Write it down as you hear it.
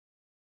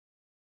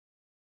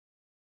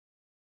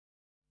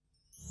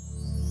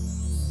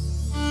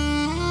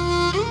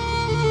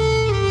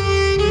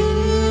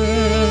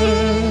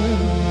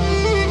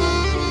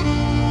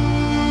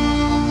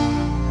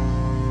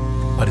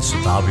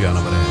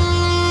ஆவியானவரே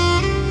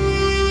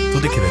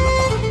துதிக்கிறேன்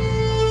அப்பா.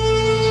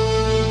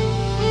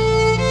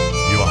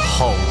 You are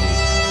holy.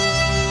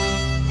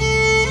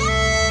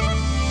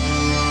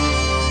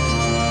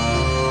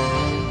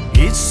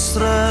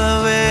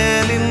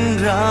 இஸ்ரவேலின்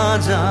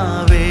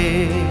ராஜாவே,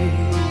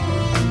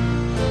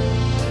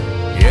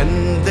 என்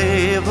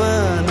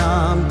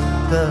தேவனாம்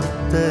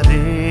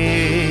கர்த்தரே,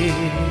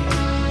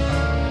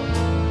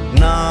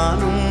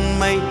 நான்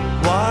உம்மை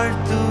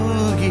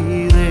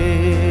வாழ்த்துகிறேன்.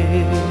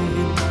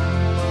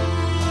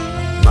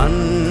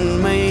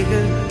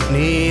 நன்மைகள்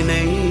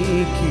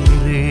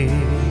நினைக்கிறேன்.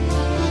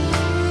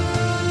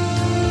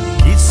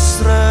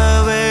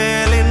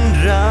 இஸ்ரவேலின்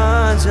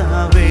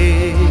ராஜாவே,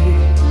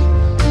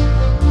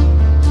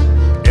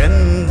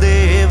 என்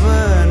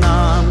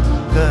தேவனாம்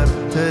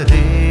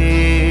கர்த்தரே,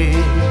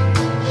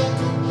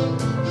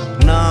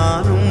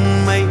 நான்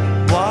உம்மை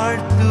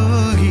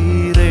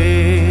வாழ்த்துகிறேன்.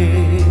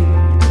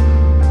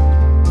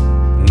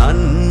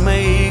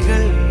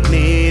 நன்மைகள்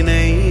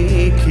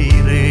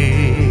நினைக்கிறேன்.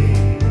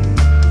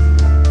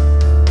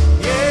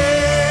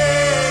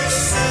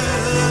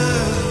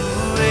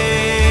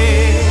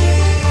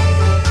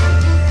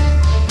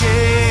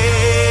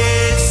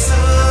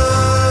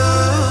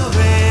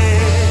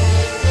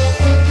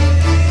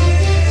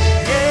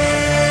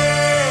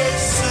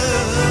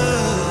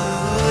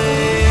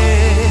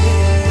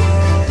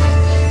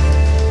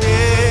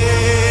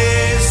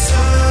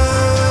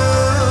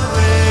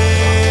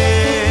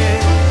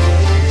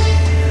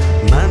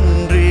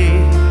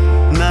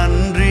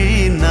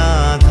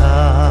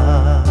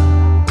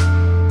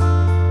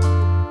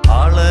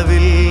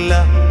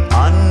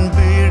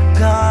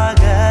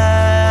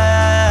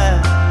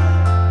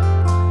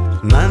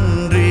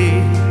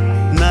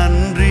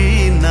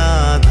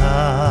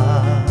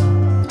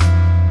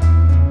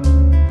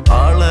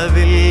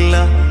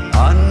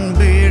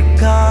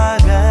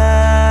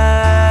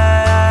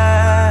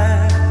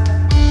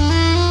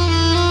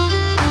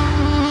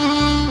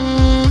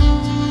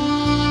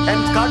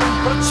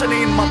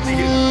 பிரச்சனையின்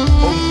மத்தியில்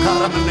உம்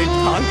கரம் என்னை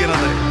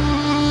தாங்கினது.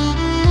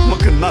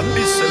 உமக்கு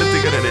நன்றி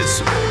செலுத்துகிறேன்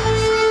இயேசுவே.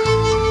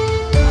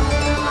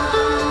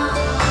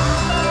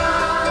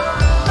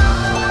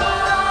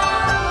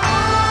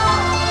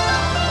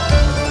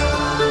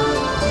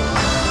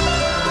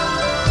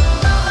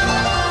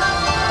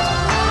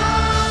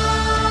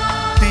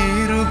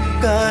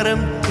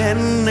 திருக்கரம்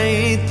என்னை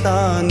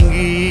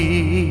தாங்கி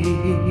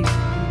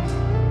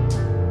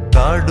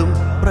கடும்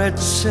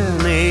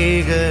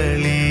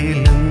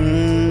பிரச்சனைகளிலும்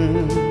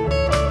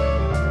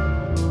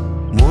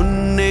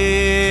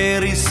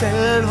முன்னேறி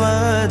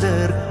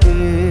செல்வதற்கு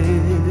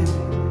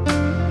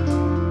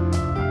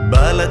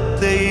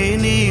பலத்தை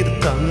நீர்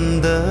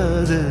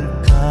தந்ததுக்காய்.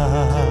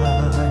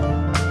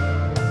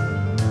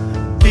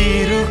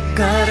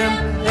 திருக்கரம்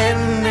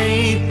என்னை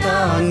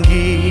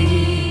தாங்கி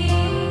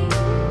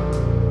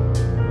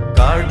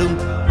கடும்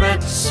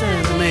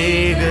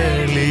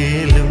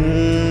பிரச்சனைகளிலும்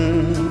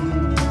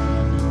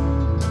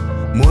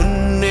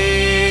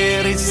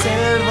முன்னேறி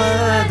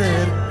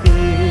செல்வதற்கு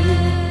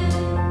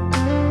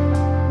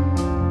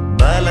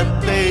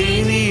பலத்தை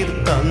நீர்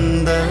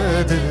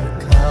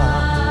தந்ததற்காக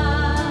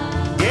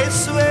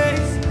இயேசுவே.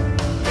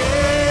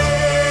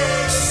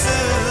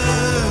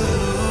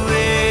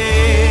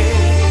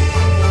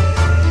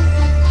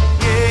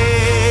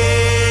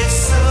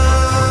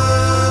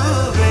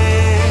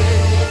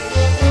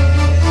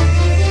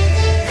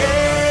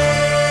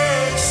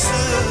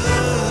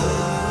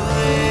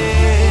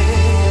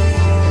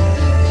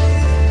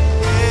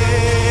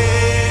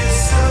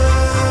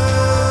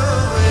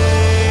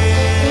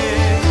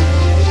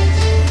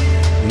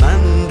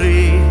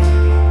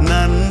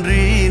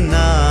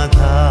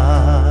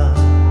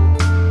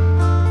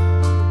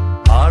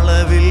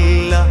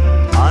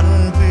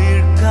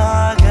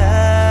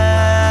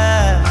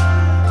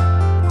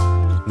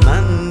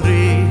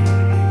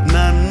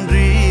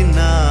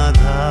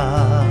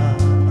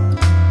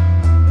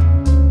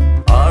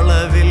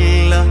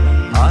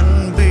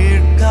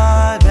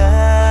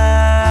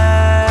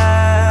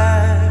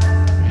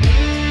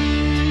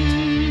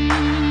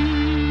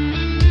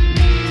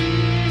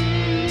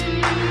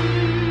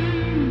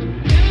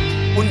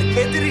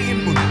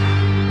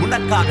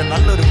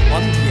 நல்லொரு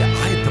பந்தியை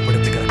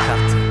ஆயத்தப்படுத்துகிற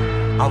கர்த்தர்.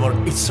 அவர்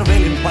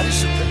இஸ்ரவேலின்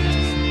பரிசுத்தர்.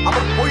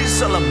 அவர் பொய்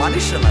சொல்ல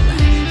மனுஷன் அல்ல.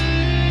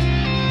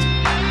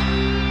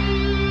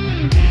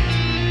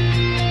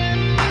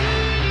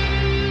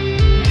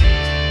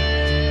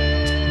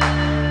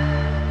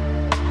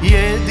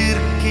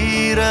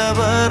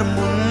 எதிர்க்கிறவர்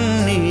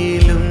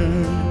முன்னிலும்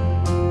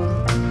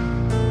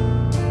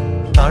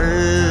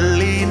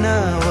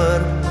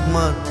தள்ளினவர்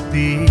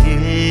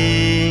மத்தியில்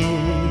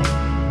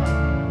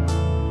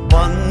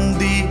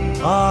பந்தி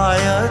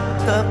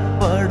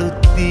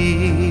ஆயத்தப்படுத்தி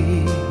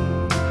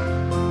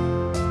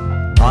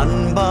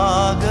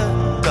அன்பாக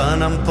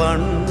கனம்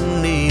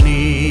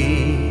பண்ணினி.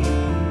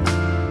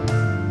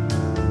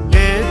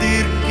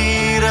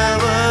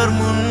 எதிர்க்கிறவர்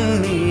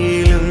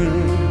முன்னிலும்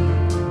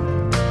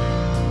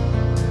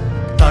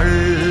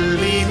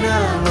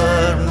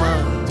தள்ளினவர்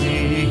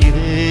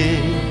மத்தியில்.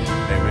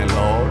 Amen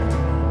Lord.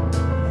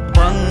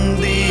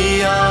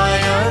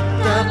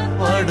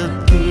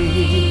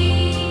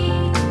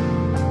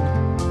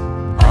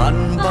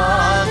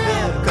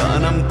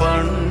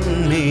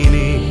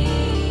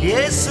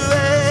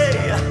 இயேசுவே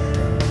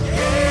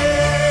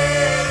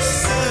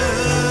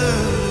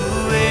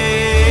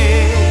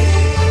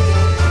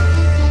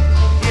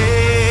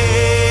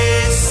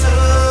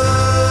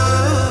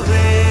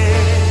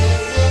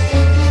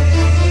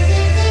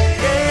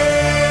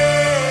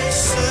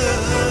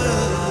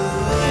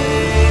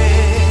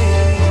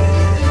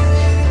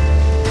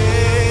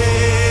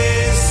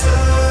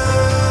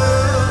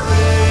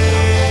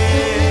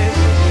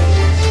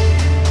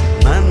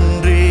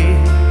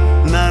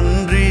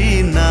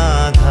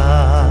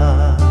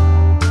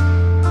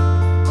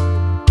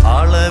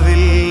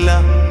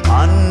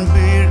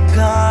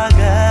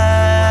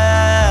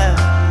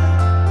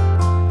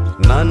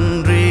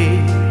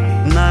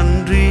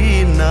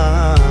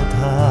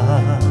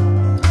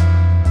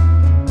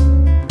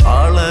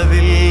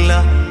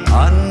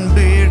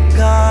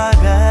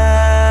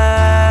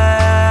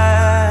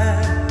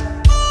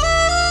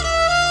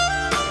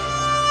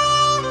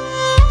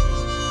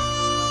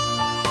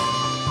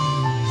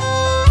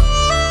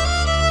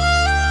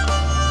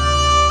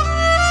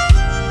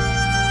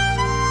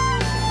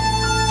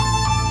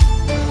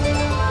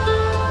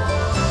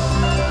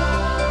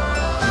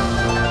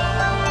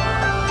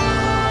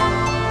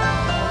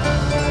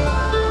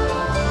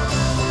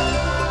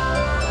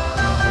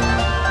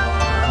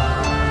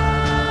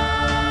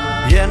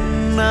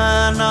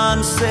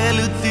நான்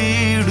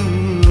செலுத்திடுவேன்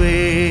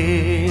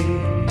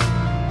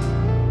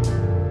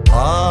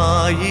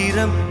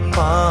ஆயிரம்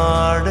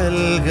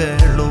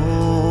பாடல்களோ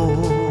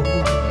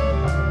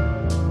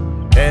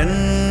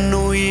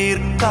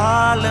என்னுயிர்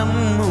காலம்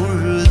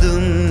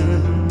முழுதும்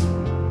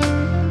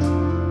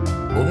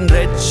உம்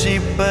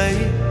ரட்சிப்பை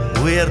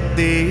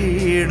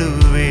உயர்த்திடுவேன்.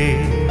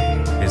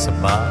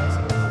 இயேசுப்பா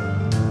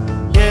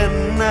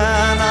என்ன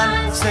நான்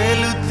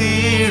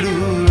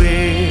செலுத்திடுவேன்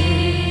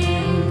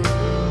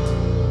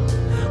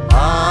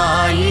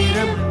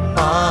ஆயிரம்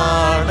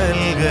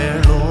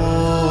பாடல்களோ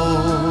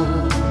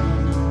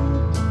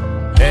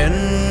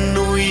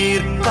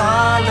என்னுயிர்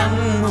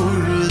காலம்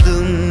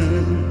முழுதும்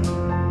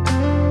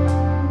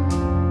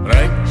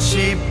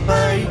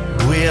ரட்சிப்பை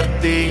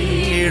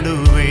உயர்த்திடுவேன்.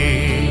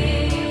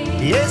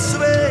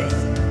 இயேசுவே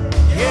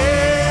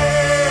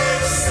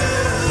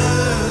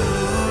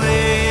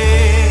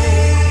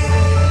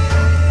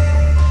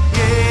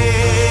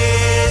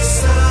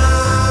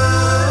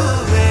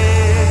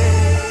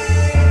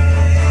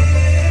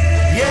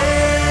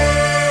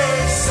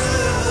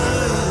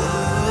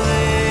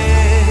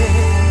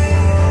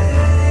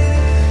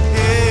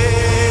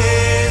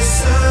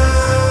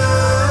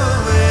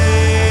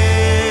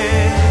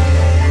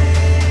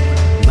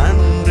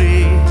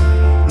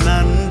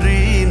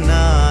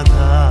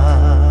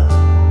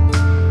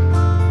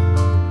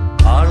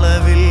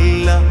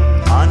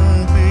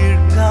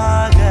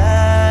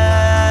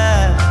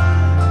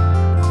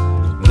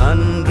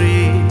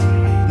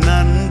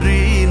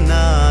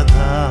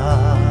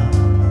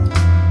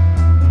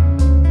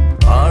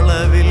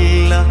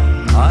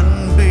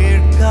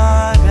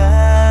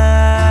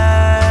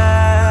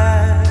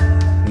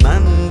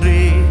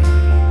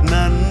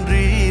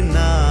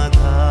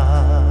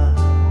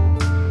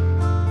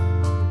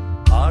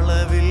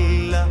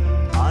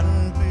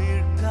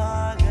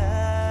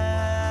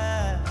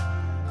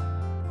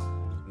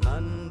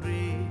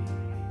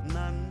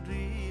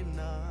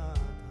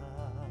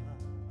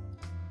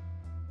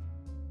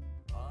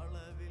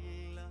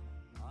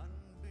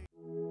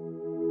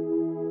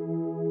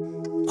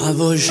I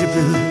worship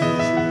you.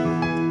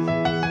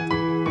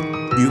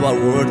 You are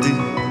worthy.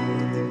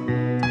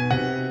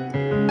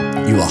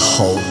 You are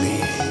holy.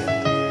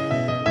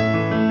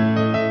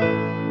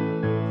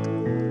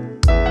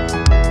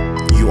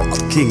 You are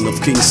King of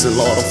kings and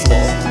Lord of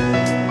lords.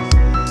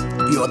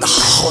 You are the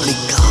holy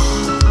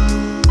God,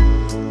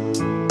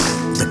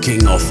 the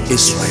King of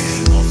Israel.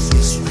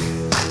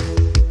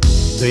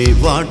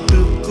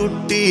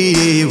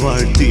 தேவாட்டுக்குட்டியை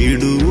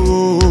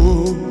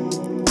வாழ்த்திடுவோம்,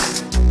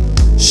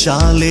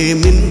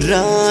 ஷாலேமின்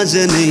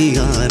ராஜனை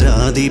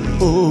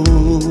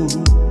ஆராதிப்போம்.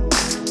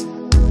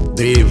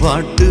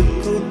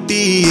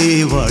 தேவாட்டுக்குட்டியை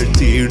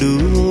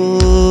வாழ்த்திடுவோம்,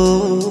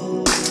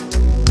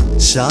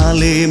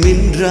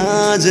 ஷாலேமின்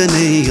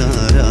ராஜனை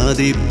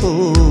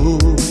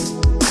ஆராதிப்போம்.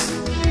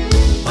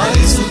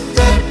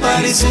 பரிசுத்தர்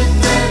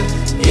பரிசுத்தர்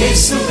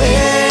இயேசுவே,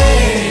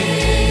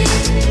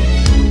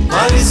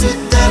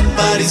 பரிசுத்தர்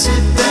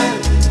பரிசுத்தர்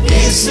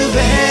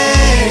இயேசுவே,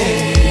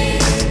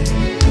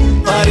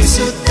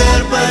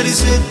 பரிசுத்தர்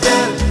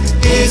பரிசுத்தர்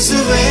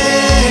இயேசுவே,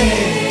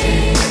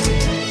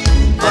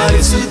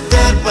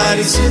 பரிசுத்தர்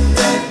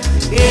பரிசுத்தர்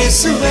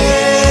இயேசுவே.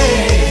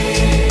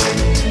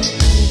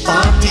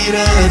 பாத்திர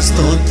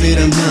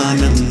ஸ்தோத்திரம்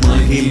ஞானம்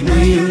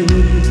மகிமையும்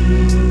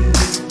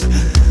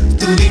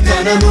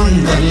துதிக்கனமும்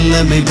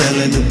வல்லமை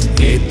பலனும்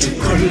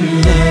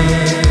ஏற்றுக்கொள்ள.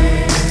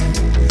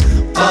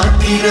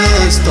 பாத்திர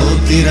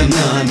ஸ்தோத்திரம்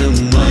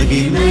ஞானம்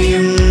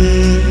மகிமையும்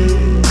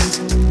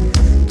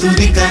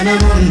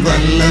துதிக்கனமும்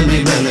வல்லமை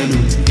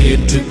பலனும்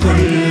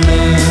ஏற்றுக்கொள்ள.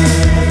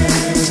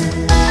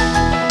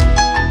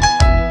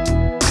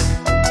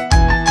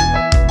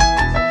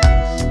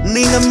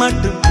 நீங்க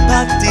மட்டும்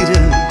பாத்திர,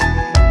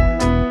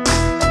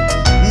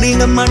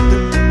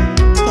 மட்டும்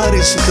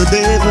பரிசுத்த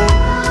தேவன்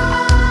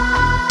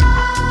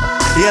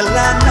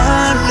எல்லா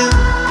நாளும்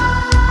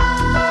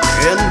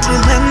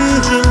என்றும்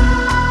என்றும்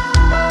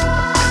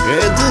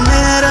எது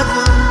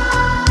நேரமும்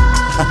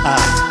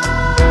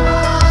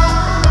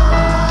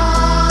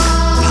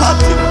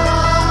பாத்திரம்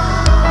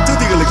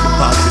துதிகளுக்கு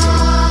பாத்திரம்.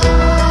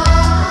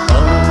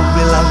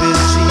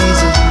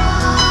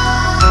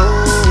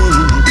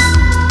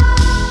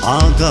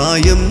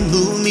 ஆகாயம்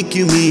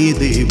பூமிக்கு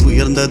மீது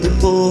உயர்ந்தது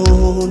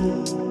போல்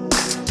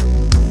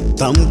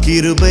தம்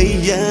கிருபை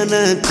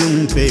எனக்கும்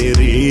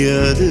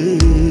பெரியது.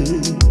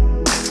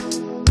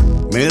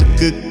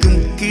 மேற்குக்கும்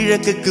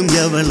கிழக்குக்கும்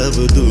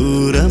எவ்வளவு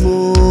தூரமோ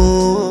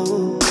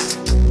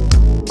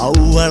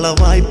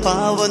அவ்வளவாய்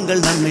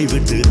பாவங்கள் நம்மை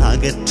விட்டு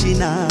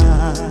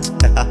அகற்றினார்.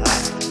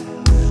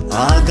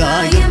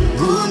 ஆகாயம்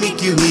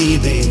பூமிக்கு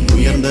மீதே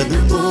உயர்ந்தது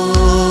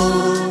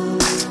போல்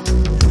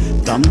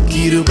தம்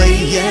கிருபை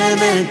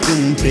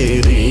எனக்கும்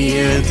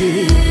பெரியது.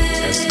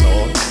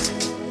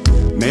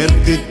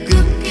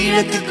 மேற்குக்கும்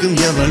கிழக்குக்கும்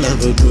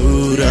எவ்வளவு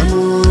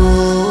தூரமோ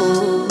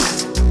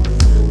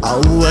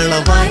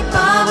அவ்வளவாய்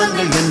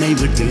பாவங்கள் என்னை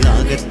விட்டு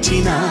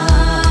அகற்றினார்.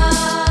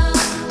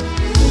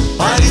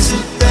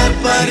 பரிசுத்தர்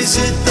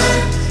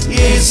பரிசுத்தர்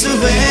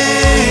இயேசுவே,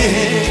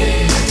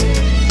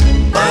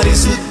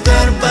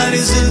 பரிசுத்தர்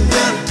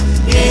பரிசுத்தர்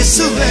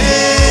இயேசுவே,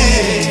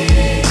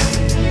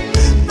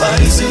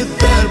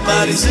 பரிசுத்தர்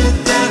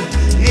பரிசுத்தர்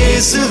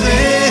இயேசுவே.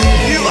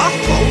 You are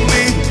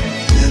holy.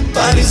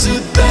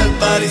 பரிசுத்தர்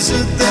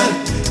பரிசுத்தர்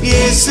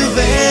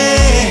இயேசுவே.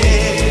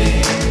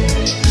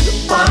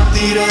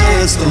 பாத்திர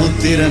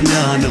ஸ்தோத்திரம்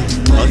ஞானம்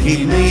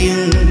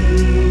மகிமையும்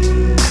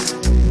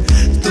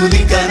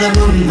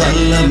துதிக்கனமும்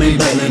வல்லமை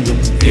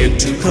பலனும்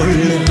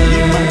ஏற்றுக்கொள்ள.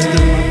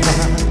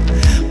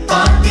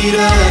 பாத்திர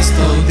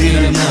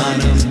ஸ்தோத்திரம்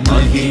ஞானம்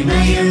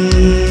மகிமையும்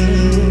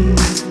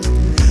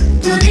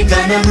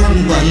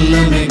துதிக்கனமும்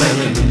வல்லமை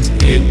பலனும்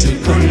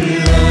ஏற்றுக்கொள்ள.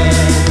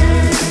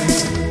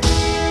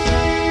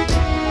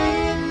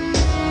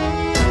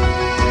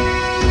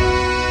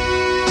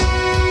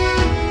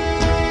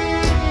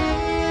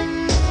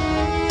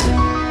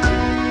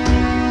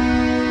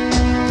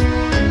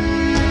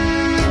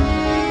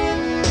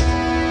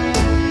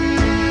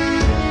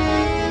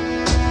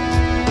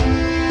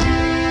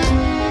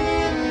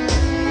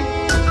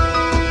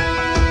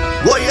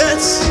 Oh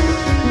yes.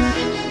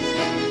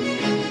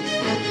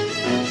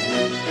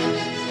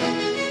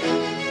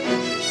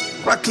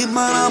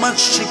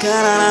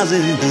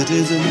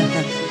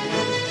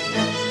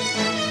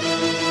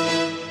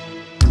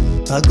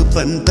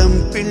 தகுப்பன் தம்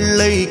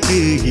பிள்ளைக்கு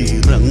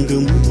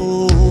இறங்கும்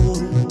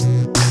போல்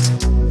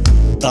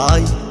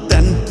தாய்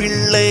தன்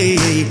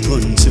பிள்ளையை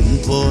கொஞ்சும்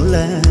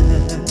போல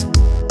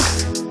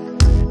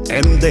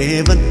என்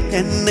தேவன்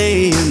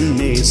என்னையும்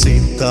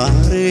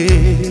நேசித்தாரே.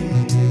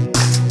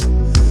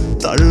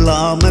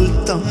 தள்ளாமல்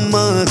தம்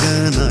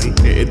மகனாய்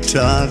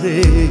ஏற்றாரே.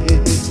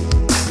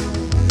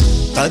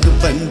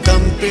 தகுப்பன்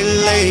தம்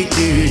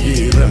பிள்ளைக்கு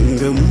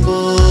இறங்கும்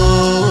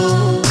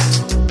போல்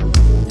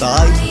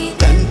தாய்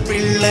தன்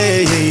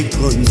பிள்ளையை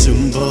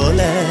கொஞ்சும் போல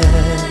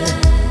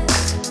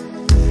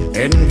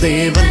என்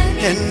தேவன்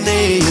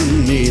என்னையும்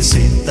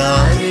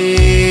நேசித்தாரே.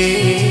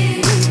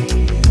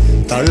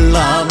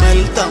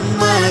 தள்ளாமல் தம்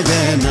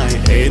மகனாய்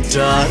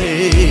ஏற்றாரே.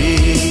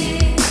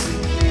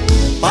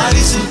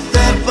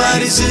 பரிசுத்தர்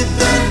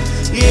பரிசுத்தர்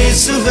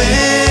இயேசுவே,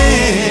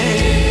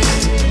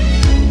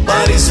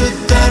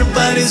 பரிசுத்தர்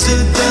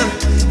பரிசுத்தர்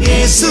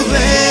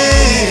இயேசுவே,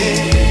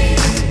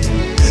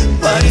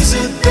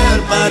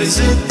 பரிசுத்தர்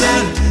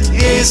பரிசுத்தர்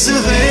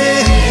இயேசுவே.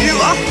 You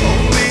are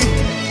holy.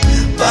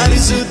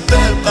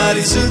 பரிசுத்தர்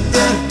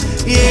பரிசுத்தர்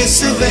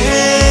இயேசுவே.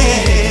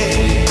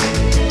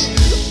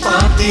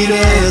 பாத்திர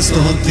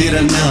ஸ்தோத்திர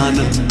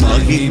ஞானம்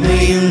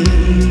மகிமையும்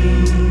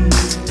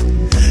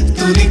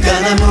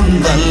துதிக்கனமும்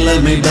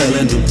வல்லமை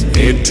பலனும்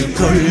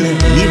ஏற்றுக்கொள்ள.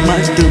 நீ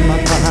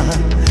மட்டுமப்பா.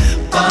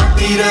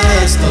 பாத்திர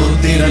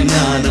ஸ்தோத்திர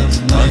ஞானம்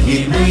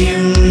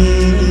மகிமையும்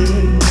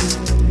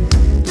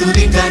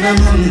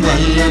துதிக்கனமும்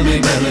வல்லமை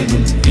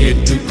பலனும்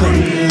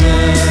ஏற்றுக்கொள்ள.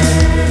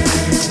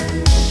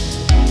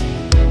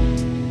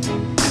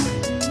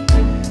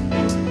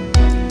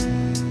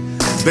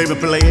 தெய்வ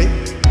பிள்ளையே,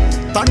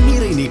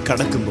 தண்ணீரை நீ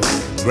கடக்கும்போது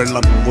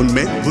வெள்ளம்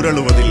உன்மேல்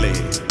புரளுவதில்லை.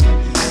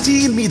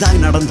 தீயின்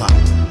மீதாய் நடந்தால்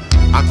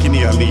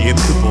அக்கினியால் நீ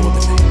எரிந்து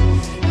போவதில்லை.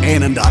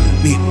 ஏனென்றால்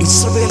நீ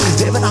இஸ்ரவேலின்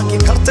தேவனாகிய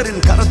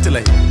கர்த்தரின்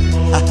கரத்திலே.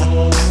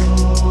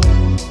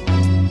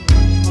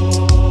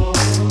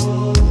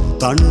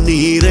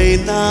 தண்ணீரை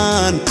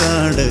நான்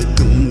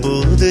கடக்கும்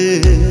போது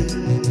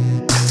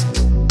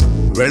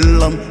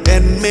வெள்ளம்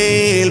என்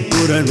மேல்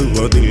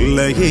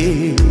புரளுவதில்லையே.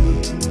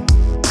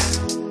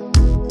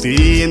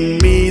 தீயின்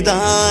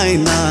மீதாய்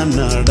நான்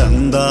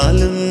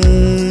நடந்தாலும்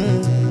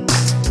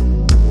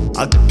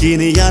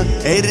அக்கினியால்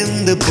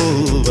எரிந்து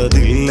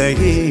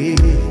போவதில்லையே.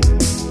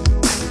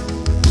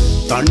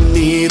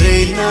 தண்ணீரை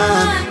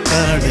நான்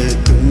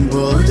கடக்கும்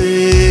போது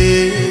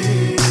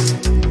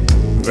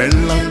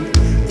வெள்ளம்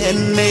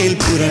என் மேல்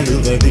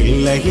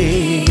புரளுவதில்லையே.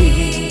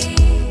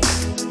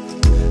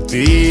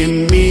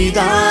 தீயின்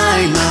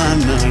மீதாய்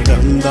நான்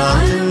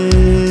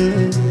நடந்தாலும்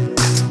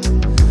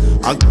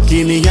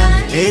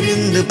அக்கினியால்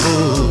எரிந்து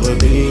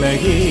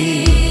போவதில்லையே.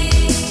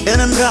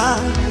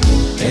 ஏனென்றால்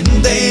என்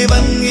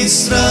தேவன்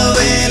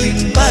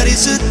இஸ்ரவேலின்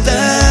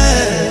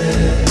பரிசுத்தர்,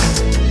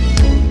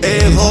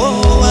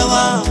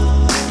 யெகோவா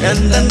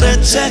எந்தன்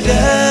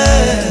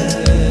இரட்சகர்.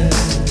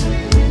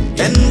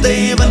 என்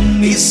தேவன்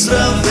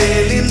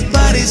இஸ்ரவேலின்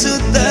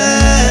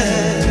பரிசுத்தர்,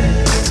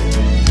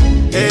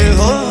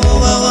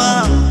 யெகோவா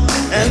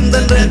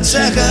எந்தன்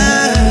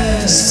இரட்சகர்.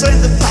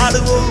 சேர்ந்து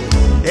பாடுவோம்.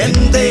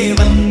 என்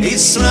தேவன்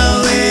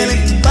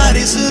இஸ்ரவேலின்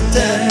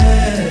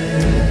பரிசுத்தர்,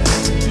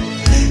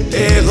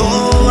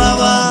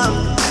 யெகோவா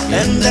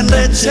எந்தன்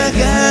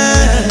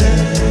இரட்சகர்.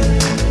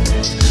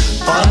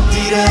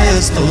 பாத்திர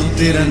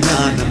ஸ்தோத்திர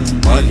ஞானம்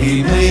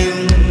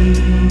மகிமையும்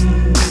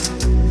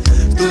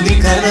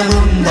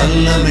துதிகரமும்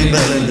வல்லமை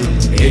பலனும்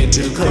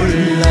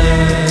ஏற்றுக்கொள்ள.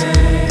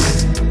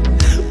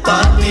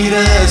 பாத்திர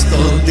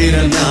ஸ்தோத்திர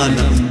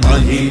ஞானம்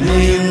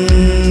மகிமையும்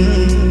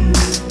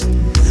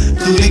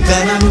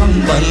துதிகரமும்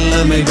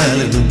வல்லமை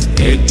பலனும்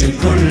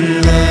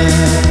ஏற்றுக்கொள்ள.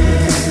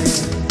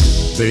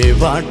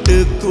 தேவாட்டு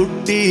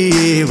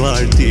குட்டியே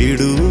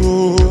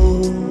வாழ்த்திடுவோம்,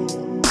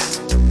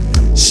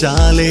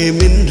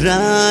 ஷாலேமின்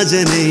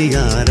ராஜனை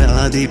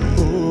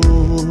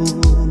ஆராதிப்போம்.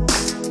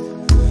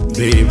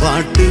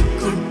 தேவாட்டு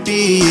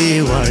குட்டியே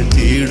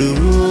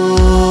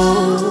வாழ்த்திடுவோம்,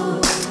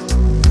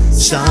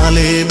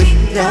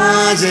 ஷாலேமின்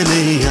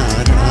ராஜனை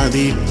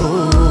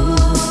ஆராதிப்போம்.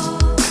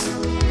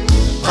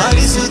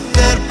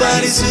 பரிசுத்தர்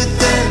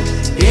பரிசுத்தர்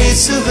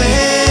இயேசுவே,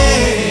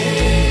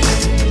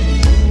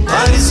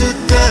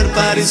 பரிசுத்தர்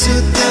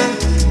பரிசுத்தர்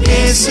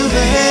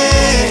இயேசுவே,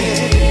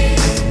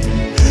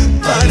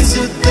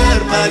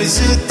 பரிசுத்தர்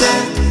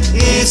பரிசுத்தர்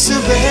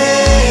இயேசுவே,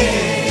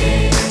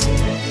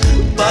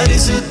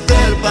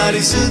 பரிசுத்தர்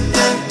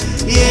பரிசுத்தர்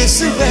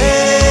இயேசுவே.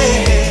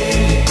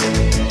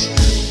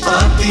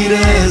 பாத்திர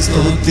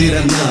ஸ்தோத்திர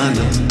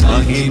ஞானம்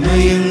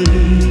மகிமையும்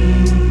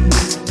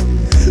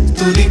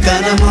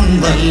துதிகரமும்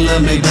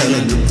வல்லமை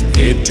பலனும்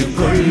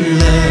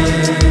ஏற்றுக்கொள்ள.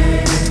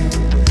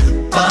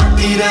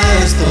 பாத்திர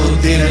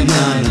ஸ்தோத்திர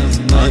ஞானம்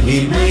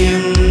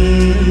மகிமையும்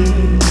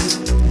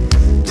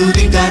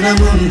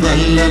துதிகரமும்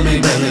வல்லமை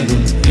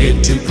பலனும்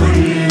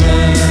ஏற்றுக்கொள்ள.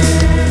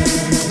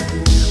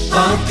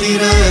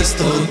 பாத்திர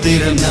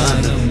ஸ்தோத்திர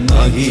ஞானம்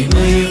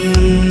மகிமையும்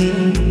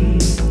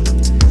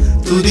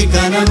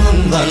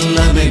துதிகரமும்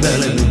வல்லமை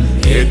பலனும்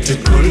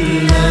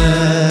ஏற்றுக்கொள்ள.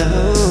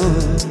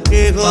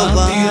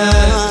 யெகோவா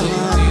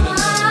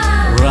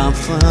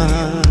ராஃபா,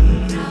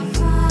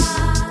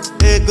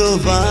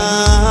 யெகோவா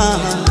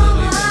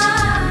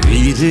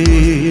ஈரே,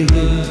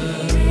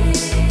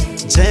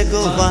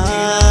 Jehovah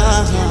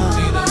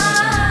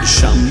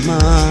ஷம்மா,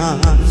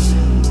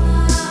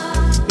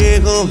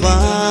 Jehovah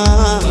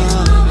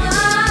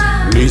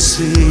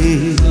நிசி,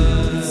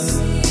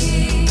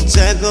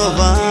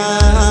 Jehovah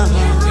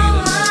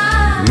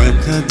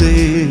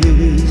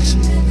மகதேஷ்,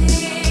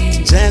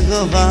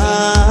 Jehovah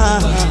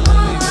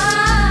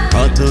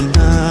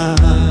Adonai,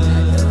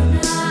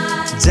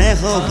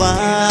 Jehovah,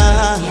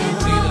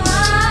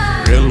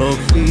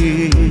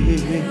 Elohim,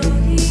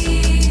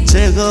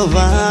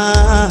 Jehovah,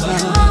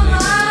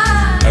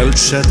 El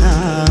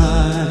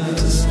Shaddai,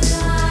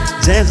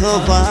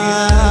 Jehovah,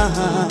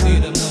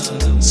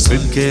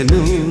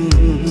 Sidkenu,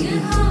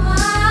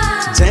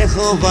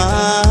 Jehovah,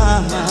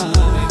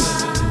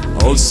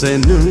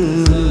 Osenu,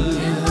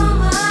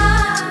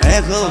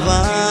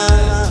 Jehovah.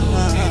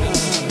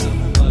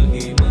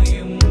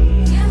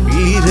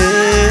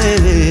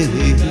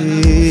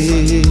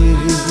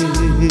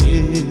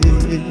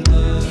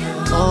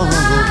 Oh,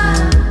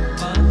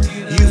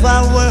 you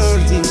are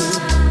worthy.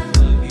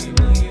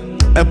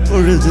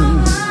 எப்பொழுதும்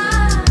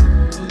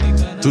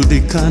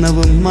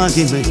துதிக்கானவும்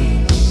மகிமை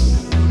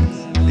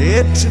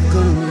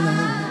ஏற்றுக்கொள்ள.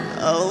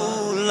 Oh,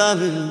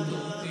 love it.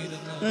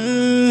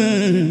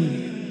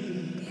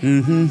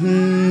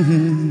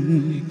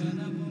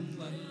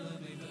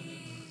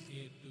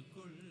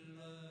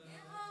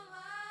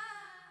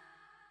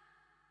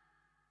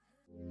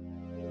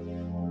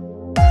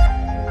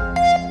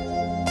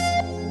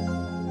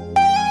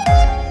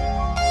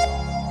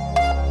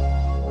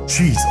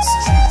 Jesus,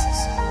 Jesus.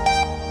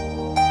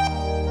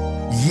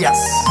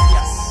 Yes,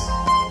 yes.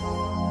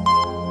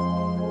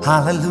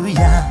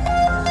 Hallelujah.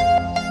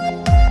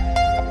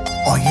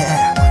 Oh yeah.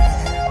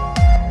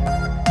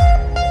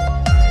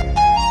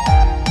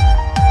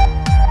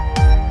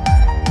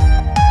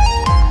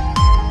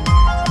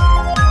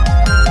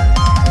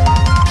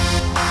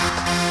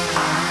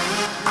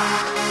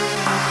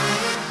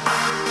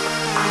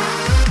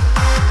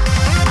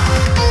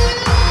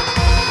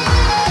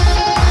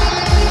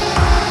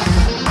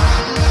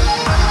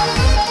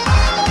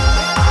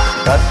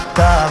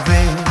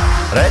 கர்த்தாவே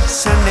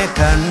ரட்சணை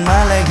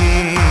கண்மலையே,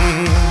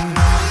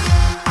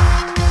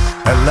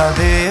 எல்லா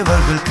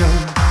தேவர்களுக்கும்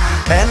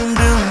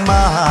என்றும்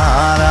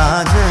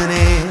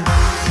மகாராஜனே.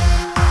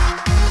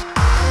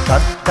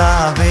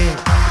 கர்த்தாவே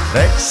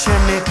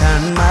ரட்சணை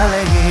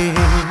கண்மலையே,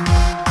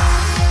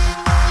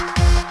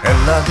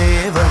 எல்லா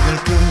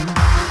தேவர்களுக்கும்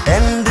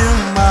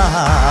என்றும்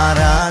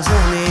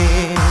மகாராஜனே.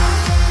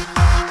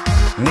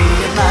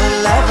 நீர்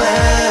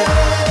நல்லவர்,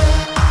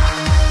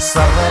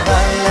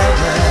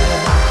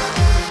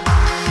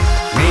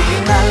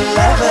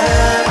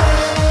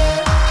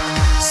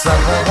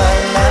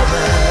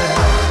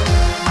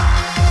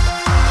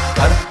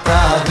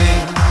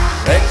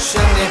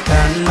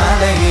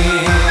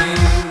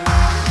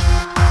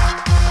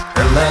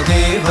 எல்லா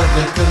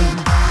தேவர்களுக்கும்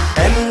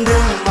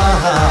என்றும்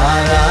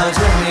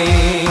மகாராஜனே.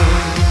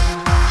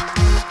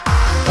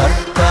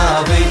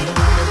 கர்த்தாவே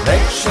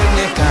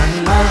ரட்சணை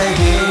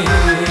கண்மலையே,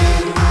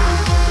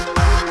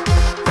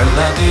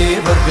 எல்லா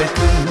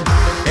தேவர்களுக்கும்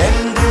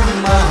என்றும்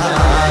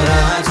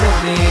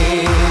மகாராஜனே.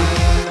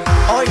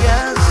 Oh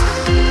yes.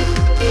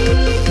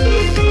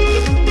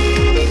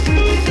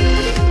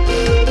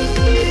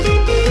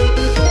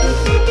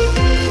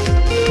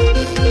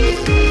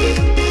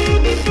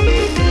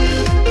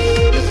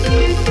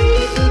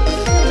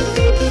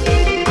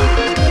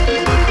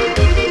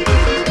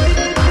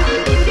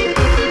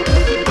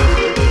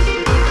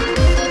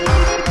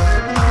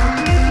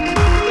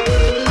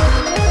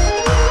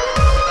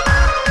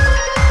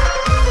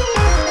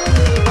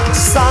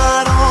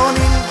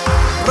 சாரோனின்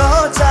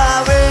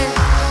ரோஜாவே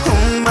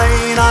உம்மை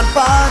நான்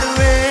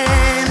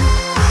பாடுவேன்.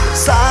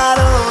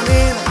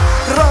 சாரோனின்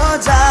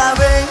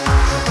ரோஜாவே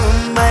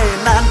உம்மை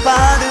நான்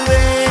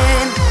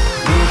பாடுவேன்.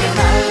 நீங்க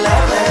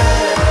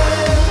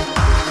நல்லவர்,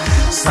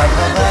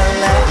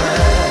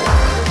 சர்வவல்லவர்.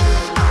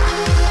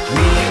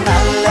 நீ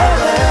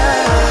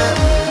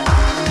நல்லவர்,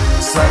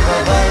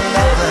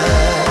 சர்வவல்லவர்.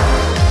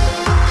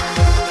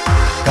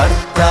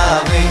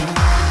 கர்த்தாவே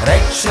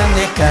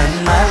ரட்சணை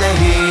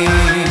கண்மலையே,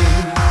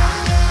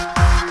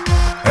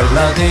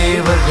 எல்லா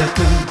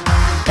தேவர்களுக்கும்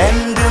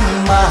என்றும்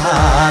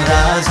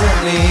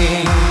மகாராஜனே.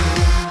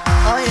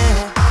 Oh yeah.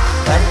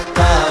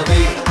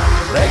 கர்த்தாவே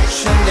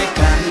ரட்சணை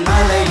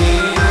கண்மலையே,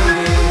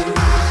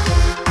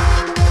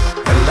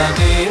 எல்லா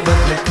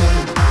தேவர்களுக்கும்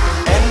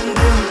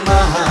என்றும்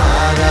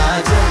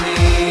மகாராஜனே.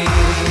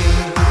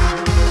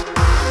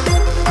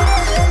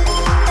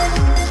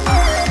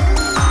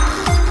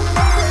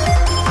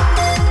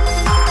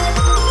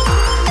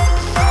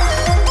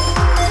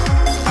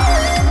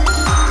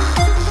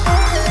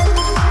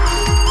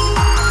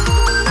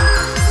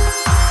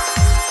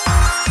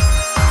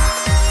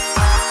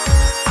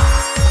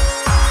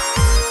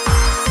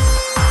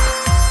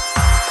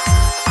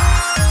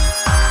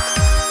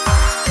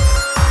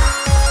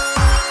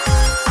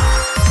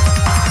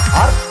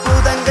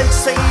 அற்புதங்கள்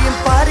செய்யும்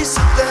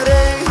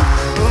பரிசுத்தரே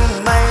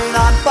உம்மை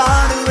நான்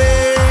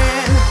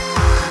பாடுவேன்.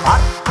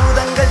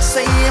 அற்புதங்கள்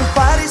செய்யும்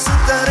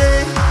பரிசுத்தரே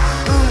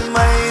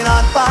உம்மை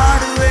நான்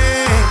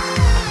பாடுவேன்.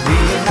 நீ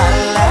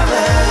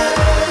நல்லவர்,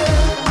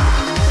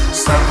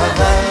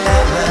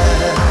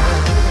 சர்வவல்லவர்.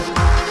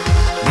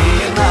 நீ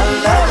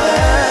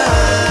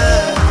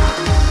நல்லவர்,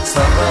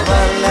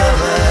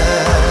 சர்வவல்லவர்.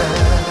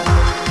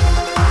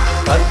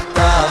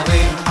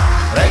 கர்த்தாவே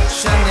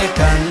ரட்சணை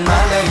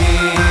கண்மலையே,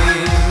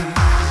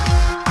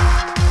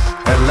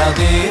 எல்லா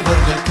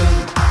தேவர்களுக்கும்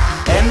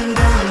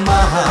என்றும்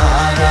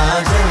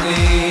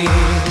மகாராஜனே.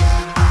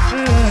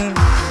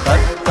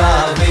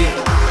 கர்த்தாவே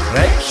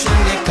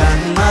ரட்சணை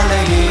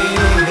கண்மலையே,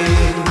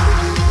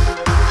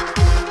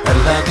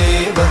 எல்லா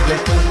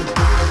தேவர்களுக்கும்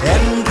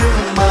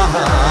என்றும்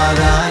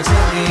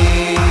மகாராஜனே.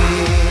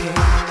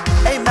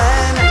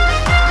 Amen.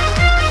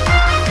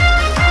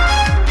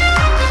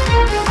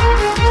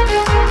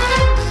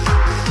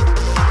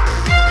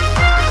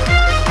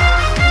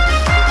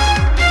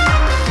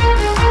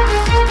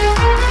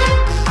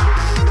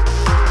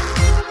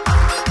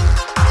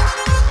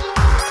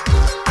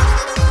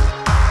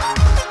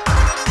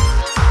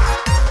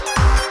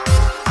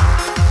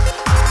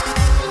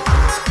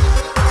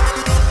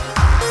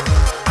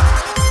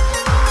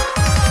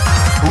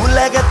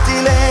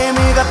 உலகத்திலே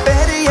மிக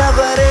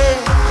பெரியவரே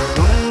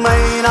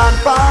உம்மை நான்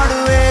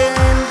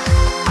பாடுவேன்.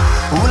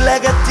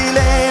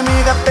 உலகத்திலே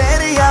மிக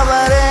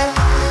பெரியவரே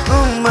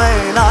உம்மை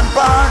நான்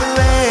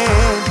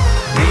பாடுவேன்.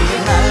 நீ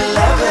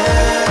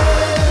நல்லவர்,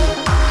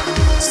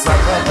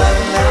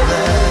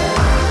 சர்வவல்லவர்.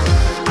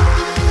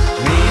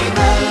 நீ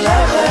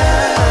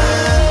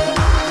நல்லவர்,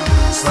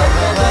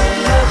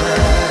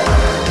 சர்வவல்லவர்.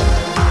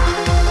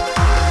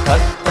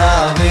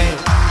 கர்த்தாவே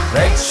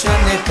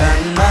ரட்சணை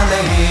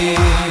கண்மலையே,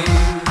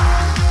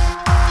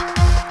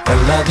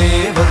 எல்லா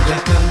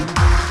தேவர்களுக்கும்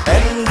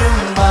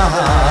என்றும்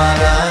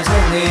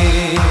மகாராஜனே.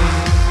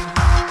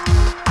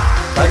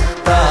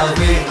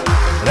 கர்த்தாவே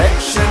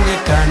ரட்சணை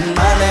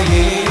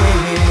கண்மலையே,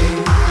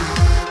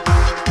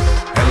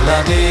 எல்லா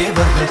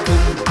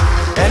தேவர்களுக்கும்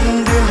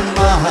என்றும்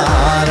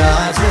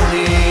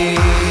மகாராஜனே.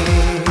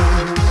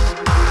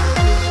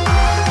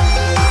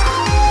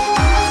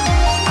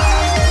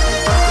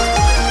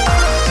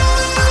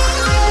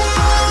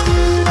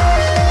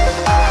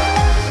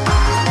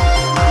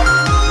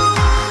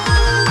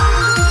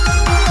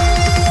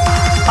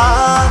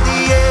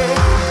 ஆதியே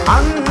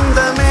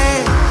அந்தமே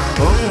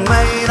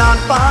உம்மை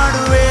நான்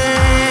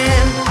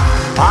பாடுவேன்.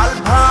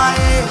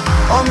 ஆல்பாயே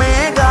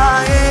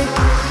ஒமேகாயே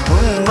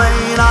உம்மை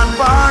நான்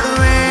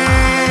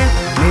பாடுவேன்.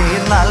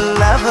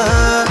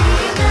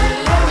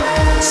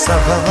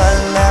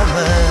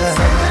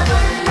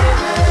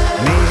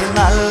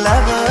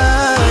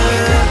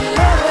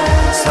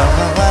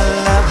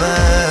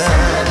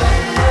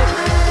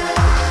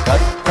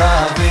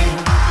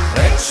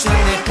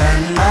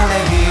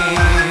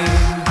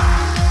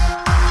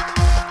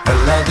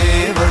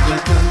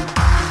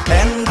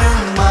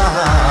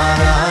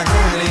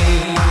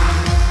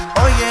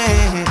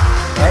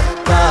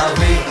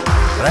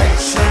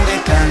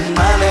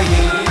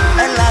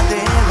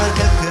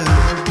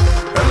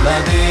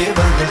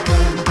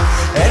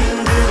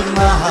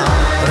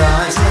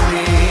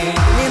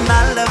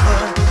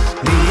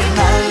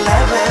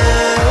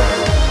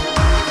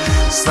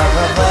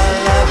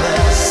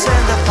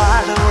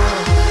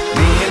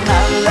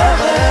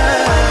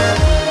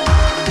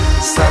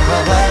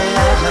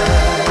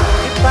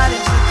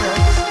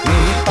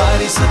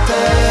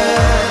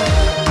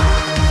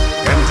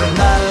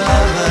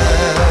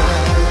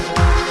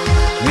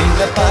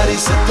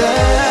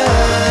 பரிசுத்தர்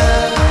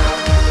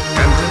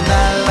என்று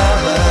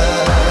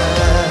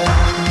நல்லவர்.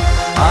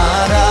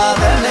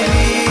 ஆராதனை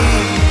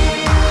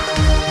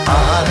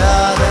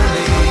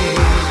ஆராதனை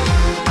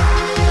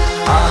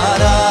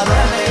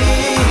ஆராதனை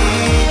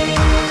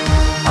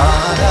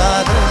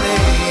ஆராதனை.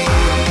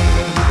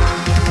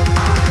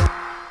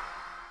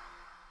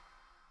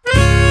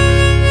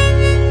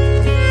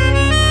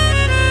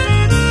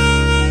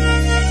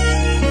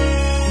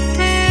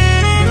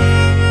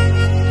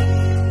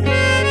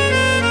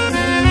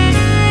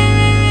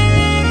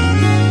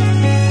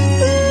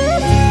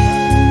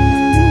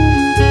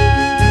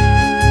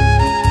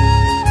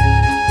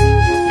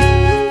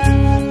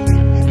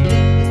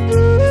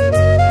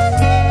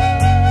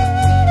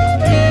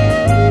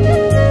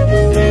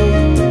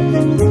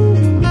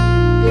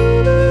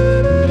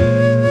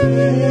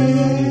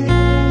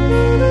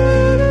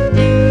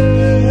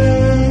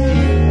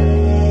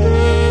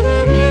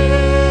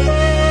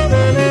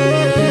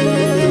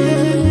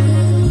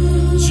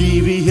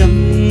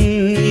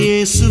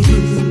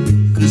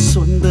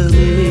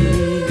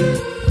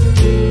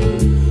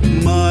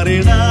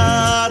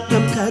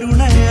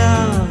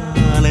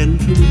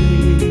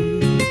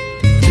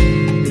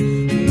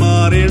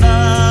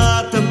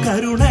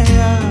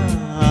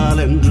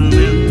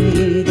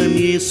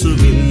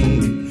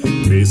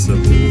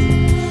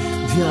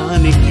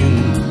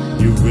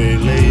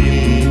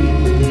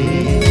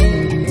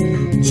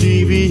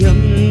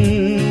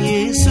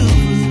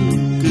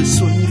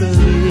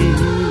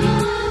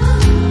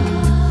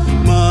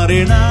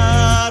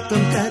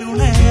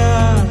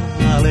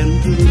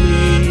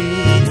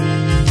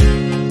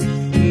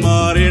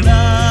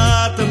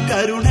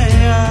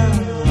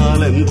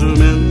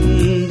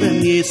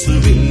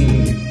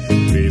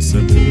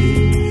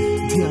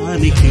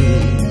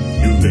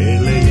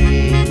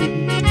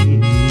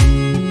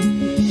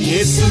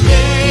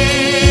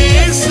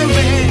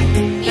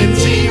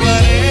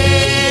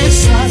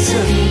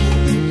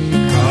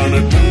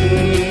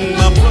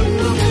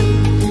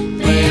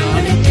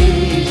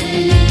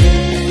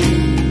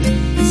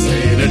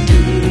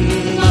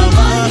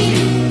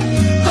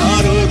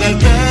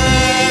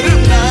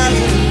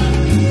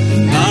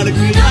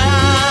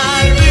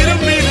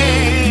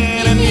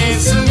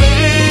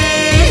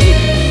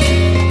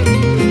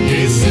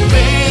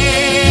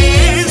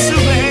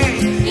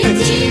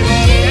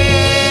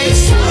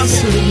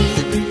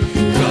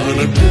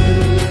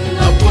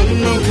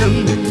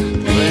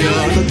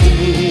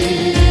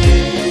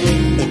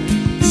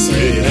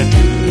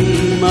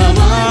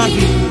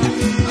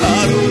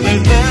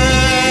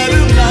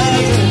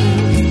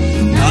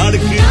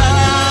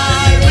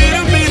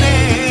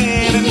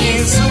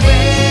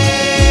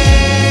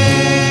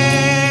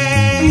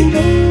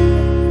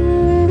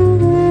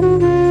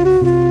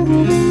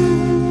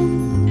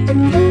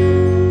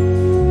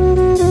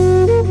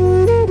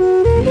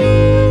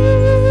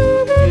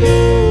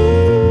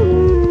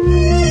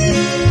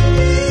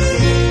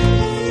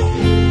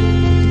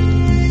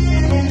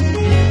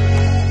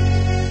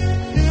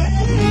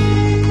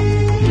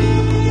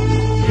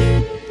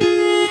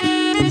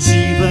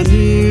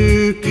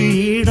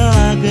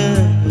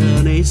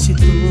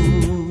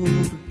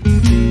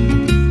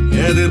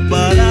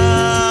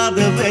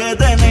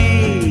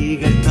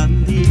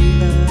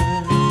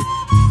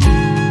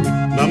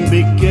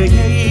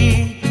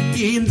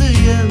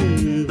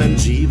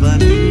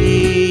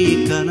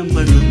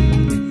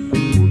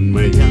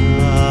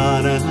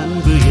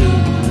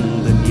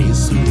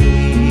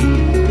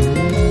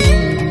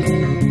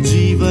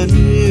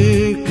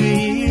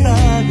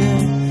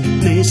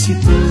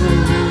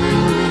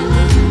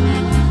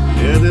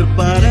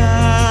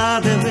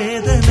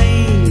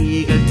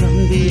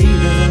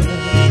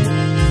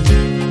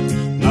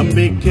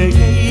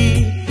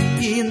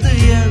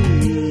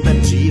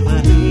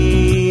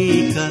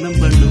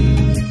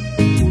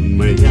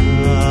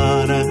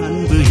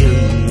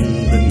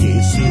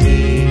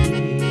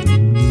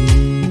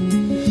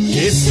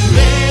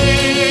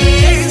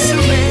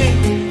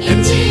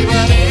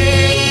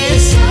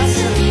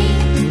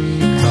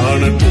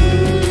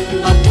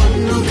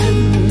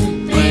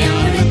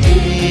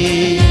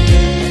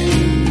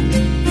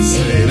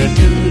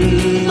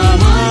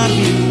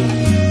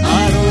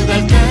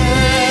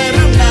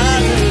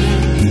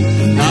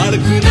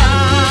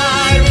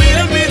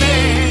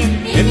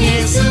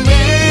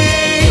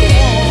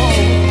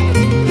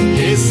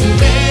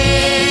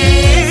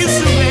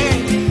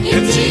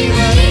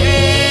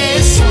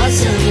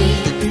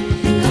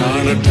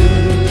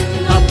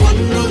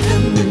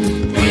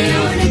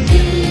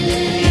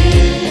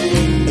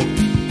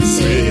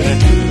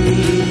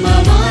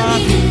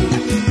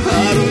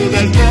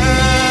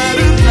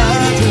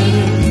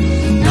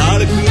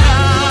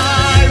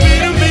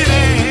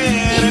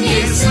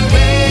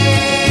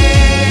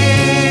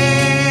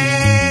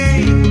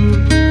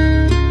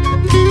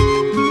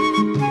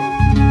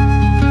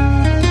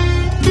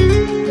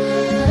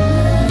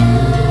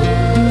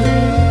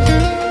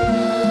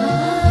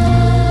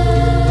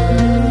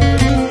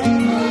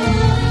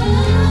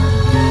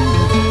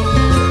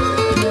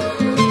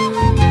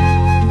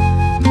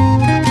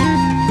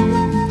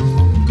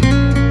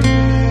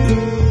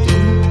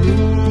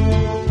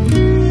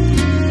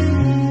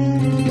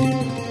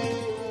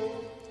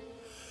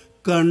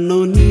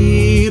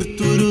 கண்ணுநீர்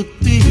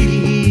துருத்தியில்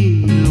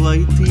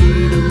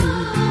வைத்திடும்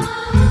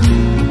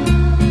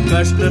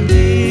கஷ்டம்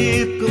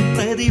தீர்க்கும்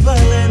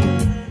பிரதிபலன்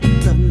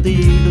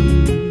தந்திடும்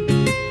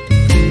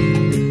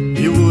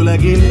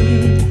இவ்வுலகில்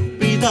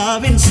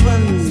பிதாவின்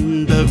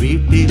சொந்த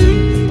வீட்டில்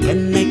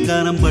என்னை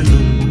கரம்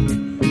பண்ணும்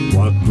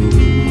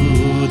வாக்குறுதி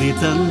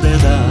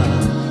தந்ததா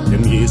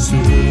என்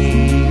இயேசுவே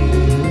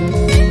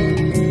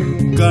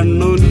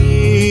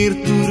கண்ணுநீர்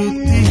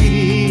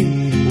துருத்தியில்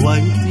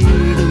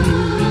வைத்திடும்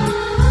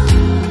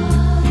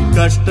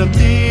கஷ்டம்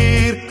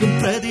தீர்க்கும்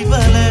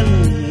பிரதிபலன்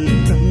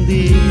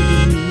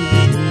தந்திடும்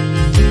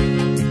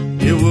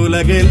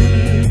இவ்வுலகில்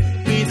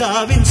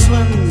பிதாவின்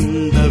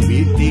சொந்த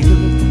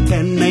வீட்டிலும்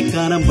என்னை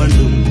கரம்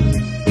பண்ணும்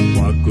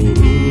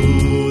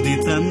வாக்குறுதி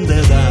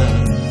தந்ததா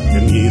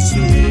என்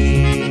இயேசுவே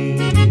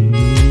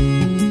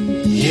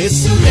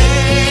இயேசுவே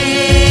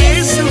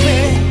இயேசுவே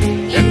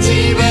என்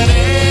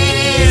ஜீவனே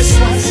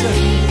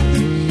சுவாசம்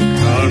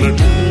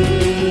காணட்டும்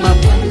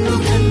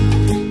அப்பன்னுகன்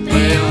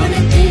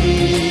பிரயாணத்தே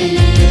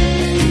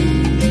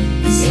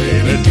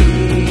சேரட்டும்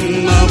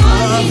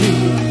அமாவி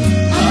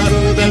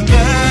ஆறுதல்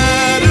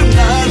தரும்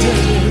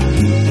நாதர்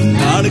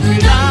நாளுக்கு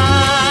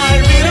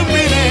நாள்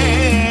விரும்பினேன்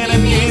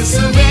என்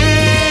இயேசுவே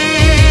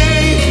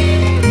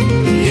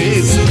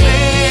இயேசுவே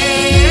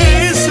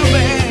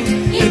இயேசுவே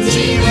என்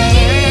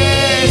ஜீவனே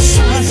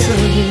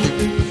சுவாசம்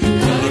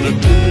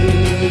காணட்டும்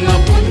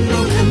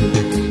அப்பன்னுகன்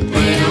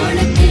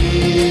பிரயாணத்தே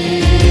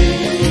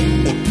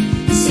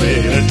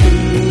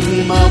சேரட்டும்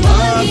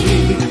அமாவி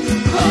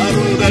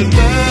ஆறுதல்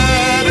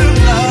தரும்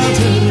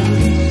நாதர்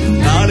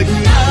நாளுக்கு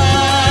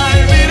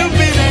நாள்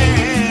விரும்பினேன்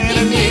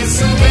என்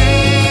இயேசுவே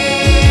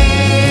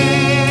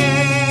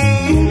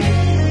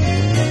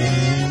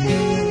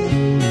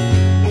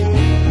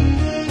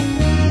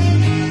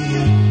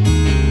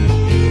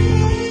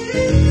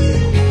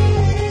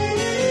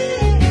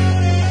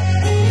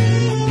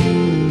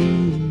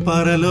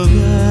பரலோக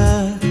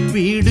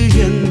வீடு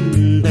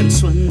எந்தன்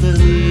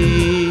சொந்தமே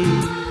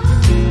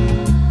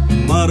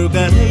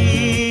மறுகரை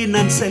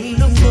நான்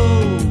செல்லும்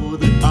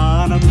போது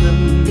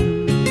ஆனந்தம்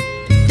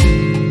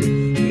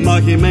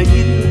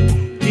மகிமையின்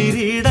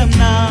கிரீடம்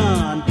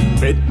நான்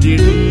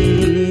பெற்றிடும்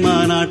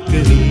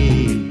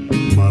மாநாட்களில்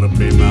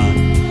மறப்பேன் நான்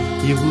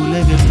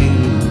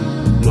இவ்வுலகத்தின்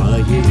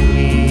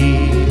மாயையே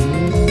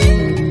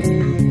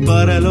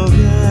பரலோக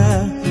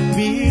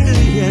வீடு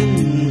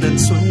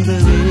எந்தன்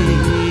சொந்தமே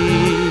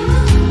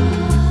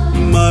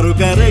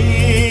மறுகரை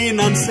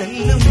நான்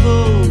செல்லும்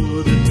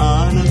போது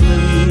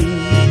ஆனந்தம்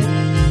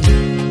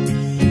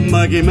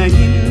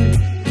மகிமையின்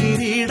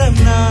கிரீடம்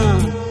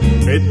நான்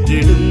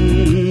பெற்றிடும்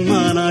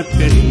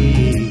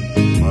மாநாட்களில்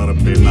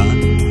மறப்பேன்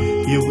நான்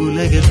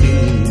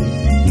இவ்வுலகத்தின்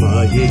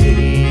மாயையே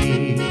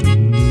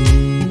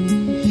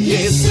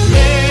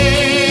இயேசுவே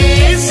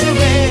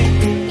இயேசுவே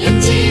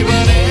என்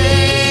ஜீவனே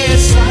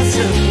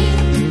சுவாசம்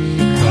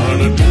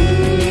காணட்டும்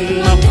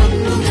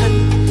அப்பன்னுகன்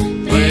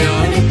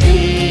பிரயாணத்தே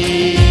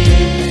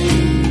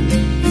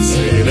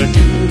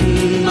சேரட்டும்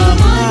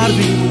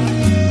அமாவி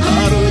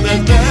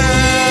ஆறுதல்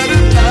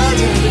தரும்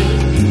நாதர்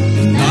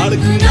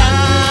நாளுக்கு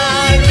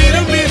நாள்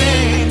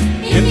விரும்பினேன்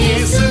என்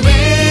இயேசுவே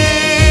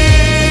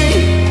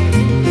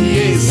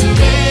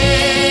இயேசுவே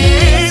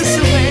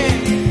இயேசுவே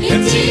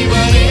என்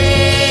ஜீவனே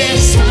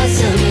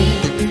சுவாசம்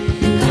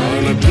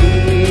காணட்டும்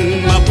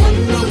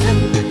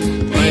அப்பன்னுகன்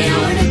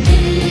பிரயாணத்தே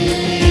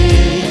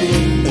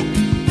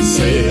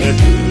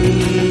சேரட்டும்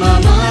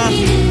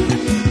அமாவி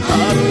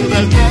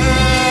ஆறுதல்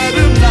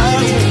தரும்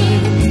நாதர்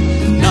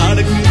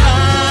நாளுக்கு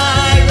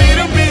நாள்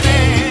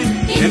விரும்பினேன்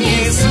என்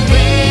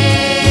இயேசுவே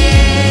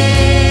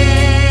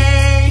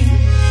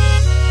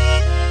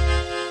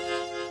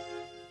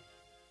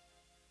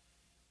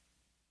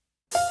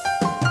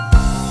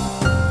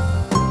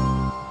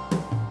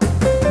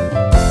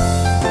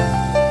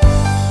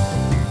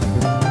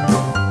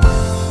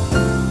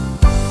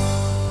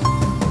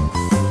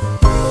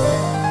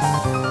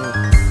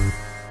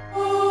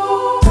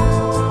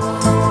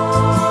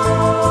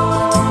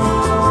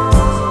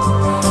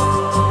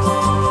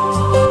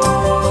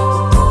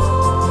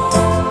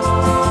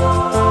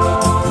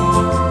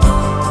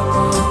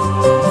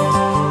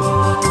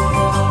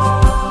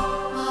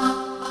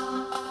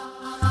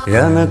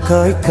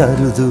எனக்காய்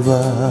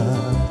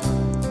கருதுவார்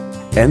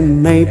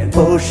என்னை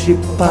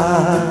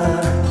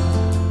போஷிப்பார்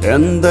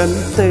எந்தன்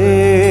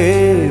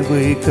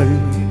தேவைகள்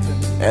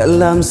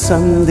எல்லாம்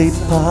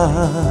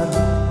சந்திப்பார்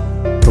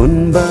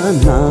துன்ப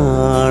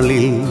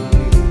நாளில்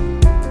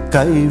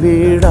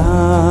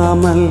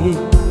கைவிடாமல்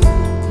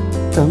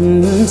தம்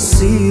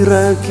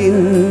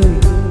சீரகின்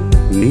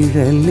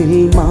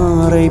நிழலில்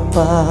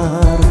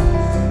மறைப்பார்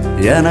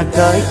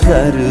எனக்காய்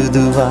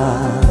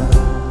கருதுவார்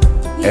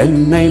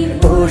என்னை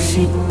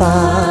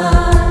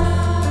போஷிப்பார்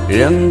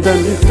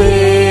எந்தன்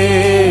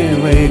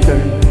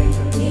தேவைகள்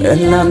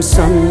எல்லாம்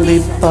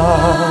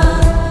சந்திப்பார்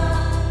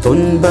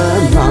துன்ப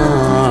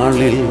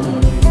நாளில்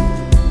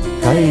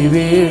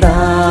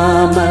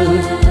கைவிடாமல்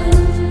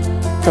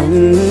தம்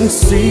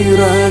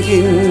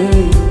சீரகின்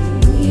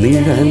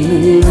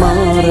நிழலில்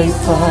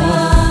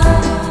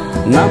மறைப்பார்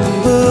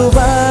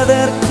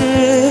நம்புவதற்கு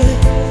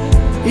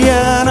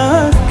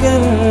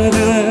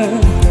எனக்கென்றும்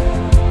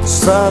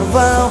சர்வ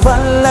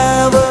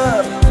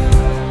வல்லவர்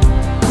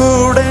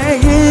கூட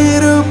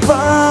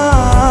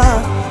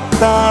இருப்பார்.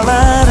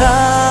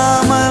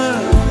 தளராமல்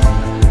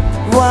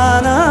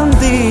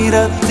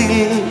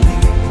வனாந்தீரத்தில்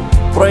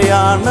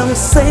பிரயாணம்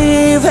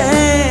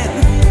செய்வேன்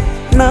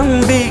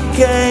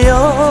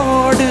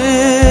நம்பிக்கையோடு.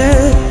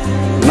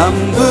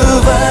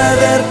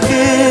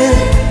 நம்புவதற்கு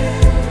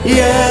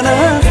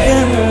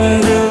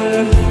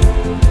எனக்கென்றும்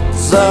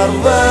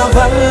சர்வ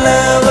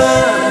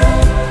வல்லவர்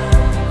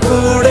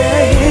கூட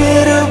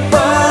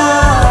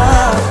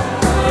இருப்பார்.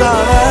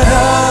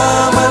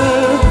 தளராமல்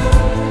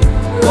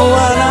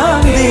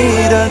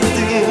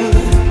வனாந்தீரத்தில்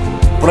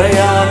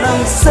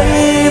பிரயாணம்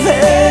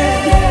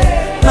செய்வேன்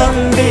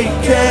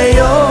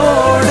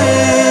நம்பிக்கையோடு.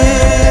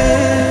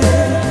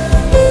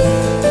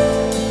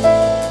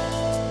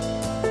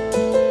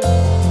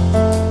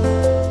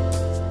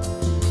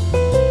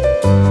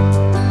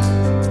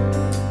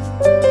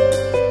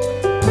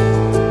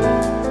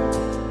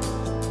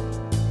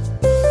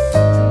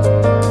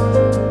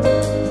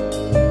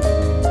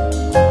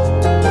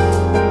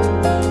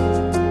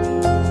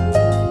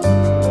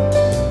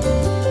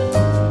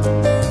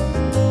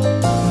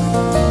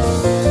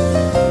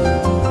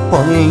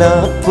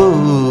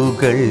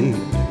 பொல்லாப்புகள்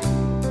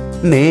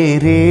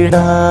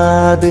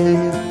நேரிடாது,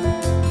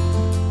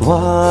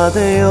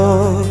 வாதையோ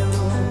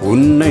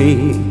உன்னை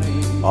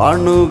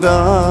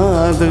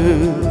அணுகாது.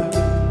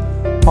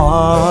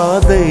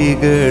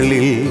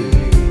 பாதைகளில்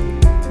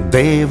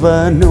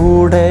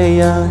தேவனுடைய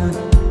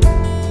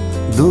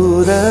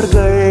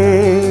தூதர்கள்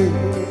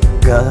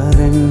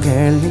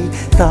கரங்களில்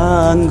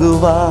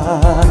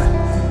தாங்குவார்.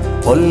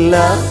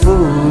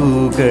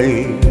 பொல்லாப்புகள்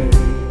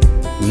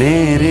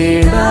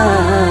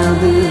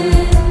நேரிடாது,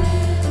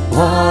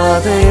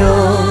 வாதையோ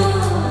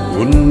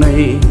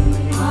உன்னை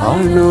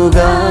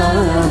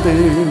அணுகாது.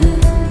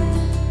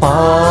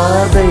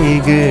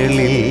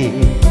 பாதைகளில்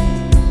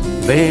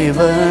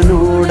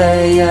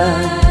தேவனுடைய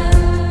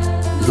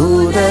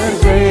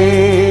தூதர்கள்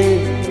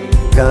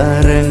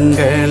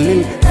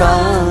கரங்களில்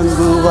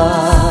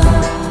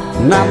தாங்குவார்.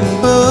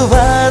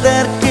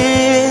 நம்புவதற்கு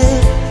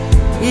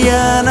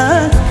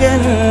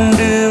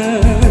எனக்கென்றும்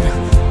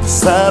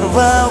சர்வ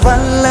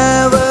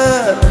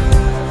வல்லவர்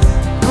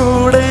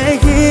கூட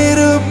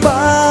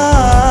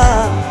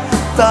இருப்பார்.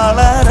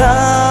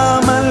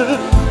 தளராமல்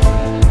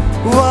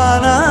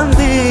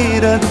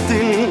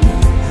வனாந்தீரத்தில்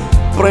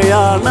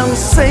பிரயாணம்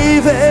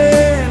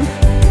செய்வேன்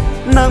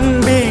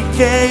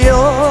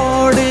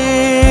நம்பிக்கையோடு.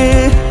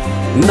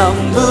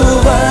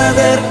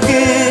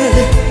 நம்புவதற்கு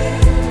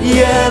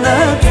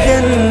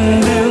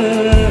எனக்கென்றும்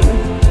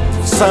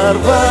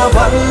சர்வ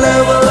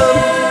வல்லவர்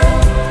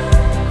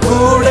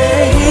கூட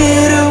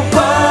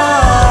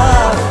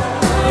இருப்பார்.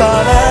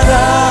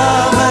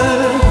 தளராமல்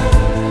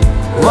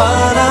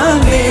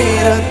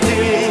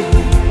வனாந்தீரத்தில்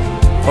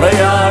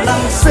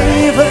பிரயாணம்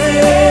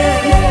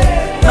செய்வேன்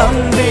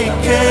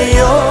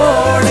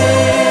நம்பிக்கையோடு.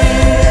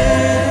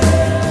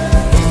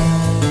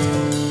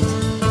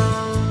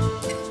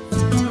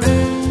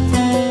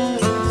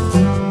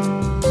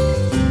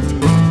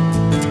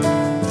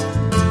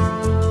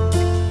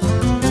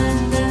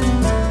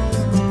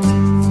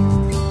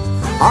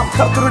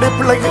 கர்த்தருடைய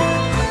பிள்ளைகள்,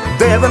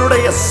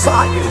 தேவனுடைய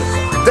சாயல்,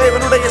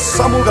 தேவனுடைய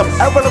சமூகம்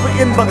எவ்வளவு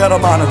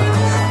இன்பகரமானது.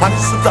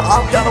 பரிசுத்த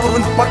ஆவியானவர்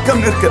உன்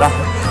பக்கம் நிற்கிறார்.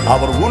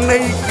 அவர் உன்னை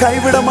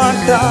கைவிட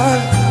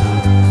மாட்டார்.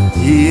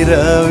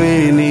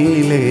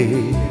 இரவினிலே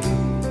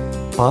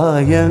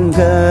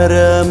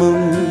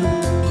பயங்கரமும்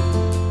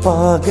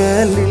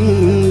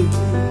பகலில்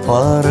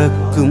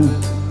பறக்கும்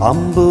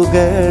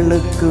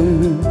அம்புகளுக்கும்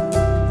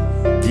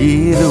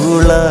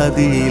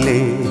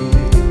இருளதிலே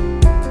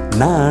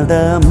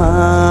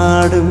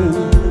நடமாடும்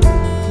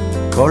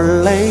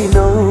கொள்ளை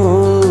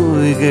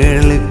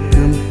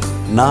நோய்களுக்கும்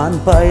நான்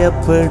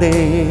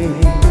பயப்படேன்.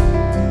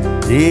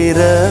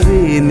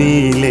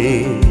 இரவினிலே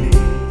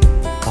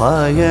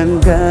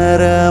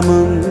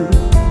பயங்கரமும்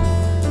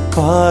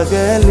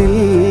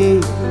பகலில்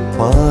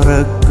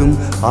பறக்கும்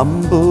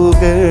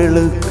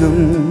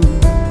அம்புகளுக்கும்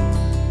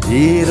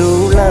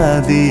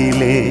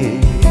இருளதிலே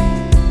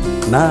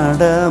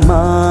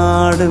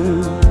நடமாடும்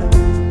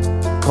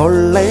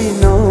கொள்ளை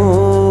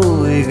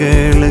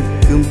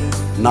நோய்களுக்கும்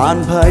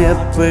நான்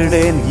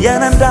பயப்படேன்.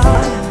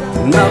 ஏனென்றால்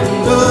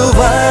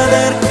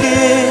நம்புவதற்கு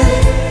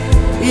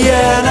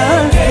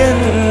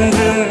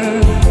எனக்கென்றும்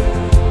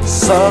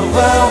சர்வ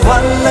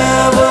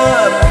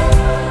வல்லவர்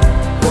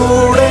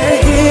கூட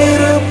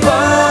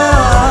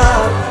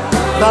இருப்பார்.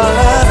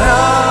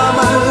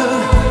 தளராமல்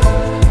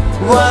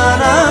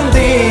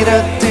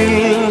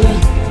வனாந்தீரத்தில்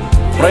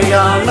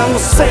பிரயாணம்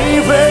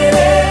செய்வேன்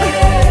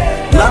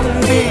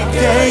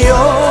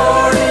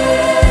நம்பிக்கையோடு.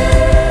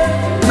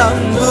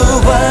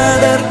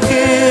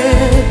 நம்புவதற்கு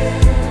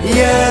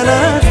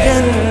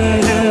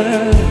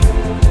எனக்கென்றும்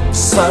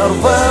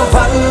சர்வ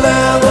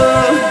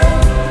வல்லவர்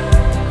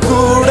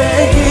கூட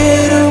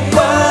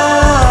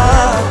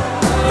இருப்பார்.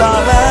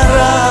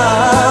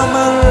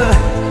 தளராமல்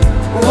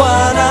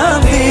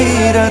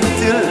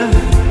வனாந்தீரத்தில்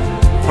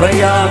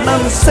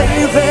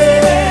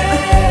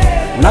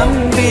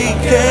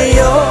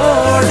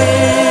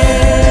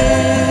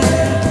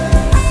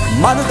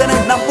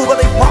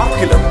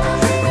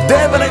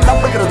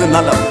செய்வது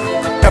நலம்.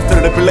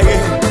 கர்த்தருடைய பிள்ளையே,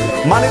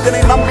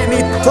 மனிதனை நம்பி நீ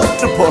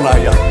தோற்று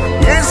போனாயா?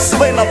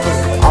 இயேசுவை நம்பு,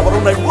 அவர்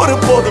உன்னை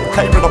ஒருபோதும்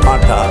கைவிட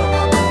மாட்டார்.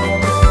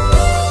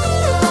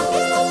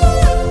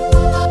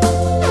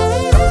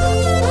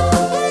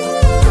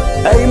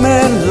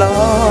 Amen,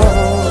 Lord,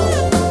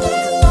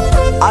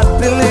 I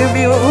believe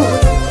you.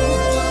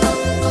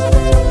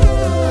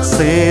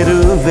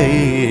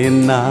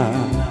 சேருவேன் நான்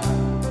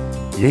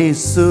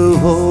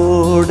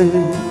இயேசுவோடு,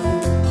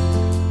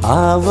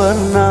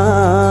 அவர்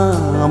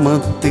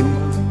நாமத்தின்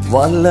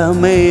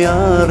வல்லமை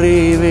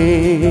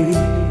அறிவேன்.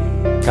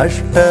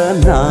 கஷ்ட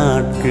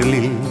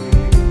நாட்களில்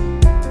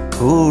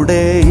கூட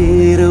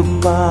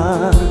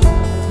இருப்பார்,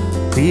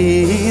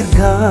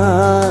 தீர்காயுசால்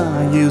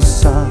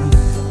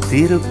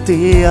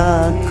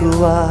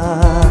திருப்தியாக்குவார்.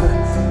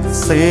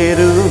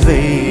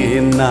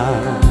 சேருவேன்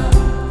நான்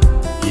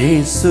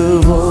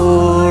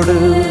இயேசுவோடு,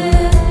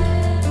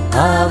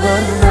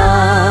 அவர்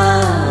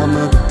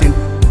நாமத்தின்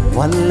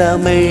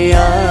வல்லமை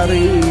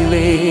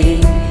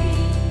அறிவேன்.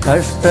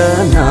 கஷ்ட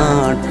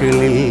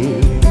நாட்களில்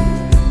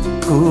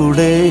கூட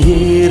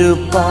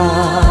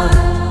இருப்பார்,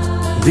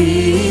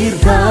 தீர்காயுசால்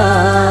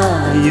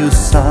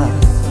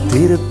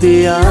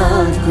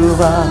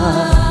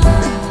திருப்தியாக்குவார்.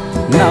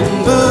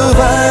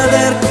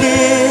 நம்புவதற்கு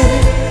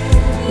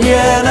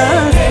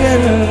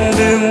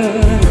எனக்கென்றும்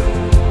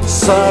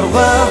சர்வ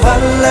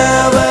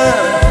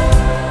வல்லவர்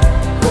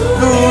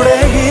கூட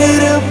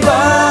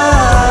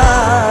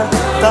இருப்பார்.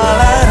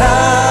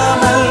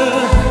 தளராமல்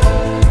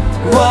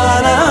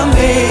வானம்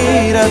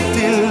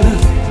வீரத்தில்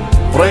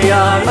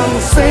பிரயாணம்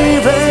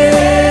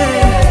செய்வேன்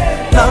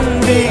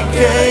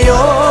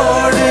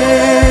நம்பிக்கையோடு.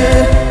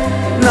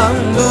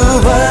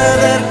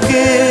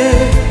 நம்புவதற்கு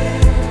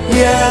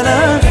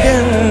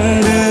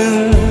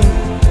எனக்கென்றும்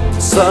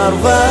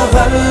சர்வ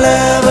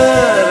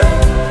வல்லவர்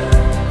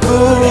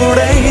கூட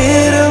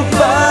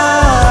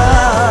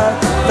இருப்பார்.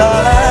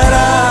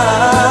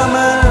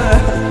 தளராமல்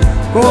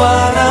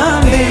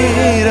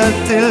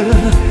வானந்தீரத்தில்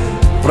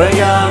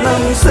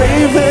பிரயாணம்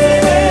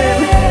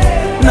செய்வேன்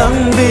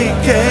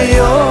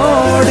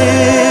நம்பிக்கையோடு.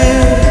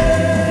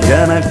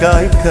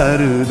 எனக்காய்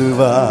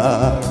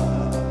கருதுவார்,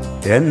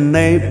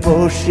 என்னை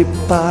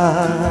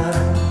போஷிப்பார்,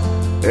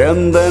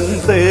 எந்தன்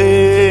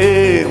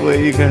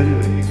தேவைகள்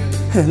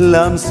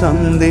எல்லாம்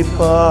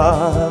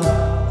சந்திப்பார்.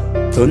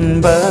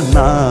 துன்ப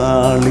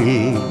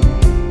நாளில்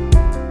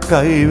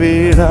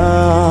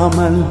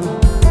கைவிடாமல்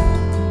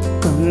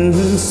தன்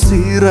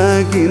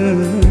சிறகின்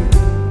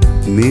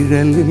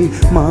நிழலில்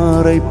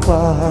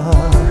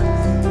மறைப்பார்.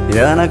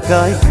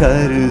 எனக்காய்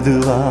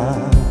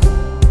கருதுவார்,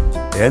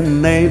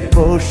 என்னை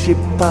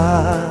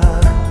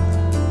போஷிப்பார்,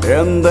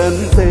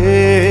 எந்தன்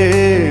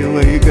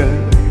தேவைகள்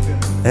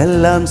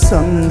எல்லாம்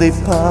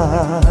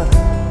சந்திப்பார்.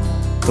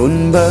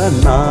 துன்ப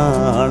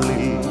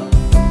நாளில்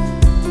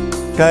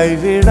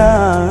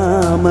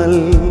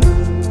கைவிடாமல்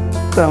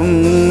தம்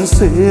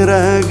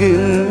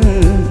சிறகின்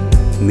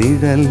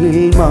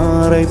நிழலில்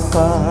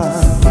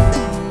மறைப்பார்.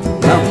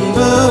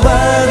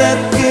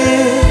 நம்புவதற்கு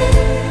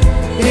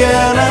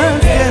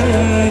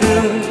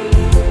எனக்கென்றும்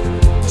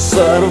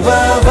சர்வ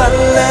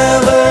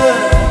வல்லவர்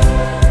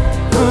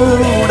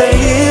கூட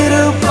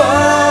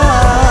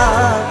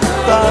இருப்பார்.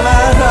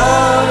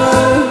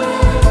 தளராமல்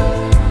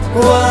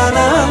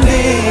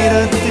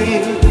வானந்தீரத்தில்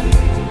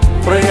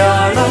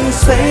பிரயாணம்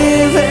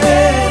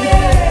செய்வேன்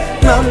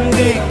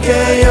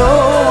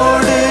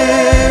நம்பிக்கையோடு.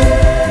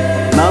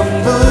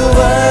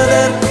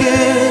 நம்புவதற்கு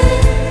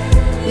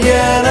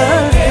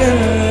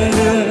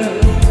எனக்கென்றும்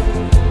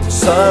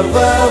சர்வ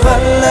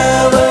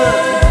வல்லவர்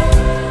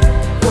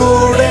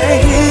கூட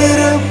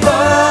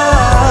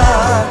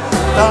இருப்பார்.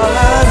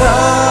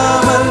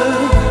 தளராமல்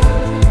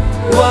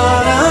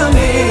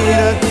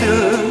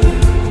வானந்தீரத்தில்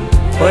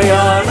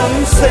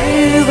பிரயாணம்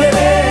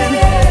செய்வேன்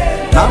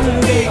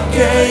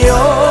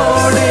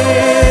நம்பிக்கையோடு.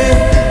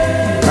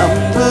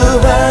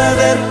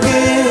 நம்புவதற்கு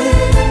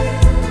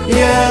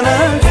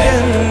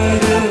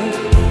எனக்கென்றும்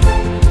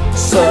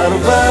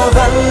சர்வ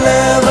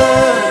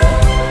வல்லவர்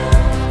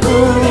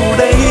கூட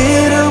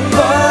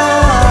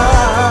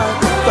இருப்பார்.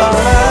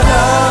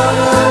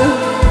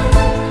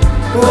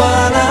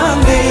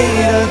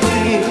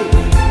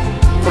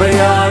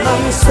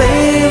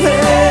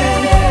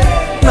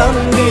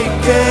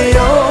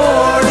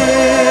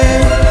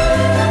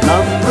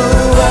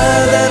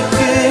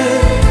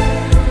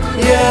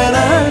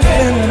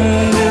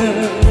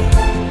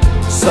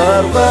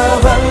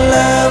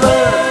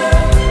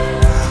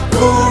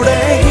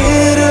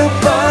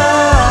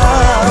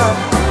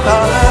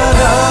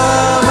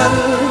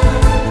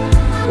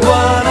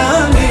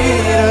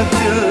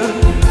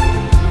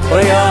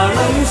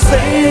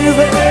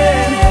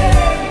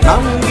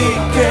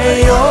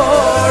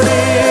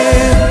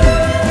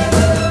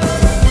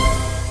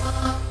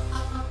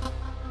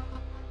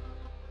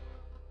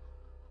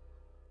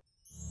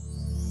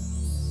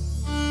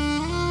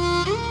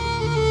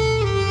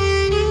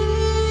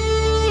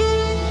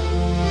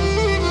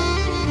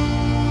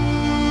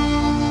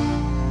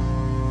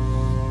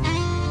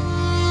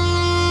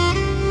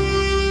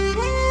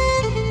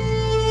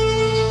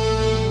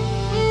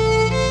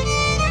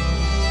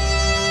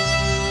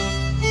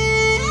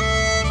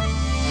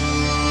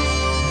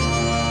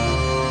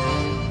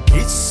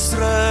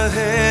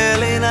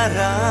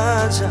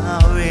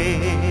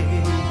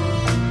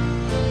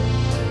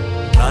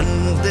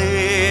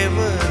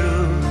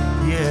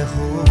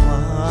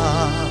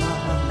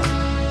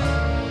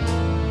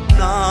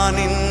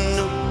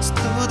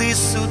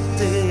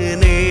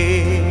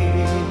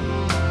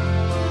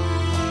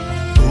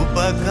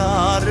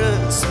 ಉಪಕಾರ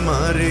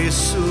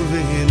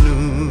ಸ್ಮರಿಸುವೆನು.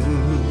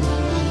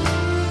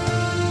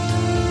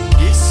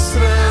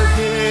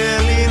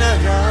 ಇಸ್ರಾಯೇಲಿನ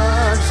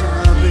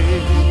ರಾಜವೇ,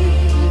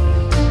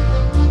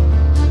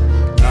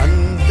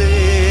 ನನ್ನ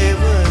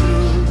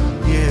ದೇವರು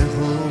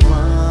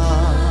ಯೆಹೋವಾ,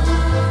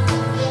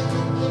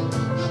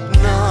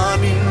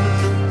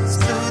 ನಾನಿನ್ನು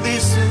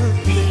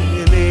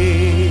ಸ್ತುತಿಸುತ್ತೇನೆ.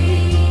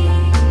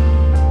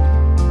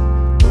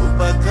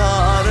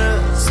 ಉಪಕಾರ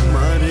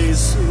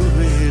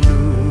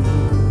ಸ್ಮರಿಸುವೆನು.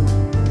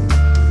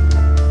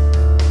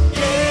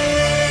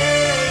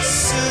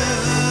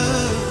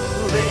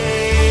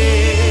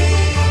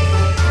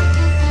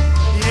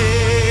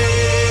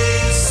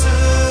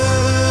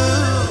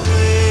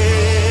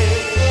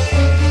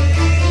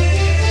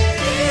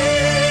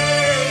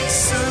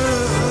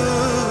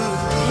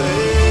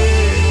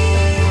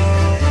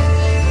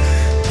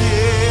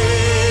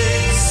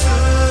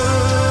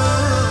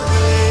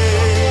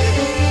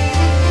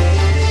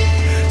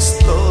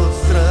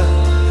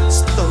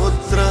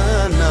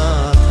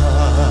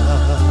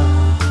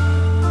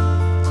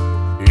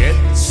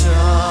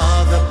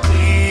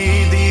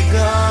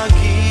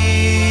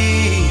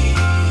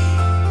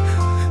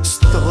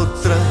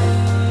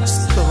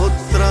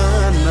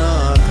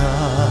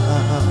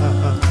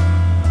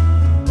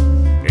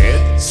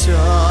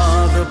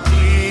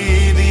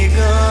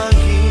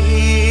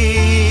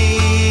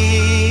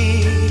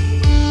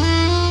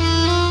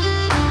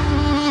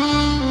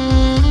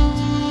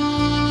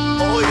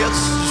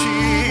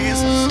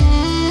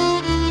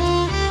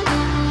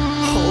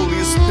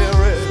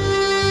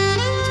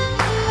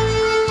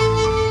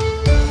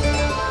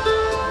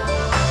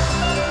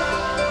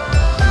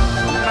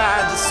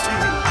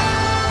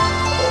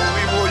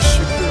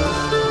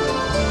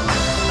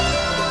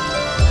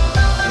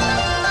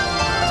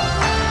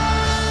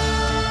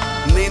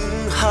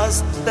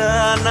 ಹಸ್ತ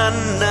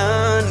ನನ್ನ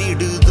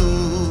ನಿಡುದು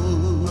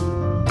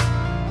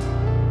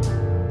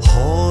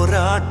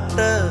ಹೋರಾಟ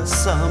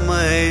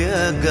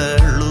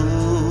ಸಮಯಗಳು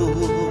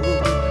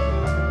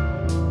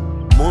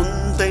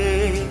ಮುಂದೆ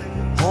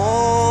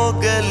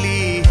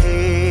ಹೋಗಲಿ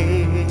ಹೇ,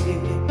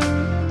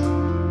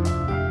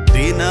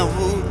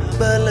 ದಿನವು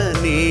ಬಲ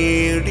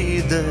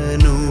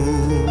ನೀಡಿದನು.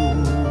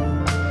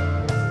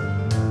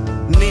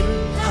 ನಿನ್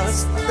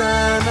ಹಸ್ತ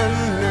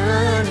ನನ್ನ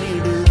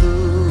ನಿಡುದು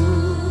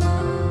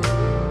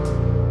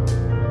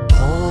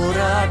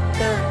ಹೋರಾಟ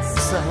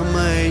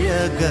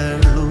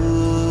ಸಮಯಗಳು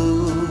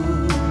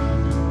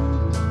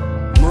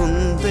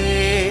ಮುಂದೆ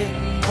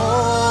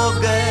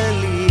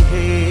ಹೋಗಲಿ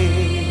ಹೇ,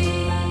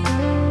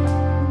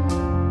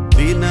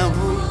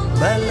 ದಿನವು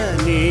ಬಲ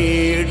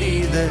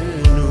ನೀಡಿದನು.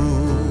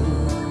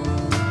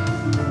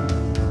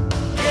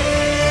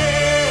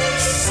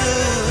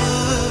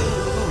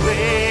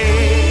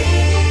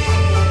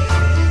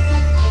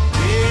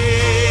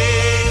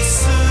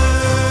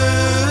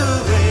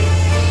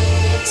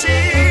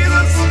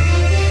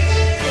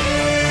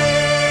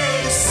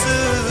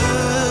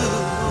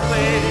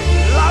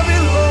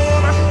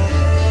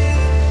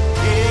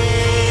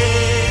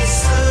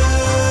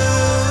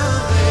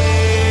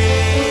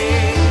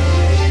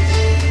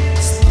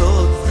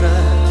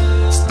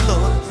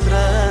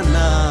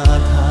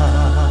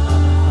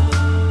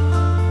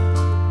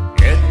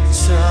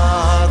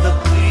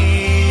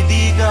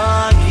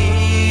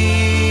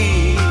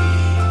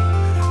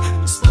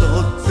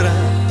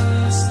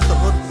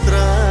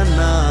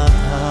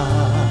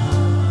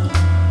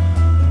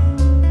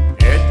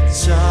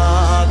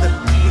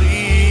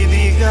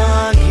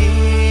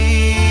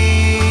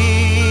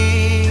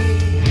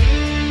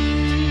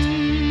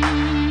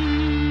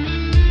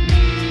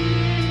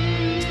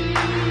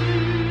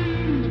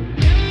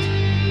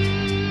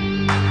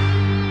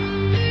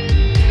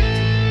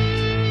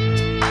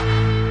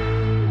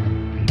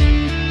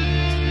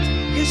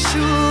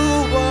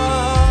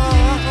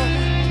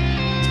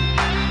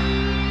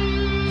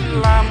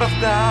 Lamb of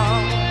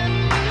God,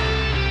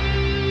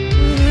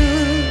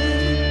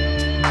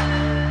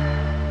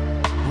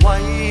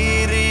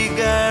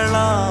 ವೈರಿಗಳ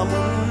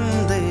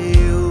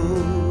ಮುಂದೆಯೂ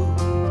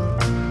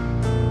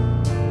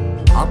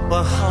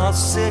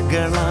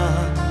ಅಪಹಾಸ್ಯಗಳ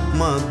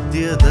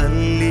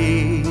ಮಧ್ಯದಲ್ಲಿ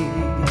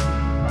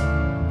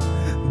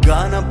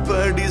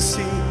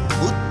ಘನಪಡಿಸಿ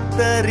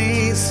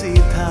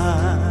ಉತ್ತರಿಸಿದ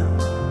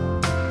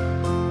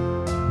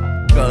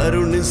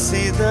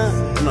ಕರುಣಿಸಿದ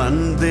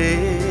ನನ್ನ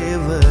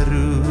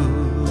ದೇವರು.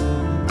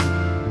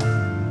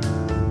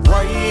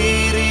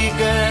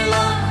 ವೈರಿಗಳ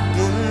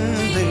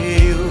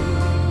ಮುಂದೆಯೂ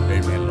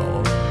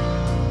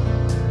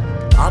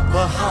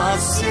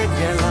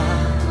ಅಪಹಾಸ್ಯಗಳ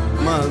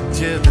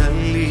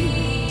ಮಧ್ಯದಲ್ಲಿ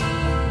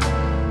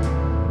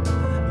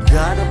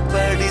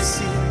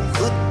ಘನಪಡಿಸಿ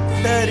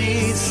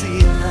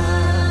ಉತ್ತರಿಸಿದ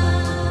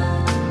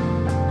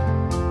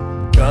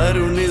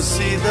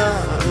ಕರುಣಿಸಿದ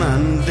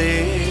ನನ್ನ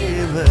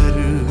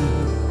ದೇವರು.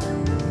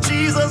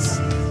 ಜೀಸಸ್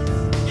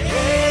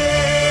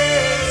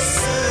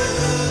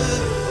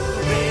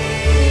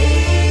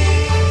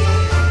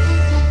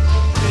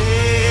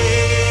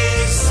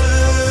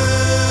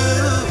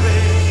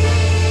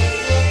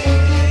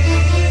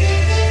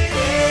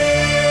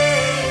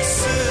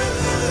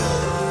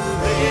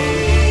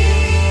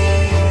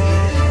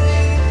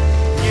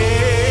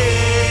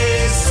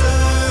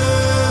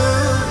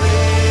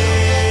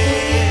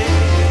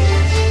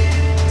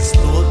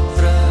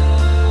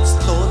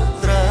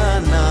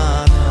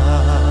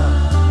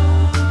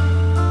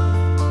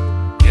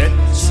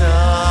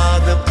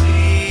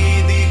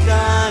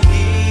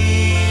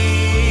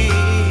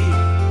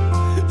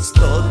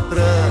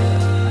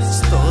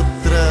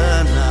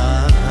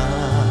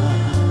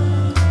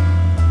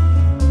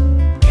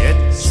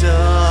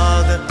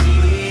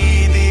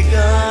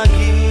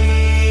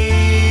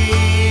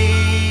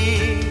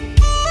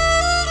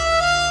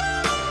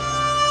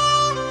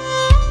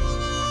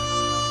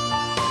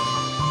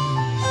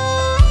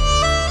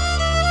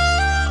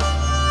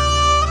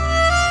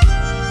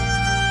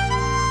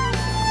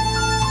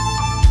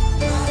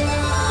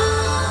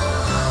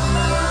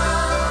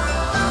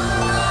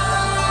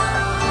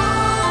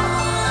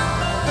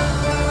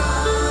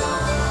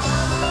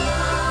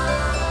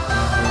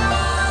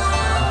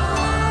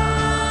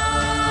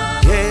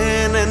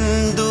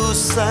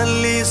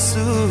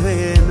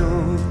ಸಲ್ಲಿಸುವೆನು.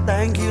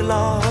 Thank you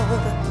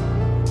lord.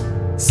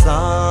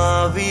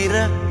 ಸಾವಿರ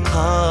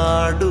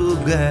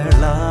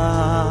ಹಾಡುಗಳ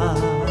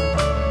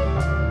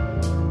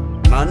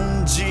ನನ್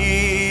ಜೀವಮಾನವೆಲ್ಲ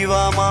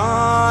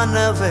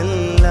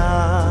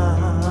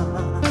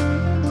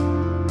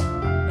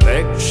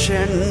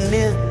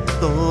ರಕ್ಷಣ್ಯ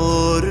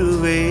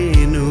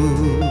ತೋರುವೆನು.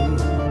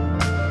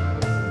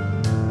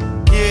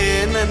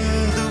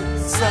 ಏನೆಂದು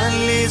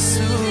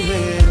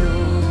ಸಲ್ಲಿಸುವೆನು.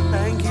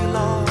 Thank you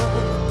lord.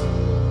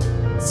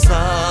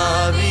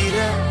 ಸಾವಿರ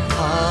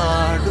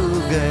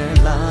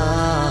ಹಾಡುಗಳ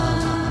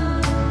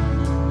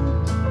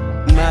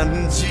ನನ್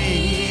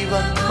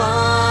ಜೀವಮಾನವೆಲ್ಲ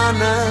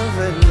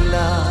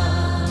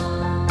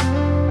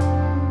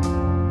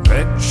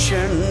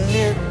ರಕ್ಷಣ್ಯ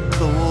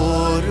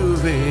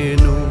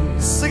ತೋರುವೆನು.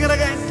 Sing it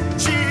again.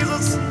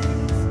 Jesus.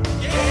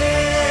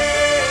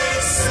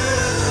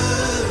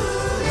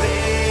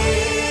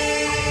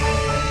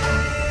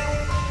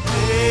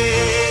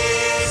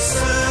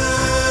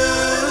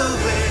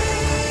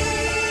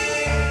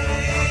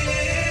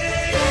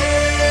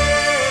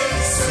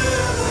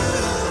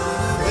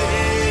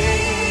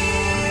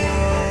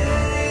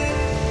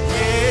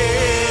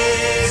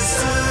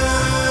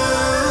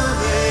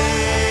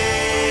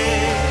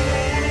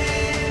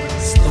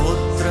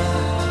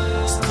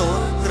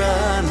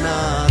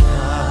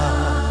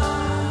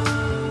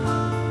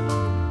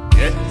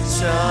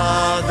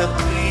 ಹೆಚ್ಚಾದ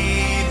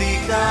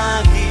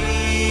ಪ್ರೀತಿಗಾಗಿ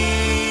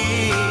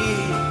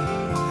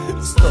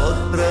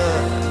ಸ್ತೋತ್ರ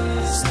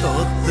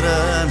ಸ್ತೋತ್ರ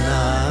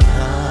ನಾಥ.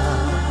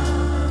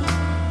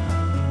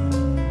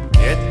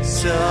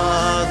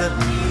 ಹೆಚ್ಚಾದ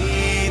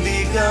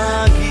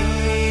ಪ್ರೀತಿಗಾಗಿ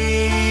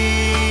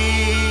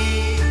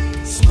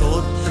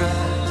ಸ್ತೋತ್ರ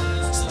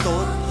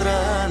ಸ್ತೋತ್ರ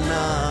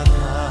ನಾಥ.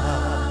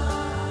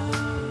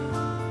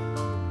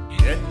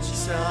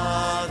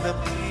 ಹೆಚ್ಚಾದ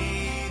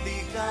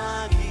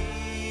ಪ್ರೀತಿಗಾಗಿ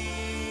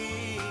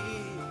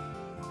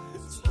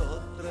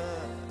ಸ್ತೋತ್ರ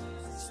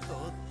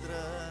ಸ್ತೋತ್ರ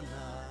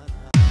ನಾಥ.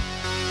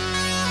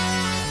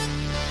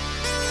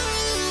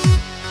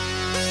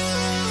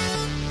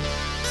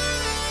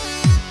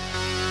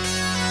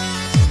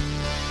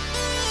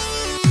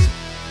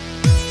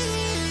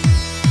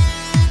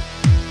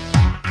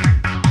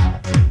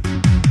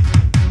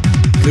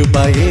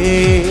 ಕೃಪಯೇ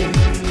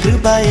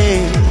ಕೃಪಯೇ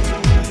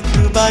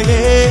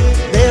ಕೃಪಯೇ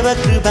ದೇವ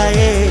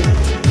ಕೃಪಯೇ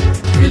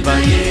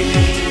ಕೃಪಯೇ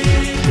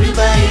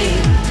ಕೃಪಯೇ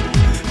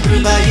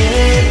ಕೃಪಯೇ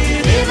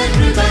ದೇವ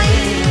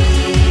ಕೃಪಯೇ.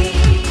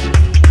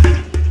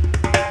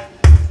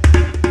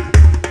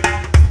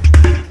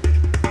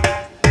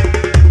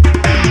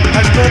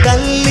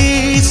 ಕಷ್ಟದಲ್ಲಿ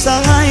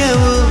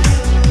ಸಹಾಯವು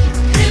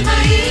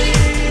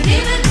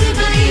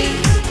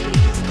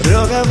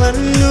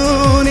ರೋಗವನ್ನು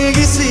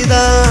ನೀಗಿಸಿದ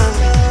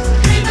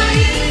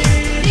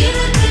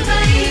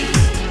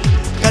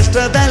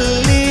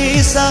ಕಷ್ಟದಲ್ಲಿ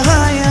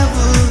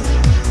ಸಹಾಯವು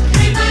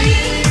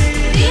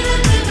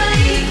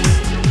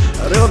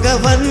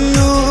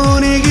ರೋಗವನ್ನು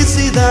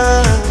ನೀಗಿಸಿದ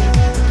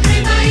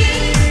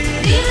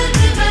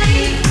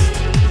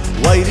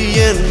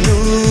ವೈರಿಯನ್ನು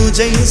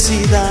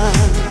ಜಯಿಸಿದ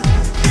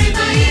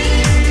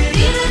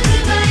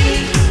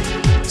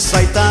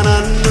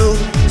ಸೈತಾನನ್ನು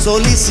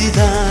ಸೋಲಿಸಿದ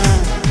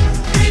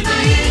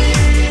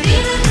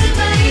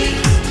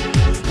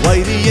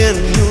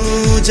ವೈರಿಯನ್ನು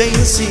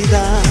ಜಯಿಸಿದ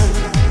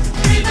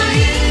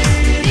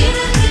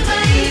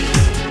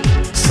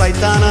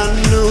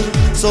ಸೈತಾನನ್ನು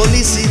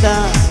ಸೋಲಿಸಿದ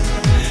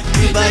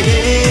ಕೃಪಯೇ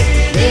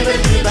ದೇವರ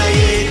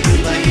ಕೃಪಯೇ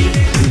ಕೃಪಯೇ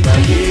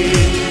ಕೃಪಯೇ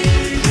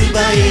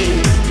ಕೃಪಯೇ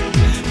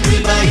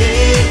ಕೃಪಯೇ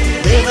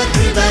ದೇವ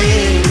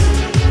ಕೃಪಯೇ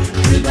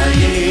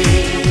ಕೃಪಯೇ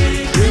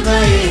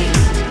ಕೃಪಯೇ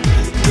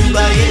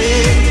ಕೃಪಯೇ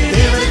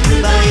ದೇವರ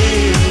ಕೃಪಯೇ.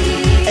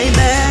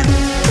 Amen.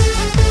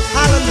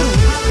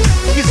 Hallelujah.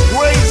 His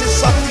grace is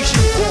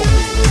sufficient for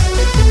me.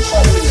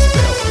 Holy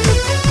Spirit.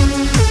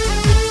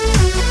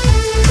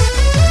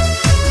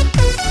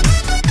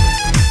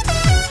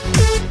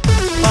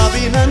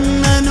 ಪಾಪಿ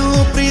ನನ್ನನ್ನು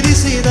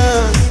ಪ್ರೀತಿಸಿದ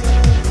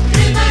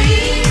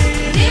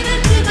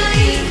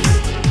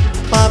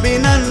ಪಾಪಿ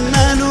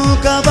ನನ್ನನ್ನು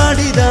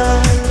ಕಾಪಾಡಿದ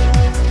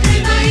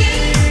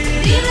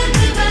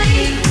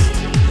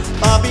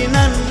ಪಾಪಿ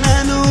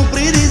ನನ್ನನ್ನು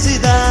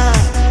ಪ್ರೀತಿಸಿದ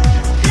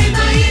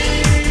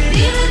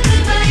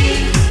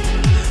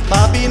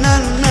ಪಾಪಿ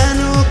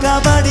ನನ್ನನ್ನು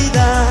ಕಾಪಾಡಿದ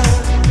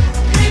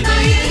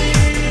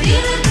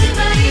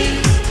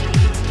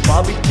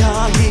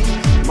ಪಾಪಿಗಾಗಿ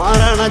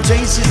ಮರಣ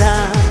ಜಯಿಸಿದ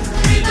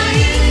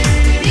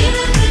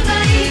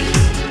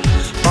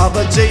ಪಾಪ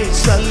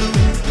ಜಯಿಸಲು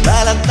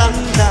ಬಲ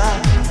ತಂದ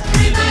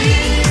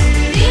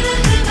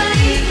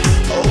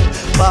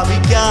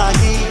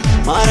ಪಾಪಿಗಾಗಿ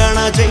ಮರಣ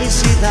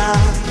ಜಯಿಸಿದ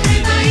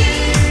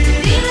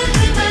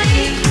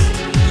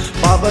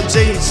ಪಾಪ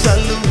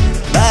ಜಯಿಸಲು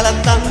ಬಲ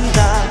ತಂದ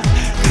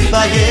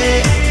ಕೃಪಯೇ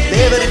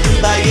ದೇವರ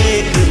ಕೃಪಯೇ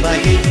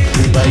ಕೃಪಯೇ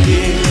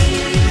ಕೃಪಯೇ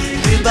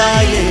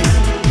ಕೃಪಯೇ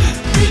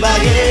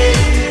ಕೃಪಯೇ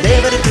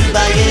ದೇವರ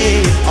ಕೃಪಯೇ.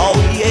 Oh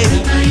yeah.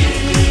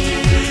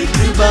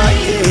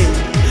 ಕೃಪಯೇ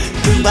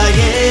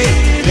ಕೃಪಯೇ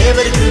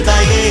ದೇವರ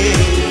ಕೃಪಯೇ.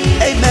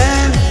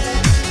 Amen.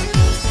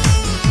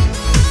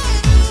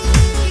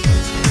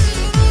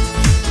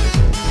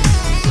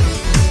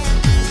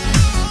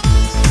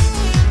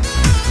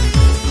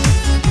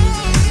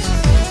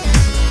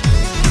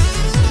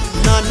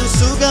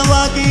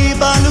 ಸುಖವಾಗಿ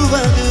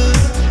ಬಾಳುವುದು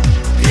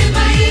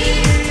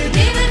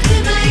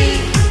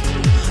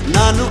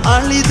ನಾನು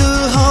ಅಳಿದು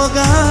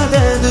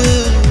ಹೋಗಾದದು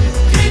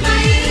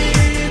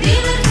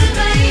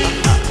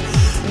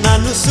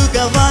ನಾನು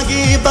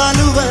ಸುಖವಾಗಿ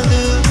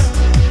ಬಾಳುವುದು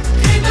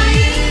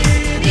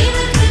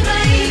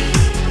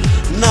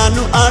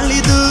ನಾನು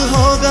ಅಳಿದು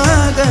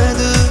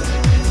ಹೋಗಾದದು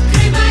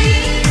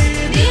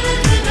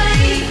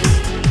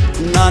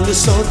ನಾನು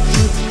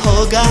ಸೋತು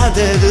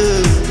ಹೋಗಾದದು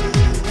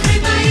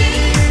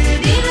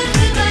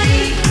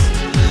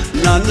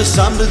ನಾನು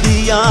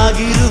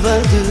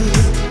ಸಮೃದ್ಧಿಯಾಗಿರುವುದು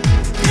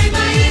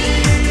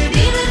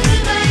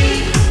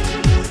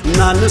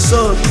ನಾನು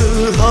ಸೋತು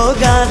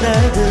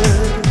ಹೋಗಾದದು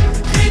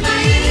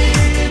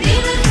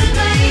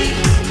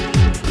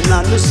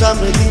ನಾನು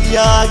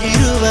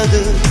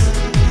ಸಮೃದ್ಧಿಯಾಗಿರುವುದು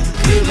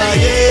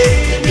ಕೃಪೆಯೇ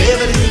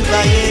ದೇವರ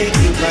ಕೃಪೆಯೇ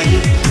ಕೃಪೆಯೇ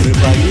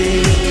ಕೃಪೆಯೇ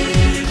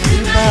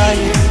ಕೃಪೆಯೇ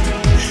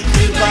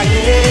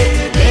ಕೃಪೆಯೇ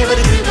ದೇವರ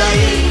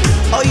ಕೃಪೆಯೇ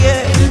ಓಯೇ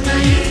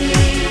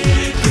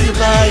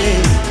ಕೃಪೆಯೇ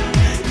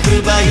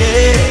ಕೃಪೆಯೇ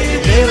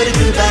ದೇವರ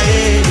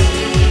ಕೃಪೆಯೇ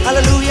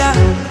hallelujah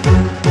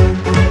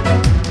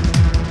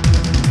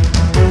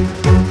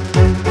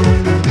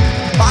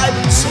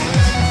Bible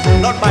says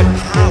not by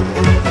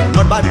power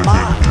not by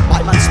might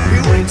by my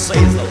spirit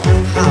says the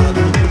Lord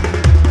hallelujah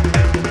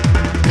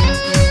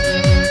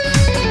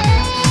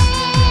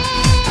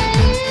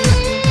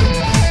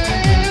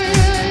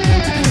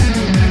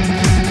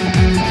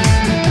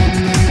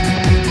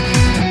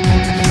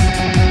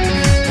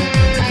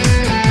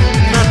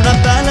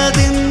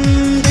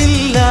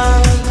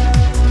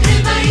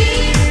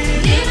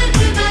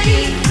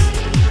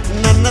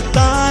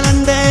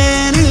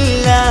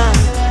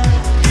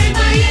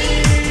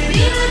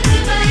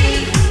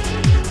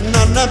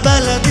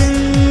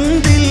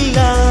ಬಲದಿಂದಿಲ್ಲ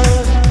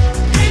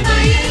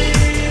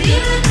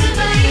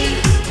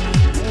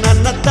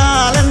ನನ್ನ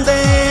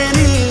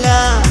ತಾಳಂದೇನಿಲ್ಲ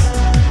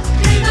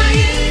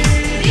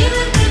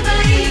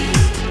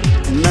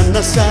ನನ್ನ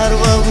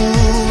ಸರ್ವವೂ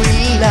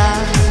ಇಲ್ಲ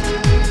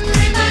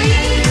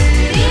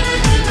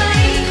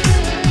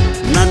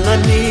ನನ್ನ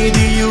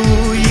ನೀತಿಯೂ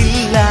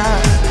ಇಲ್ಲ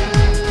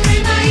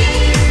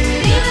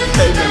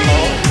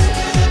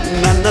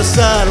ನನ್ನ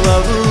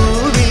ಸರ್ವವೂ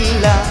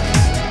ಇಲ್ಲ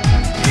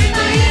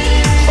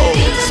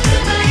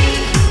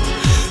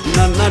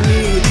ನನ್ನ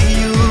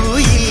ನೀತಿಯೂ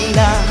ಇಲ್ಲ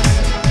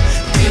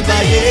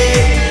ಕೃಪೆಯೇ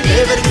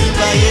ದೇವರ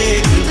ಕೃಪೆಯೇ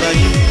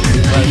ಕೃಪೆಯೇ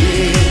ಕೃಪೆಯೇ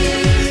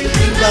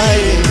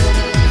ಕೃಪೆಯೇ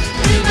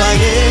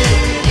ಕೃಪೆಯೇ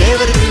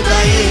ದೇವರ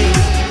ಕೃಪೆಯೇ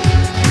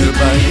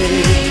ಕೃಪೆಯೇ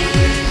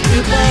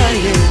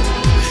ಕೃಪೆಯೇ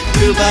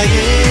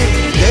ಕೃಪೆಯೇ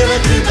ದೇವರ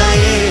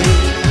ಕೃಪೆಯೇ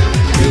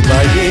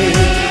ಕೃಪೆಯೇ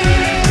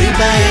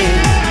ಕೃಪೆಯೇ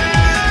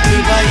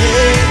ಕೃಪೆಯೇ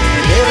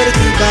ದೇವರ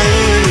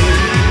ಕೃಪೆಯೇ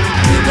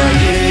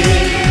ಕೃಪೆಯೇ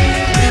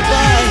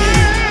ಕೃಪೆಯೇ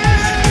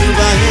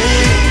ಕೃಪೆಯೇ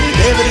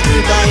ದೇವರ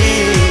ಕೃಪೆಯೇ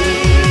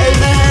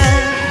ಆಮೆನ್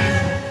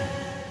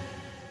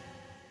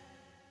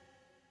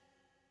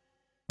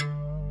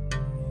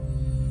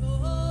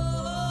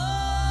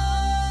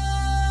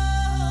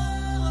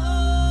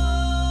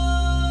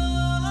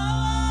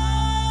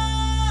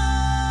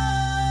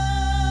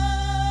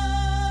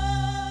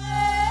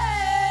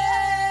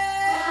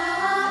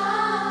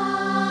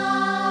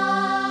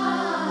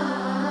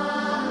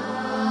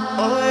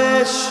ಓ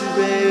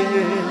ಯೇಸುವೇ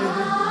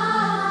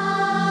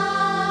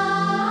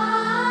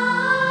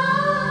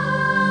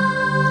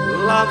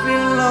love you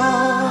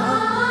Lord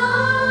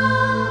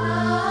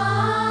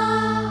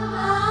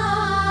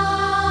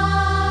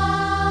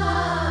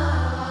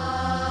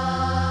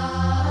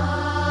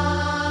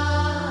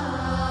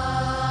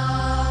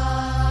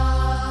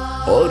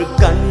ஒரு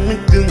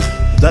கண்ணுக்கும்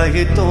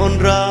தயை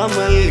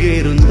தோன்றாமல்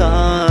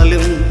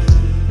இருந்தாலும்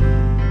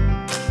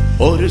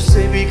ஒரு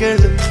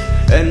செவிகளும்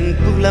என்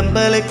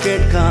புலம்பலை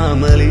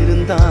கேட்காமல்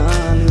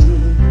இருந்தாலும்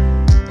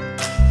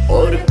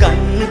ஒரு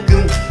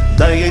கண்ணுக்கும்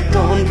தயை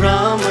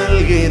தோன்றாமல்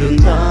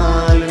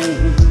இருந்தாலும்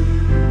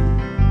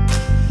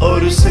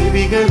ஒரு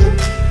செவிகளும்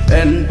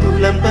என்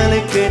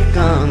புலம்பலை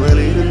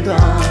கேட்காமல்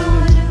இருந்தாலும்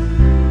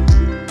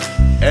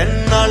என்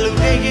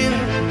அழுகையின்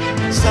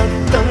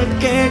சத்தம்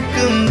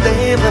கேட்கும்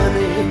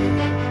தேவனே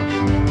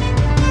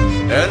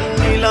என்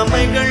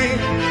நிலைமைகள்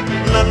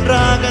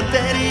நன்றாக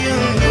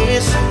தெரியும்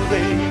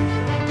இயேசுவே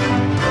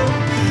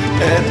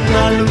என்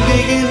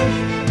அழுகையின்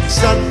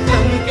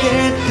சத்தம்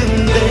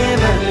கேட்கும்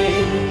தேவனே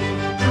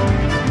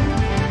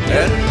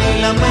என்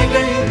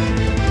நிலைமைகள்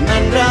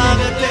நன்றாக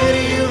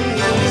தெரியும்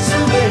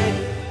இயேசுவே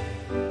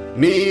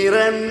நீர்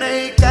என்னை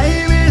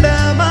கைவிட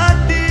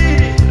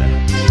மாட்டீர்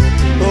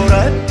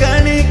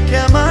புறக்கணிக்க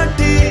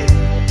மாட்டீர்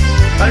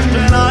கஷ்ட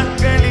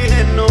நாட்களில்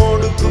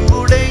என்னோடு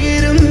கூட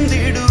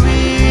இருந்திடுவீர்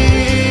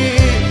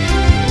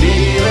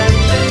நீர்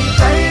என்னை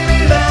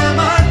கைவிட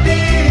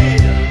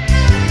மாட்டீர்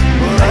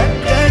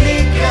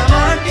புறக்கணிக்க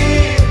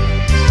மாட்டீர்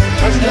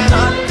கஷ்ட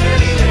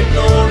நாட்களில்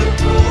என்னோடு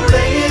கூட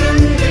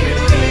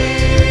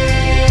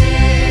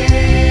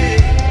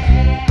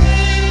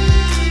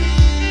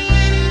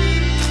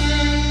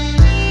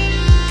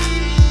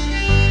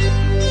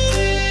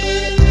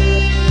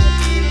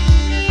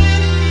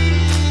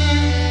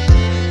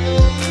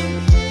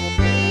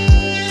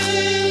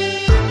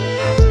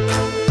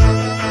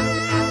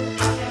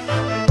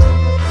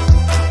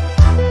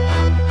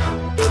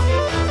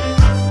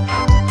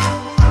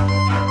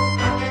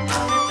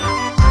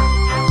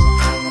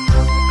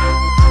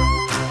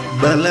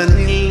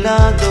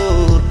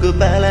பலனில்லாதோர்க்கு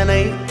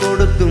பலனை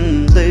கொடுக்கும்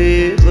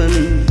தேவன்,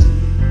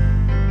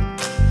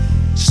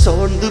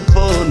 சோர்ந்து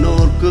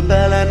போனோர்க்கு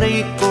பலனை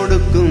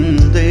கொடுக்கும்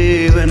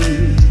தேவன்.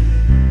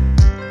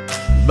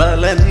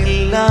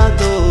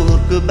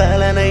 பலனில்லாதோர்க்கு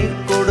பலனை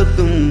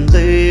கொடுக்கும்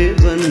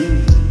தேவன்,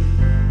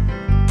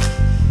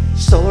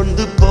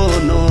 சோர்ந்து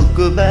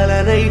போனோர்க்கு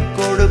பலனை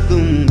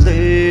கொடுக்கும்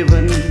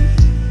தேவன்.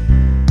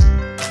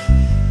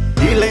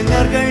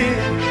 இளைஞர்கள்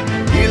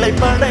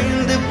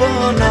இளைப்படைந்து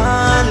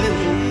போனாலும்,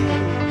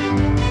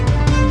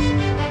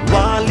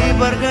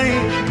 வாலிபர்கள்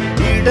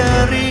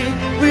இடறி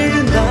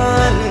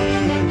விழுந்தாலும்,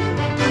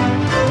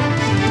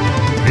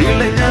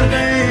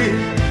 இளைஞர்கள்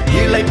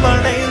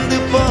இளைப்படைந்து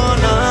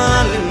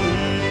போனாலும்,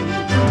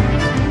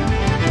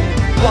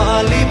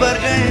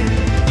 வாலிபர்கள்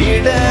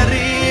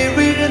இடறி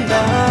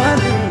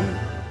விழுந்தாலும்,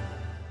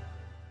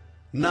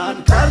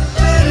 நான்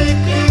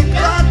கர்த்தருக்கு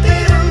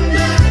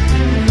காத்திருந்து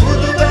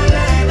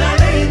புதுபலன்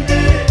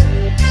அடைந்து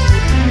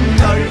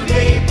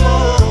கழுகை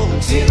போல்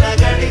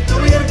சிறகடி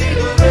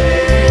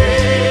துயர்ந்திடுவேன்.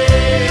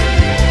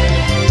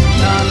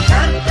 நான்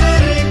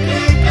கர்த்தருக்கு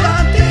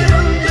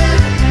காத்திருந்து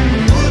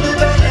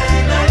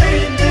புதுபலன்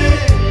அடைந்து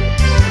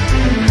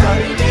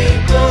கழுகை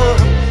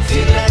போல்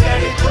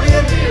சிறகடி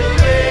துயர்ந்திடுவேன்.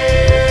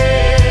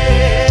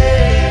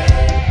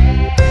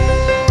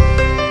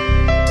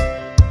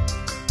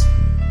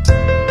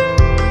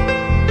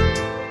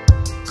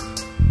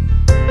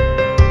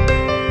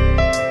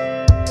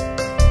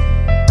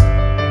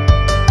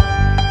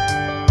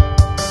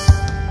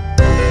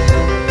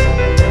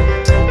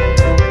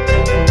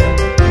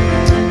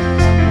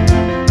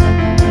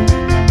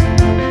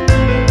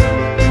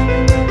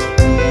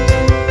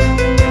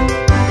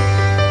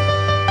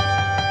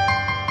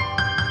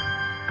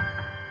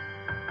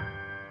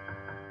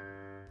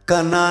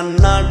 கனான்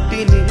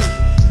நாட்டினில்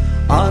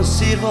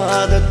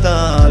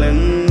ஆசீர்வாதத்தால்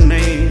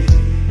என்னை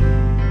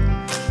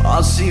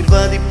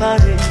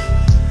ஆசீர்வதிப்பாரே,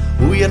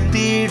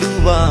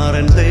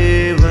 உயர்த்திடுவாரன்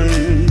தேவன்.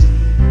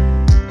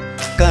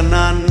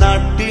 கனான்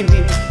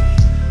நாட்டினில்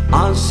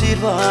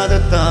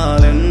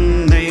ஆசீர்வாதத்தால்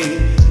என்னை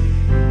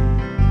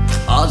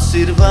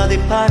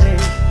ஆசீர்வதிப்பாரே,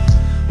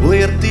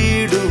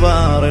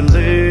 உயர்த்திடுவாரன்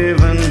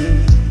தேவன்.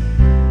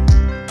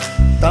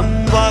 தம்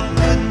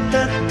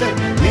வாக்குத்தத்தத்தை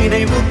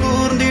நினைவு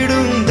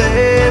கூர்ந்திடும்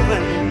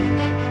தேவன்,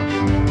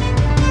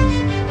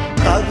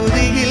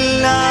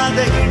 தகுதியில்லாத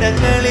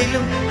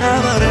இடங்களிலும்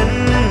அவர்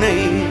என்னை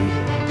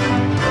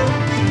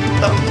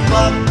தம்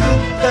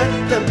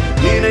வாக்குத்தத்தம்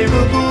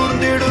நினைவு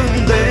கூர்ந்திடும்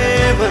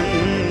தேவன்,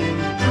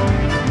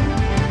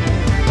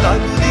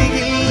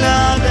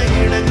 தகுதியில்லாத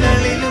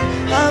இடங்களிலும்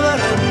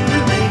அவர்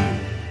என்னை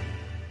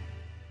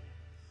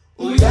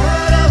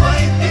உயர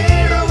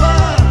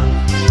வைத்திடுவார்,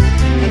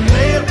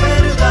 பெயர்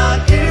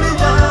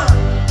பெரிதாக்கிடுவார்.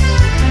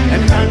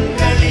 என்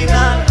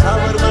கண்களினால்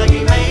அவர்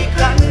மகிமை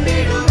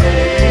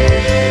கண்டிடுவேன்.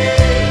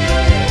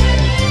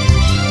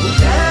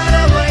 உயர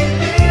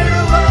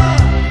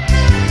வைத்திடுவார்,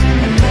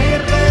 என்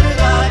பெயர்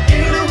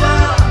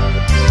பெரிதாக்கிடுவார்.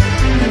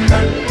 என்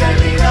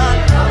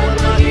கண்களினால் அவர்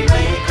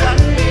மகிமை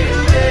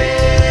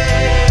கண்டிடுவேன்.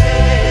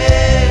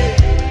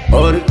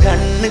 ஒரு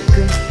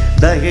கண்ணுக்கு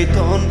தகை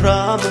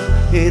தோன்றாமல்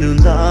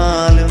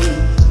இருந்தாலும்,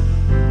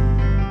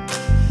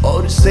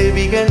 ஒரு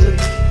செவிகள்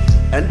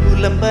என்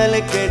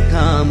புலம்பலை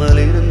கேட்காமல்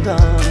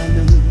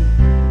இருந்தாலும்,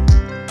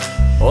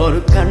 ஒரு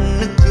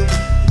கண்ணுக்கும்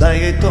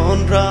தயை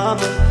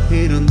தோன்றாமல்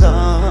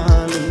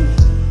இருந்தாலும்,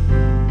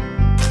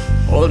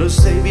 ஒரு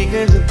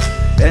செவிகளும்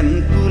என்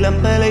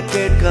புலம்பலை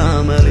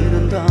கேட்காமல்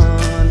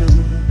இருந்தாலும்,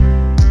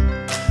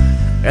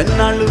 என்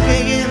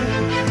அழுகையின்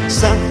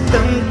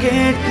சத்தம்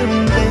கேட்கும்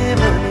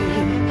தேவனே,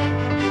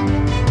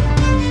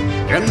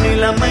 என்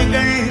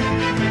நிலைமைகள்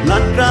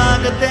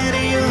நன்றாக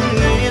தெரியும்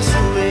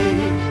இயேசுவே.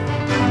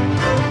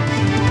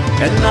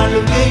 என்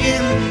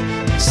அழுகையின்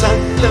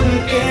சத்தம்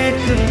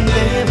கேட்கும்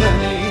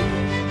தேவனே,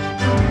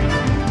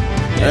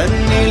 என்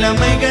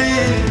நிலைமைகள்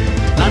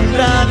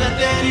நன்றாக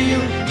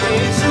தெரியும்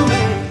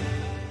இயேசுவே.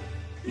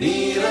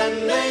 நீர்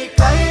என்னை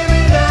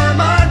கைவிட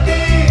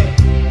மாட்டீர்,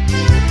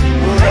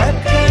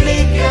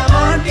 புறக்கணிக்க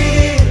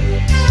மாட்டீர்.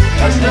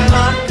 கஷ்ட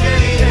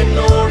நாட்களில்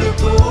என்னோடு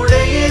கூட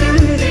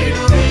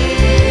இருந்திடுவீர்.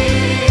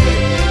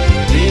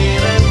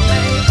 நீர்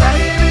என்னை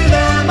கைவிட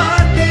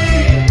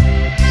மாட்டீர்,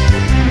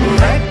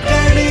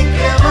 புறக்கணிக்க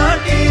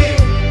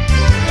மாட்டீர்.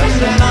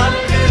 கஷ்ட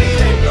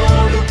நாட்களில்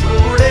என்னோடு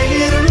கூட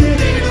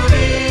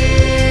இருந்திடுவீர்.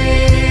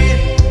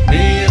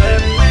 நீர்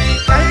என்னை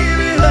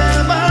கைவிட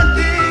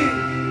மாட்டீர்,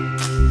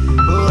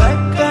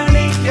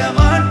 புறக்கணிக்க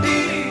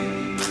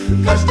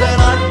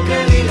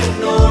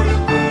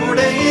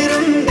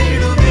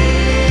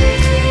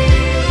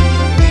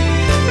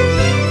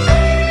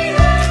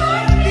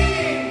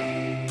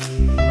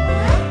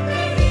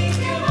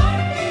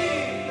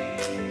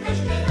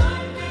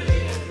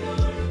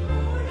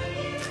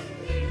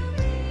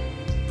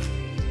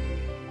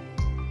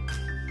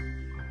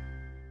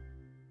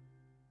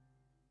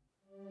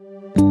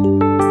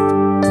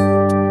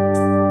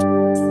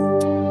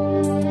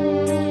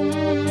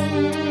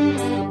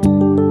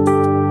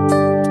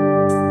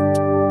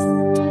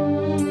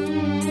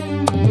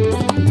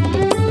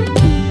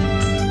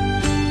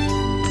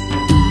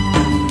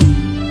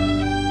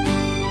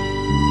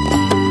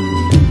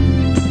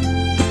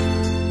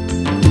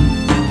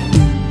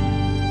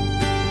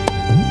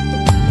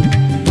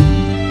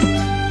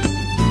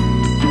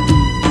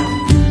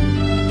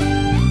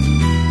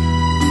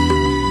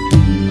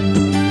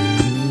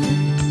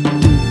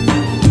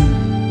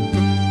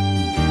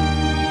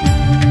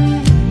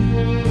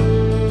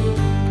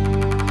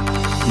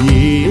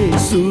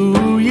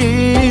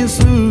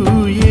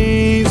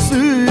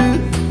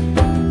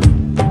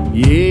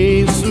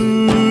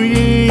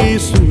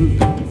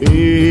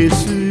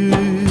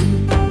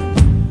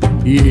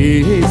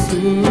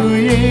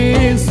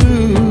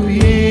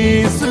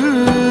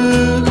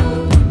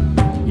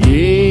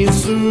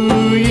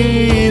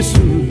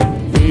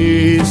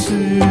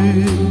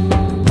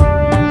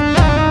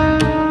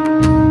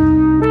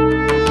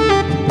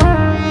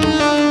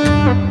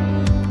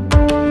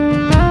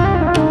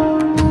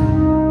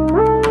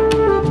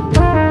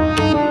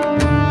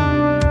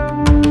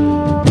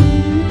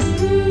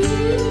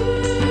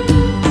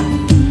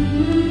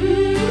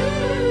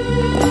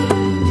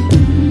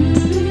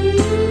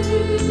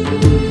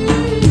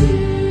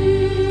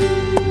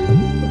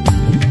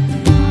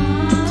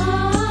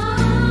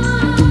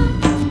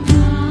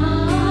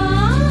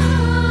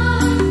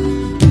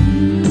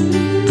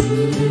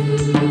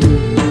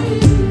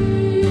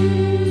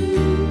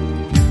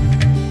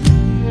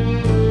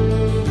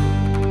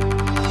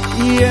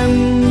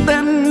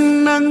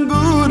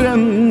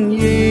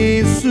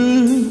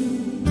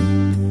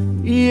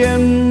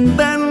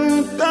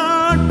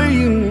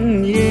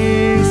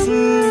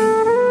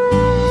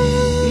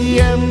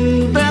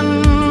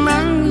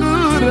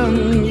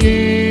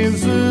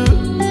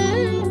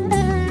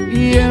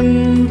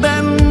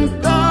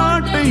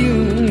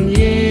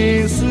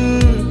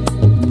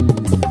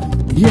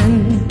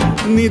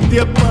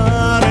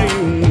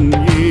நித்தியப்பாறையும்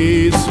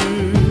இயேசு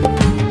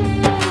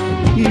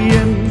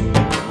என்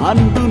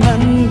அன்பு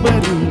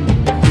நண்பரும்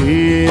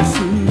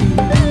இயேசு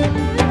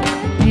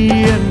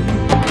என்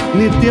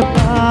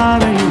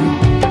நித்தியப்பாறையும்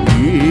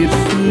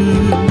இயேசு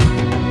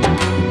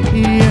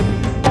என்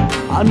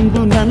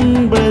அன்பு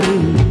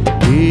நண்பரும்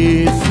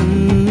இயேசு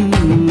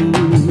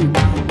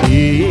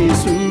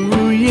இயேசு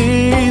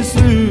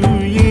இயேசு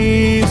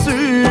இயேசு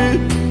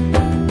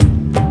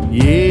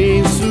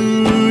இயேசு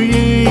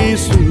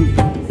இயேசு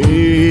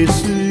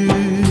இயேசு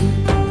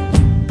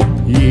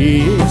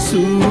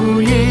இயேசு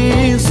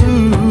இயேசு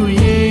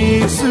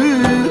இயேசு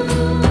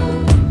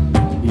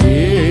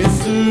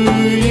இயேசு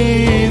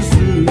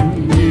இயேசு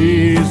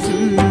இயேசு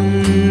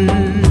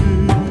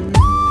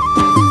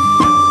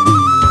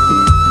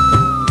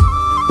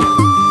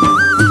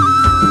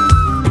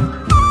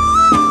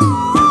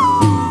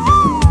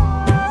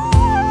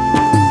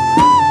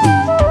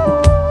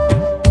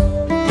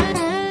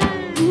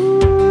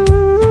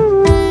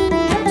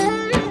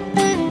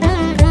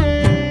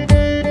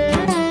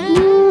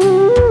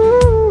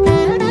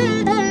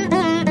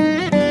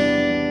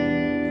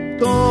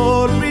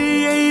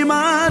தோல்வியை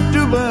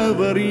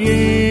மாற்றுபவர்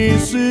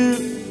இயேசு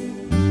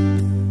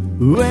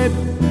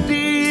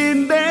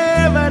வெற்றியின்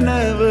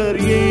தேவனவர்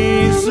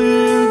இயேசு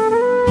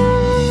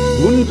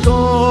உன்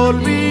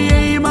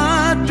தோல்வியை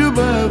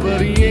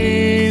மாற்றுபவர்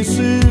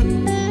இயேசு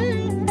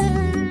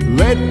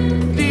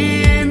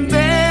வெற்றியின்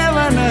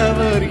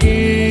தேவனவர்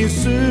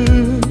இயேசு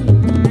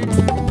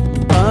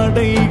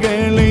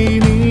தடைகளை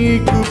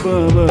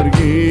நீக்குபவர்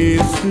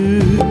இயேசு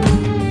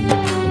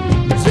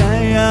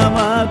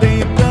ஜெயமாதை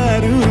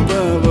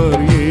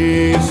தருபவர்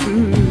இயேசு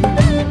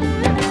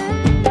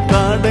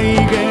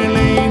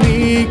தடைகளை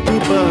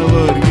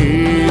நீக்குபவர்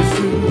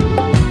இயேசு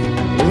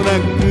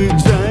உனக்கு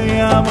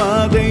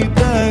ஜெயமாதை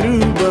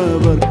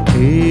தருபவர்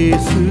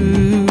இயேசு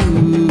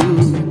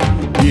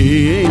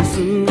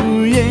இயேசு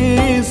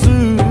இயேசு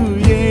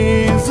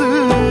இயேசு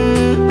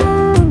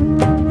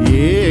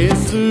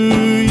இயேசு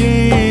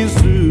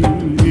இயேசு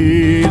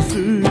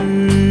இயேசு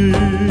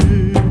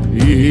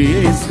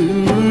இயேசு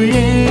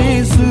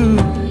இயேசு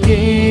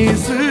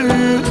இயேசு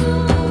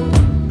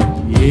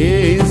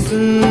இயேசு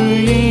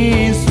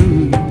இயேசு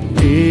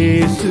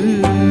இயேசு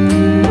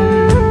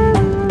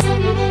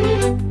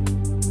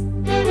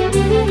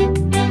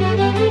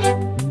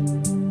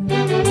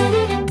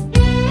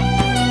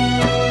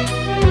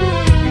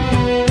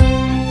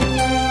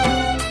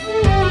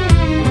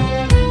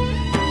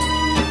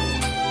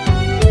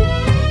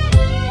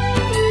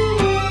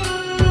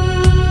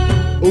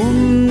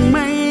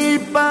உண்மை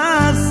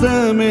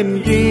பாசமென்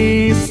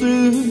இயேசு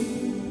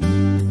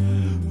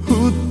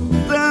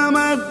உத்தம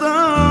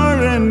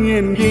தோழன்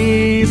என்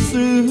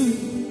இயேசு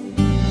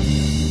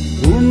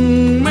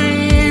உண்மை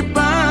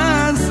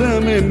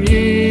பாசமென்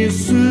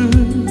இயேசு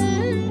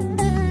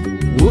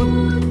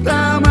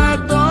உத்தம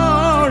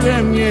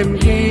தோழன் என்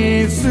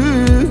இயேசு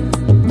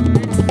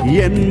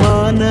என்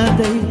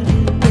மனதை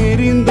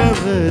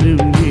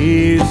தெரிந்தவரும்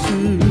இயேசு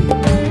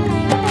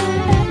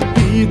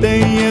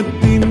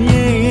இதயத்தின்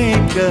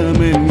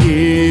ஏக்கமென்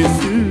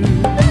இயேசு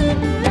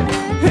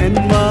என்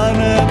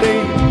மனதை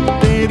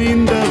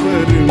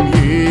தெரிந்தவரும்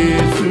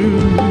இயேசு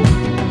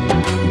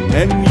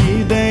என்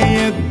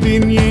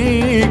இதயத்தின்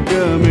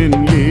ஏக்கமென்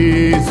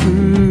இயேசு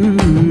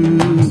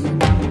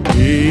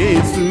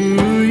இயேசு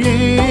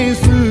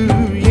இயேசு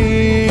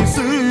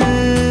இயேசு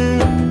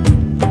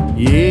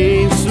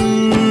இயேசு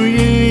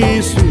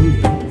இயேசு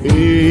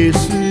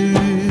இயேசு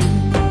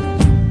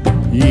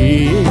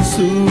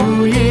இயேசு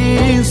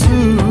இயேசு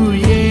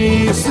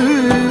இயேசு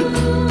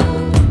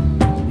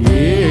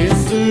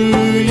இயேசு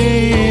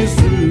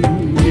இயேசு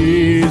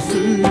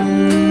இயேசு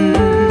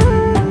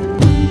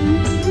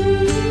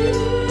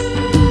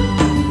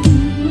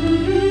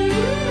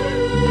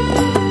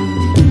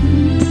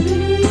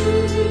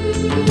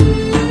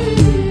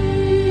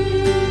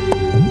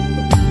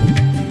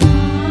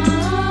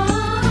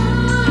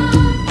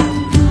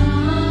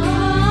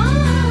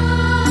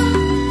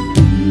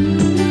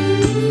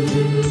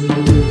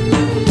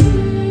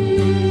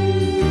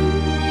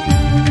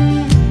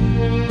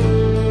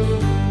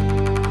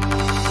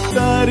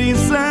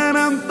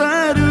தரிசனம்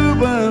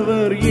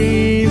தருபவர்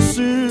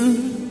இயேசு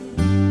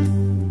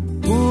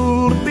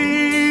பூர்த்தி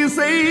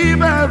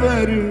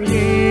செய்பவரும்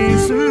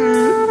இயேசு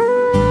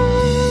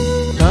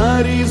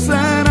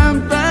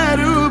தரிசனம்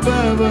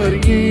தருபவர்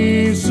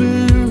இயேசு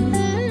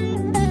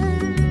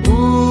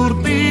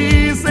பூர்த்தி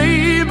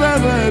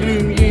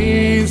செய்பவரும்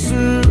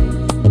இயேசு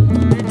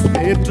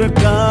ஏற்ற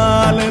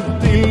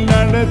காலத்தில்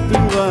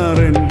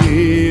நடத்துவாரன்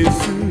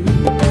இயேசு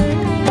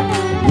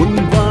உன்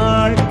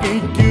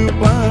வாழ்க்கைக்கு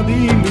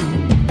பதிலும்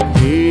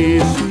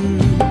இயேசு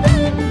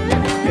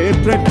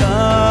ஏற்ற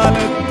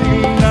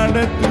காலத்தில்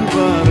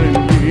நடத்துவாரன்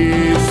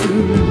இயேசு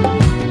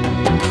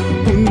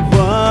உன்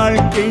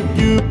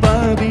வாழ்க்கைக்கு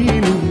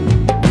பதிலும்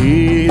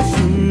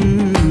இயேசு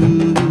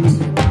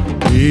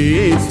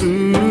இயேசு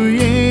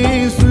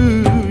இயேசு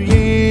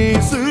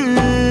இயேசு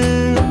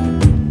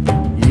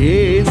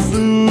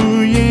இயேசு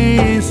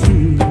இயேசு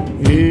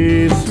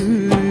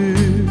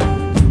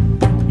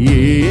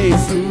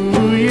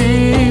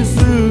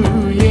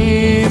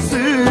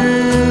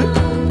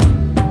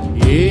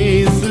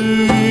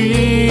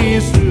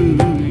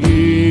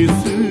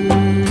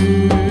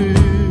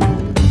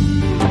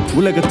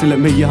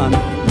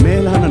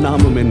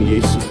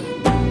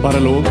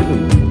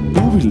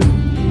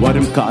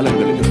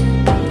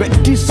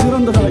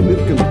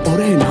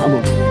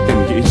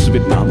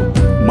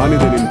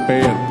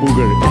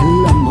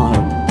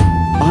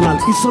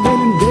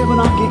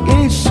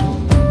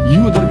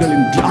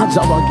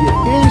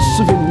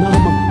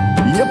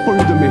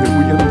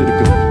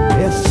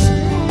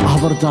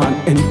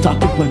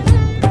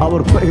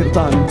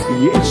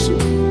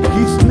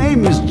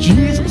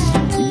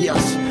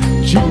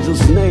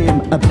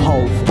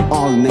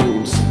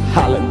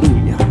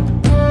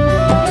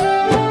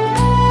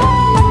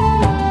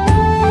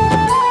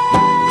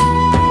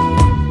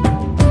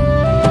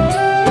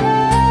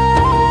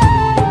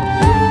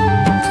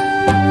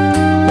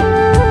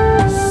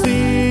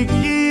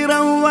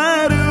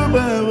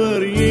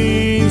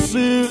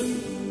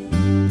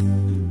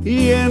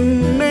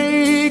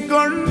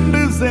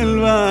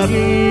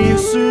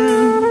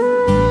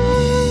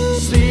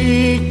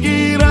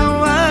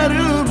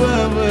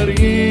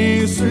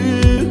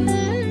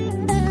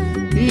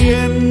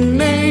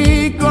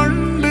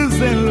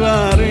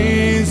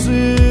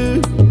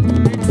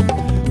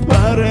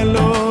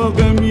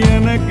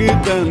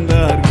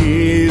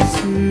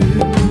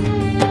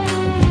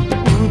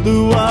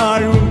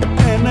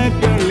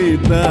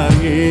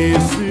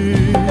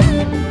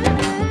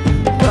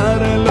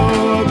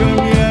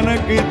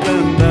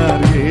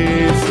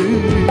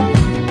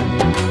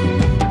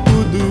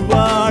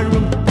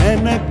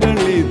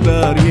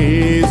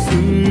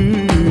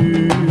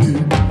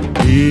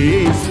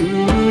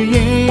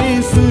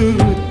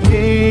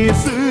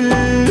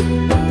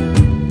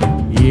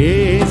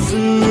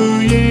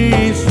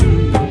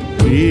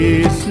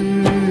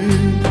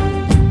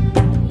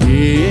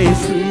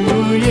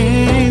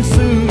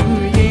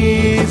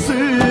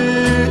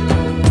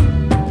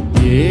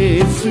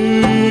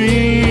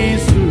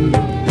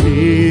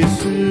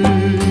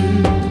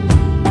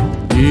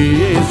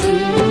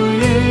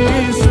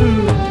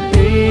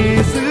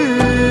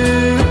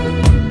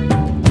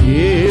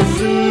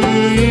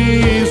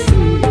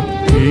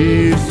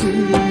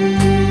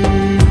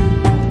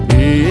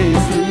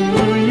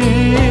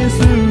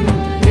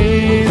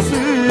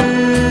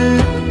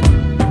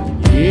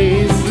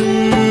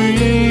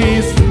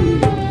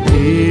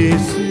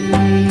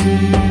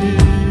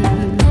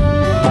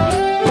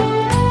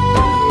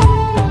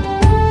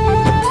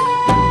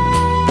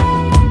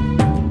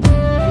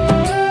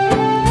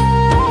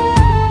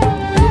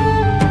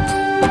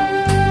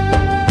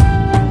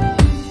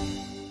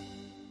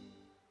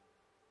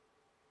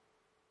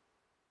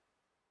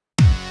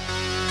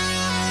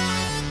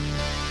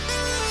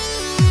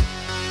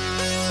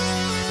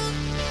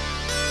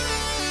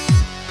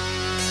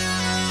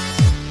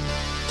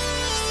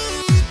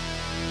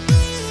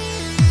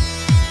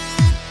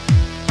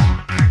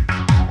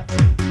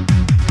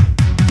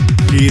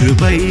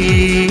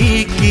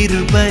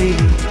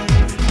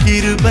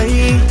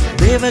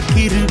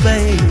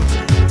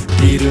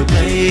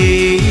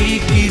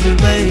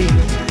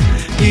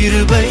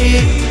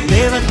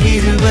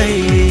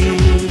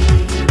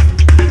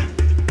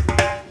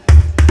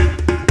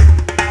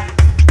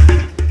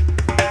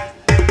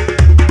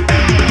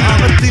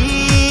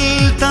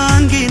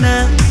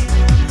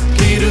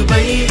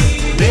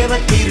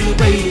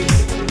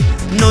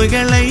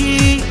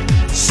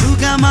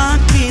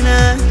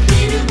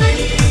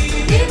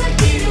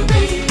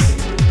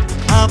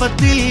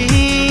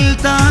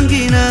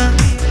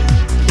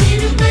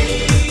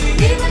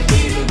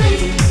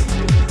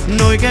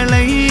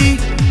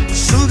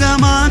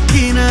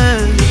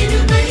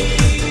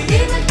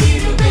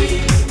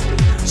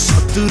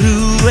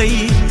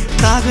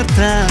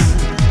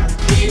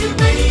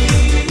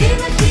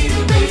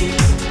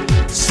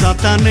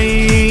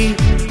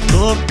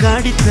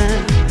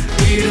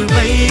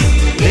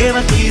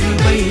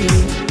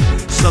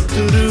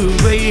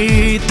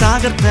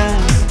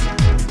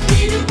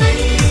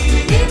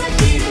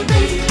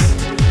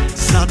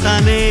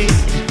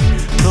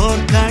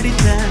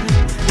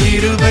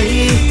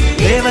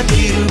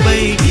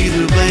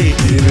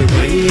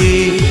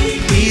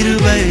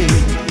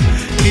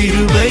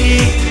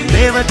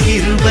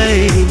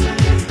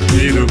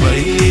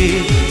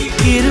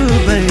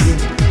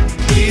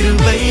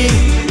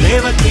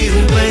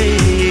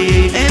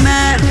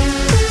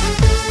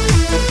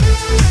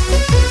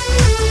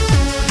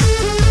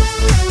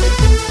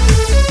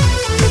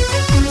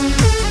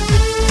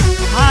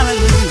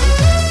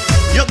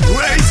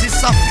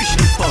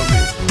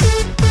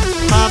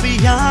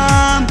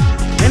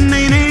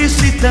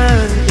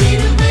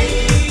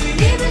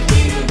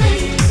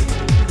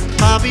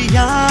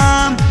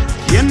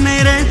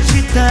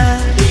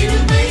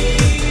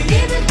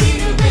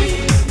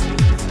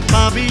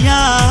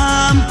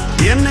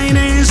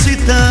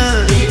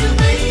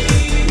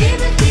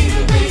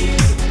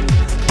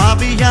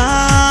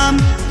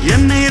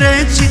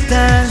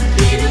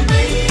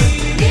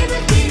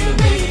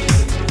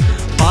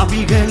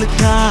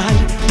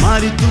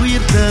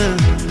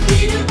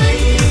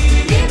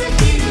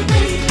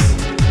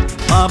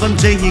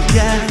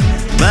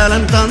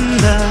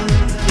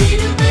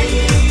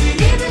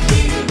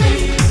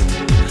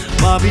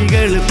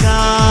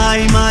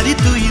பாவிகளுக்காய்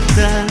மரித்துயிர்த்த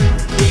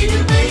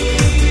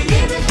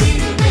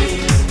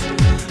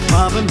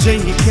பாவம்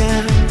ஜெயிக்க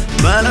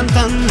பலம்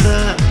தந்த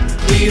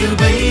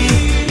கிருபை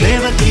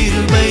தேவ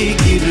கிருபை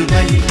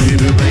கிருபை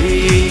கிருபை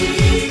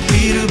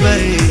கிருபை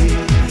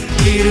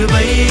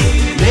கிருபை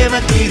தேவ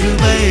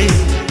கிருபை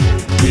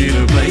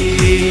கிருபை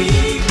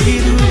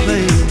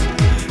கிருபை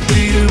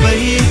கிருபை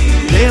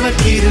தேவ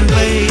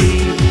கிருபை.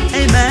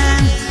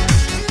 ஆமென்.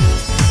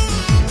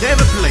 தேவ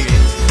பிள்ளையே,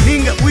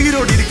 நீங்க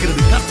உயிரோடு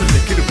இருக்கிறது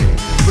கர்த்தருடைய கிருபை.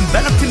 உன்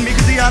பலத்தின்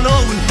மிகுதியாலோ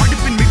உன்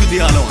படிப்பின்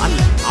மிகுதியாலோ அல்ல,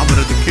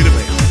 அவரது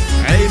கிருபை.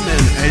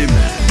 ஆமென்,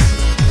 ஆமென்.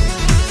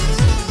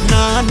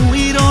 நான்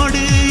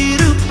உயிரோடு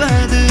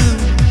இருப்பது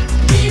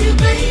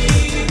கிருபை,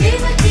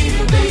 தேவ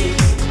கிருபை.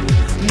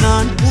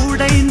 நான்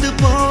உடைந்து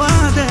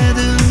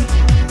போவாதது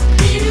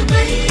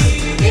கிருபை,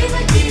 தேவ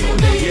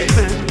கிருபை.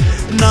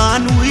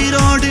 நான்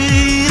உயிரோடு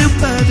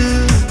இருப்பது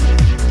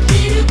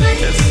கிருபை,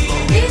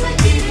 தேவ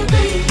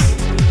கிருபை.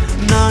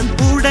 நான்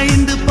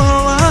உடைந்து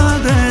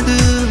போவாதது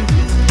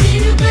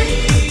கிருபை,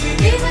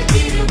 தேவ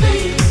கிருபை.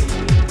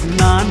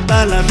 நான்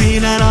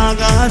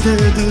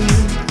பலவீனராகாதது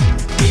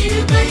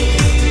கிருபை,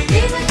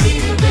 தேவ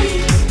கிருபை.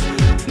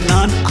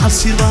 நான்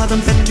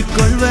ஆசீர்வாதம்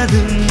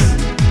பெற்றுக்கொள்வது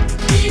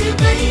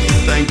கிருபை,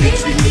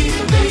 தேவ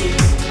கிருபை.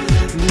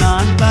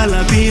 நான்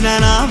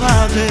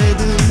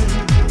பலவீனராகாதது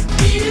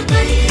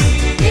கிருபை,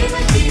 தேவ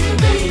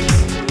கிருபை.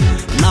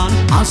 நான்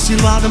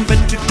ஆசீர்வாதம்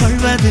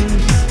பெற்றுக்கொள்வது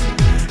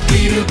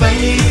கிருபை,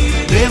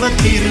 தேவ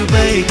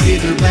கிருபை.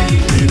 கிருபை,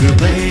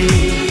 கிருபை,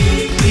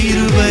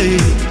 கிருபை,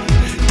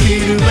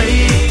 கிருபை,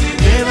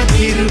 தேவ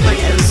கிருபை.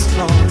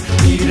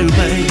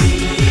 கிருபை,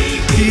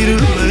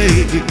 கிருபை,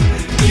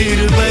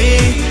 கிருபை,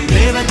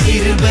 தேவ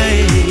கிருபை.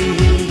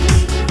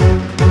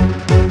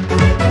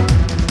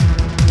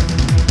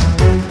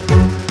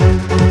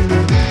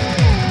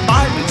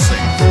 Bible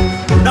says,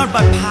 not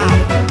by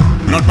power,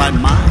 not by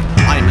might,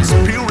 by my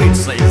spirit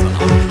says the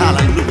Lord.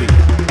 Hallelujah.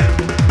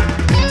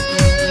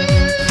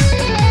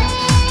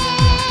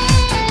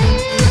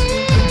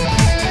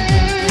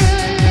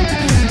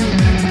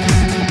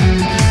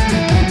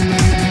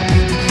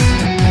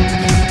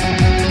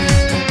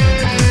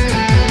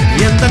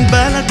 எந்தன்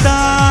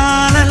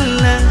பலத்தால்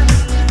அல்ல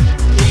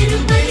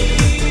கிருபை,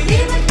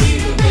 தேவ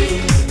கிருபை.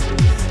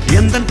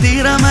 எந்தன்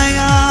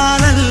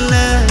திறமையால் அல்ல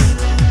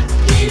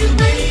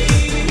கிருபை,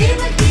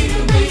 தேவ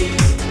கிருபை.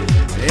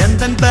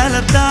 எந்தன்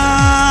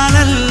பலத்தால்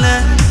அல்ல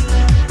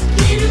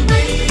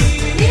கிருபை,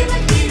 தேவ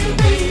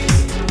கிருபை.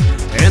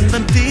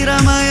 எந்தன்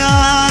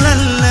திறமையால்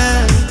அல்ல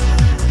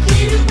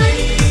கிருபை,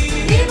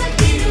 தேவ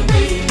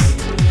கிருபை.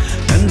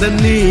 எந்தன்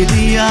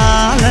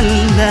நீதியால்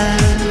அல்ல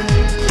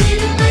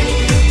கிருபை,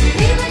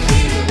 தேவ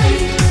கிருபை.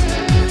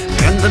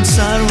 எந்தன்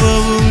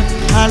சர்வமும்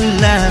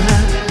அல்ல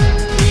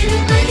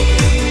கிருபை,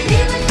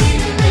 தேவ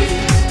கிருபை.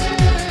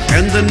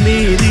 எந்தன்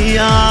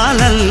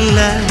நீதியால் அல்ல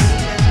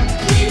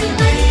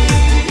கிருபை,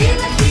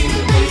 தேவ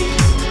கிருபை.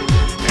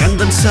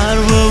 எந்தன்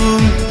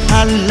சர்வமும்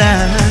அல்ல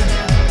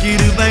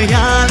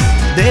கிருபையால்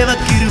தேவ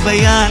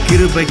கிருபையால்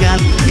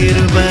கிருபையால்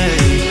கிருபை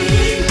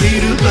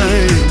கிருபை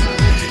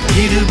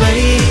கிருபை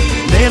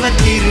தேவ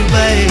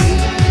கிருபை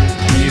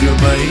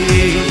கிருபை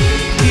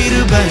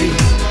கிருபை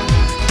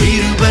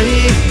கிருபை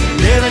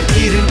தேவ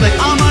கிருபை.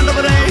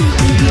 ஆமாண்டவரே,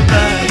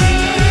 கிருபை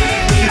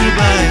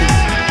கிருபை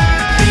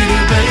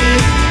கிருபை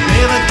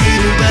தேவ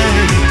கிருபை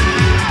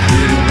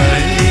கிருபை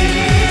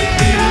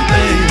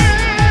கிருபை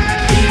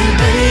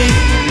கிருபை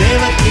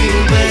தேவ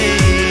கிருபை.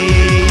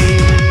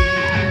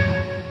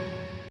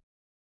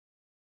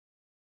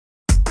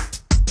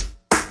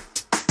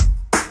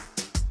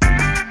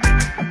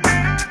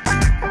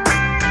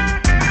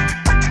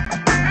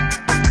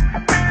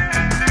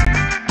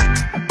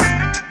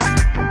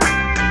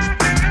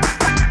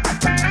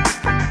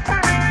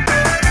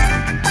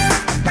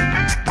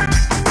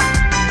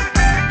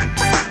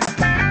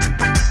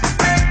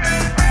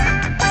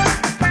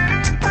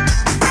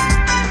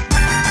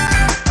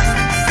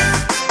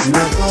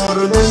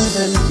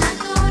 நகோருமெந்தன்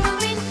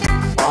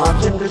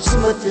பாற்றங்கள்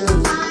சுமத்து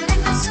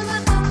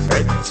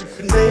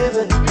ரட்சிக்கும்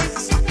தேவன்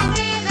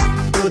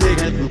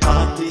துதிகளுக்கு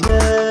பாத்திர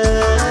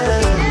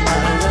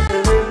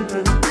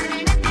மரணத்தினின்றும்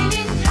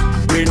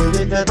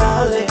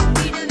விடுவித்ததாலே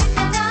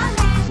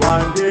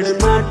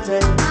வாழ்ந்திடும்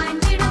நாட்கள்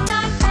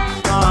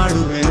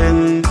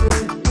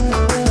பாடுவெனென்றும்.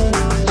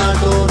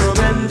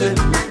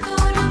 நகோருமெந்தன்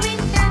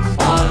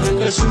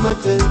பாற்றங்கள்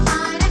சுமத்து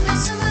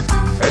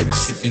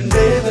ரட்சிக்கும்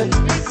தேவன்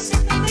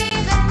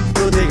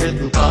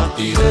துதிகளுக்கு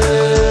பாத்திர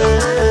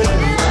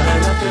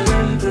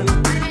மரணத்தினின்றும்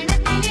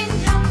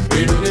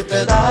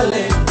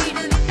விடுவித்ததாலே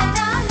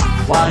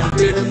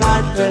வாழ்ந்திடும்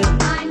நாட்கள்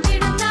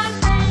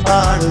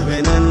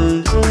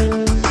பாடுவெனென்றும்.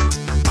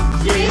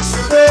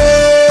 இயேசுவே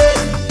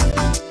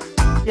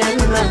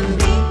என்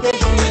நம்பிக்கை,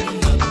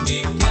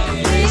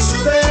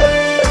 இயேசுவே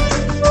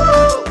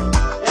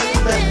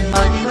என்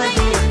மகிமை,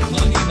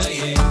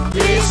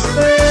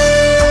 இயேசுவே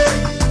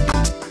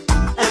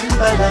என்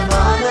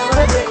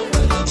பலமானவரே,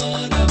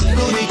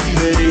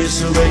 துதிக்கிறேன்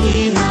இயேசுவை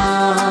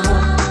நான்.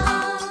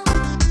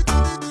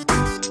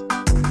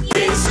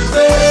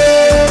 இயேசுவே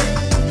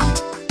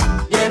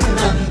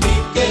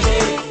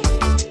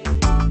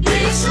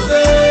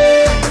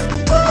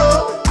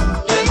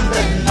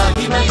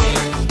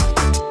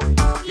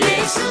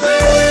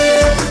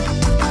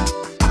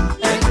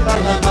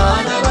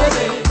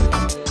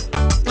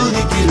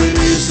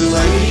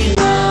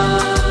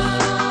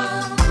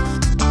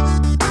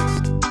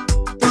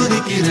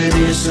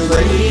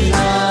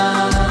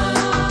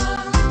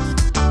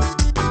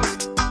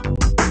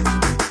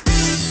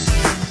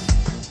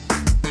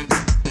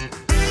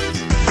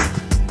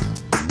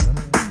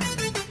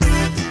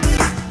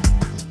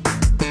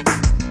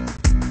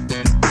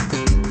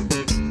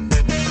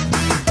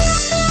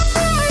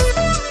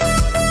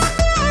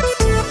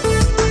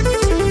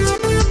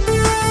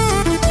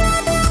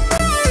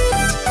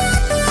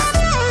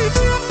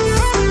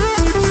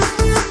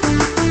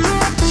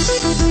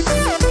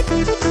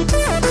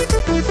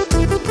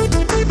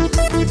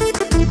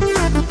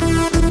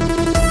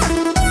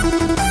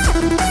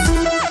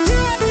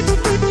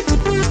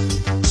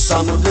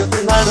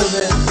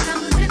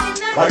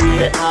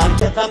வழியை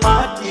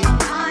ஆயத்தமாக்கி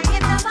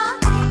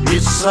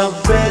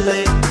இஸ்ரவேலை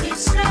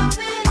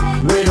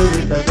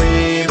விடுவித்த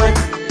தேவன்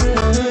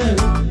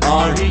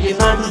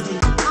ஆழியின் நடுவில்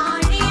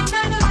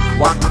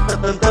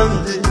வாக்குத்தத்தம்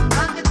தந்து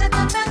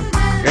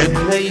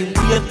என்னை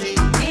உயர்த்தி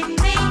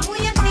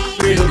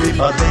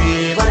விடுவித்த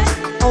தேவன்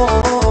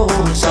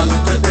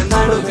சமுத்திரத்தின்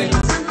நடுவில்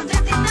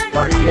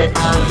வழியை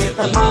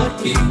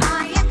ஆயத்தமாக்கி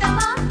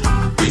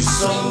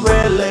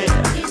இஸ்ரவேலை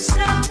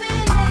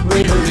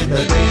விடுவித்த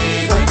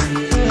தேவன்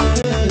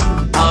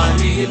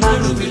ஆழியின்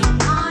நடுவில்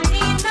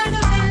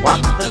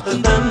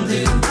வாக்குத்தத்தம் தந்து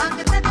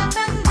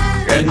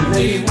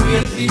என்னை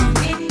உயர்த்தி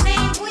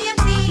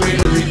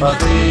விடுவித்த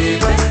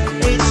தேவன்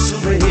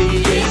இயேசுவே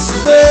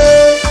இயேசுவே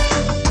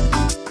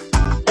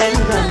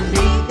என்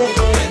நம்பிக்கை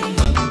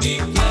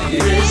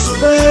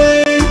இயேசுவே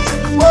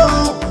ஓ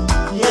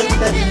என்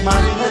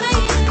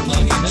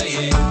மகிமை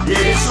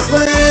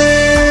இயேசுவே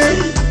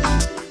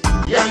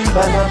என்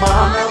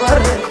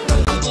பலமானவரே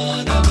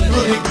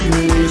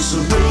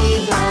இயேசுவே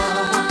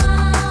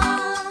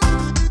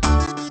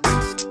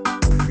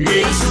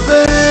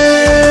இயேசுவே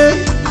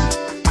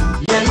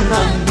என்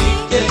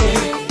நம்பிக்கை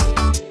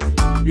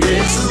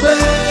இயேசுவே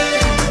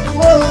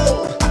ஓ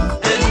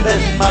என்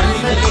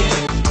மகிமை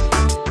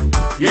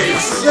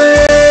இயேசுவே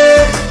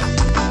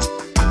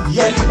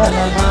என்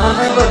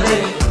பலமானவரே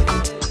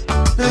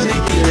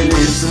துதிக்கிறேன்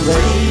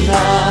இயேசுவை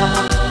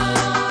நான்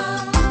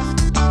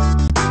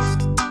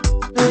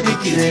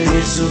துதிக்கிறேன்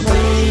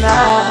இயேசுவை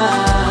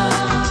நான்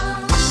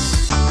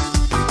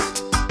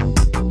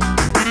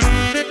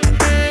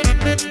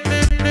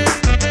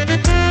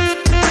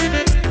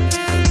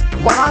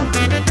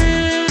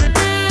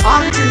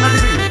ஆழியின்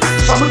நடுவில்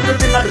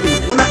சமுத்திரத்தின்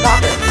நடுவில்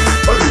உனக்காக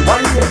ஒரு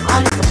வழியை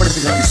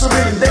ஆயத்தப்படுத்தினார்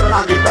இஸ்ரவேலின்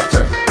தேவனாகிய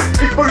கர்த்தர்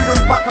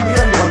இப்பொழுதும் பக்கம்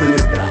இறங்கி வந்து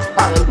நிற்கிறார்.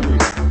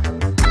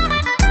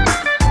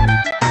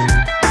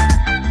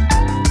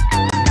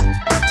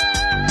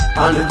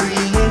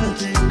 அழுவில்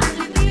நின்று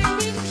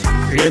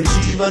என்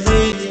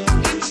ஜீவனே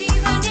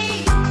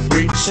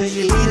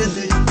வீழ்ச்சியில்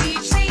இருந்து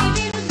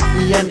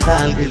என்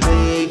கால்களே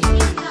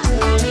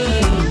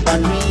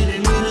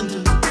தண்ணீரில் இருந்து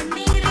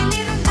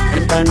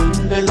என்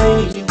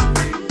கண்களையும்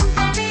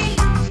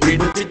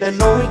விடுவித்த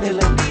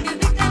நோய்களை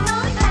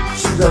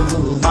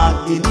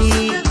சுகமாக்கி நீ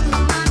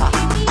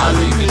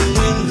அழுவில்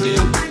நின்று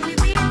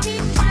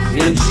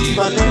என்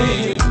ஜீவனே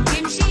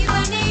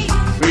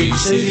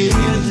வீழ்ச்சியில்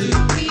இருந்து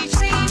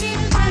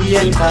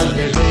என்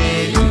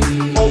கால்களையும்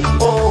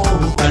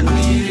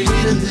கண்ணீரில்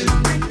இருந்து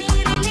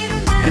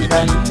என்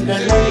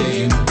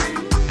கண்களையும்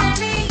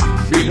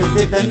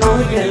விடுவித்த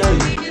நோய்களை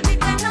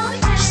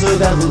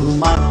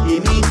சுகமாக்கி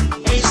நீ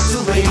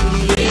இயேசுவே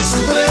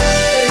இயேசுவே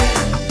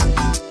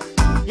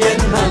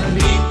என்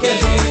நம்பிக்கை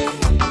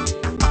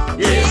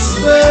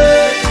இயேசுவே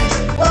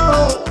ஓ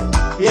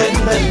என்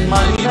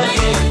மகிமை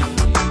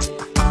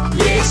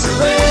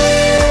இயேசுவே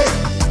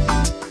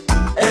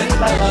என்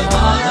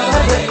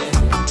பலமானவரே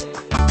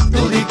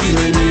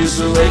துதிக்கிறேன்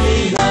இயேசுவை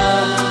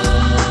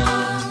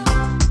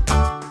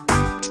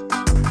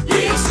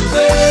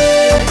இயேசுவே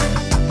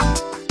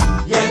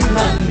என்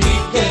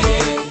நம்பிக்கை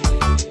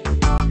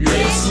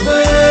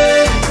இயேசுவே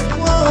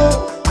ஓ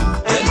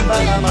என்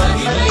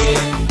பலமகிமை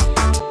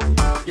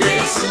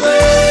இயேசுவே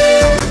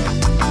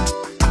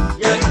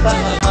என்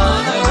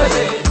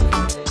பலமானவரே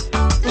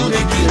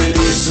துதிக்கிறேன்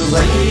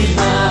இயேசுவை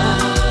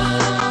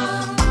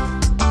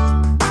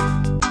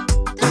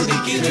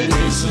துதிக்கிறேன்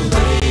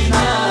இயேசுவை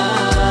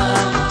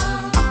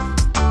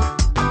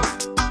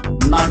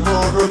நான்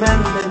ஒரு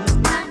மன்னன்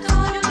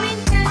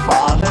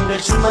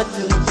பாதங்கள்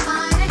சுமத்து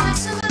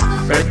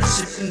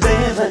ரட்சிக்கும்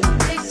தேவன்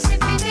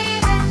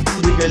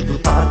துதிகள்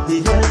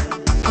துப்பாத்திகள்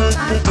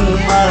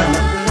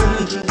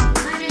மரணத்தினின்று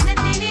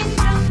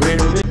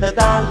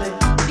விடுவித்ததாலே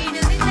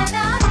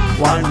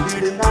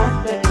வாழ்ந்திடு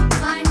நாட்கள்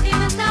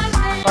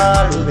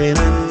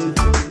பாடுவேன்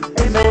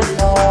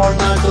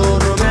நான்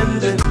ஒரு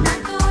மன்னன்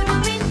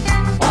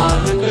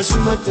பாதங்கள்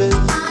சுமத்து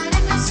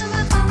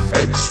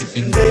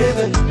ரட்சிக்கும்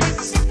தேவன்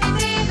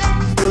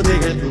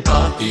துதிகள்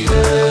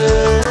துப்பாத்திகள்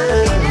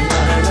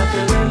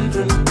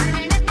மரணத்தினின்று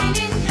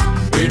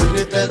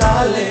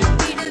விடுவித்ததாலே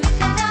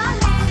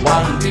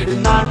வாழ்ந்திடு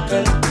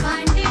நாட்கள்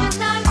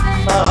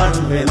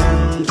பாடுவேன்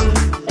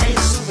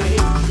இயேசுவே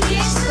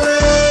இயேசுவே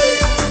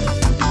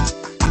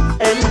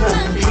என்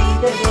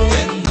நம்பிக்கை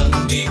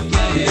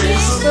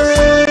இயேசுவே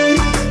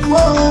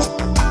ஓ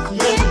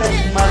என்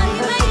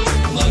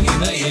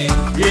மகிமை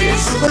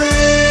இயேசுவே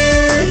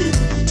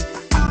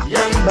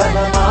என்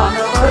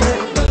பலமானவரே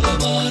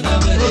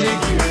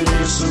துதிக்கிறேன்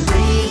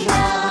இயேசுவே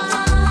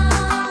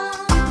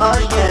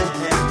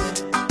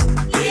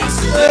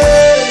இயேசுவே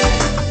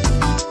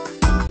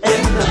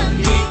என்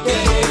நம்பிக்கை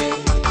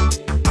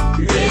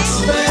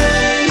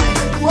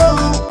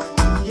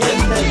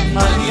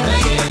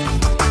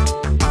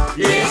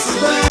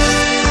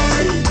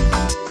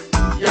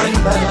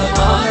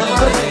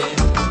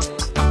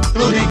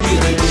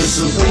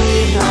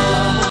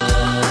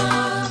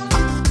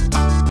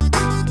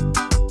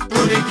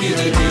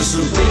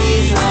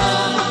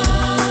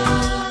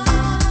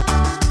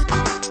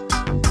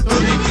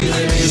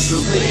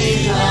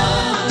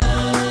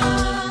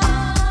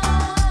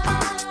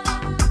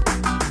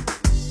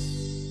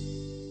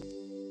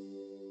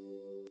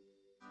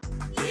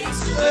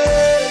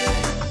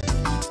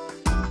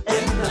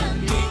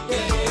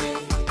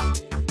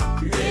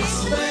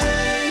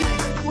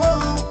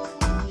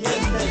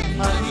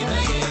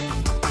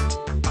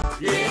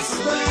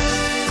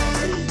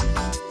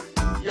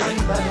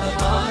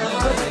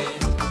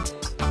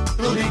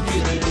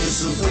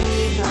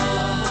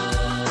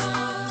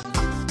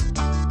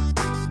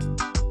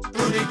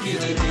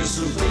துதிக்கிறேன்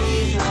இயேசுவே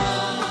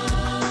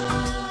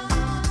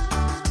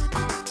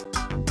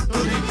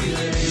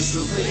துதிக்கிறேன்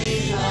இயேசுவே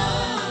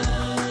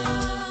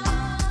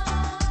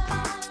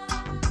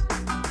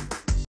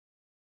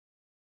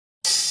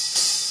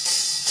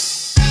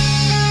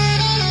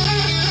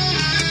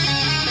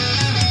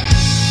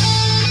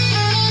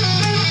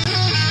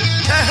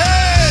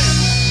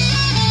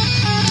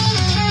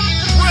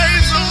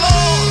Praise the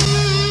Lord.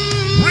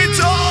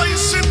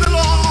 Rejoice in the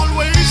Lord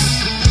always.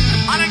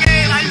 And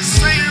again I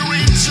say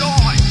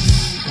rejoice.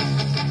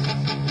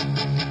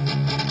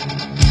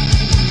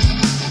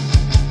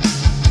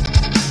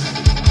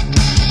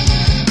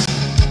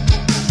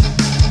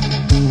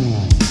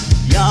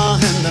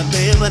 யாகந்த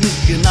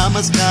தேவனுக்கு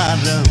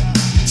நமஸ்காரம்,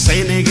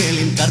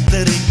 சேனைகளின்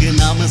கர்த்தருக்கு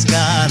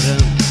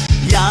நமஸ்காரம்.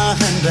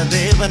 யாகந்த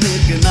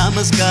தேவனுக்கு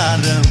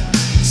நமஸ்காரம்,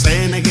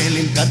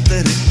 சேனைகளின்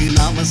கர்த்தருக்கு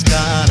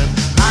நமஸ்காரம்.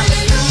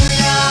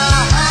 ஹல்லேலூயா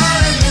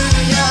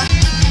ஹல்லேலூயா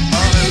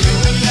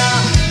ஹல்லேலூயா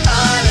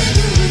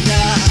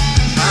ஹல்லேலூயா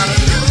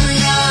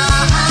ஹல்லேலூயா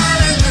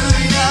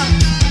ஹல்லேலூயா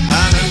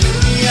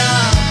ஹல்லேலூயா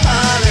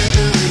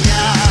ஹல்லேலூயா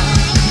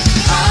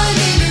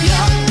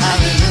ஹல்லேலூயா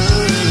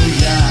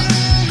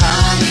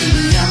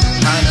ஹல்லேலூயா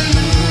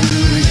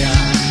ஹல்லேலூயா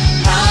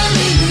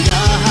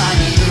ஹல்லேலூயா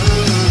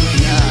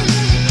ஹல்லேலூயா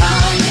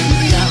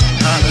ஹல்லேலூயா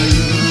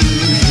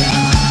ஹல்லேலூயா.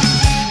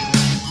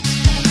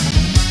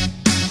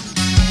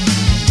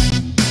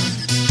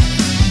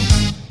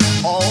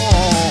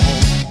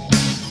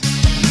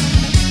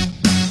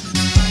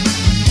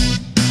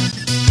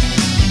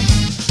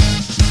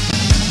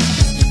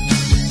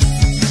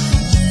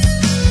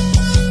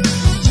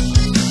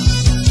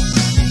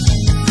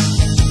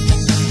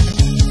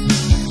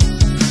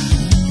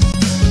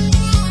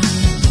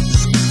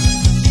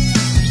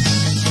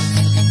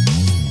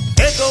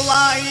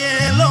 யெகோவா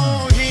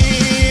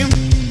எலோஹிம்,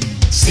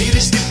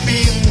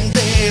 சிருஷ்டிப்பின்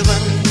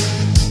தேவன்.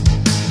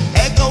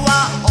 யெகோவா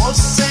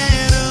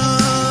ஓசேரு,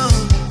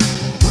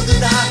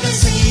 புதிதாக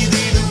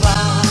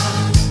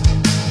செய்திடுவார்.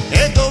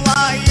 யெகோவா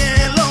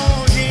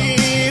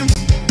எலோஹிம்,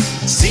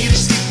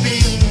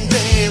 சிருஷ்டிப்பின்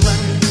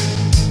தேவன்.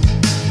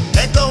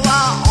 யெகோவா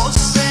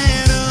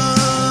ஓசேரு,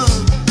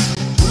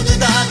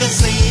 புதிதாக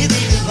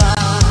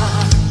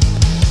செய்திடுவார்.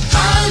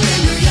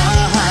 ஹல்லேலூயா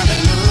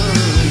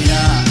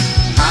ஹல்லேலூயா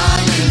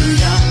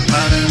ஹல்லேலூயா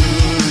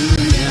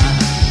ஹல்லேலூயா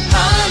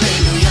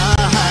ஹல்லேலூயா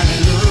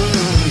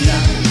ஹல்லேலூயா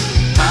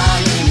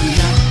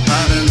ஹல்லேலூயா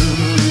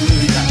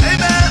ஹல்லேலூயா.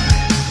 ஆமென்.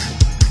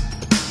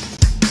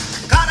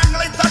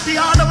 கரங்களை தட்டி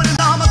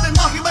ஆண்டவரின் நாமத்தை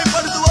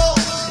மகிமைப்படுத்துவோம்.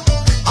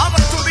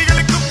 அவர்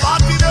துதிகளுக்கு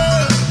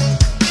பாத்திரர்.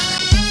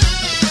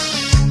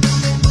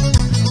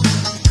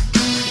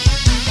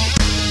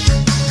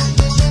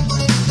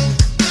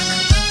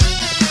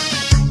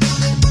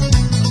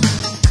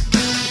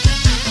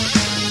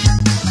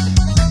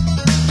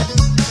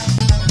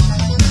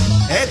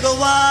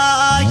 யெகோவா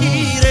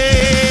ஈரே,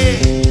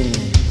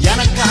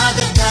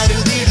 எனக்காக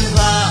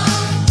கருதிடுவார்.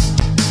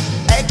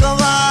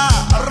 யெகோவா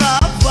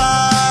ராஃபா,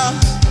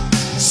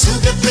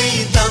 சுகத்தை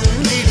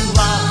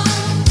தந்திடுவார்.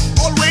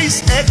 Always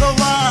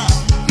யெகோவா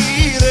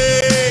ஈரே,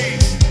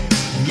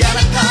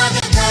 எனக்காக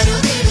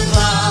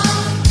கருதிடுவார்.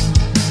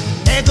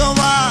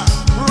 யெகோவா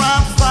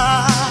ராஃபா,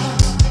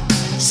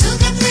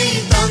 சுகத்தை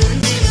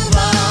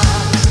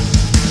தந்திடுவார்.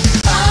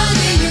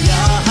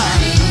 ஹல்லேலூயா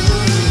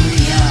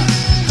ஹல்லேலூயா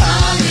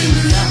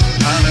ஹல்லேலூயா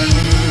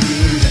ஹல்லேலூயா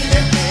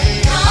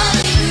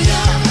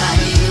ஹல்லேலூயா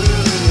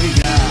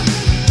ஹல்லேலூயா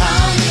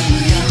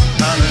ஹல்லேலூயா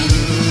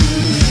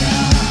ஹல்லேலூயா.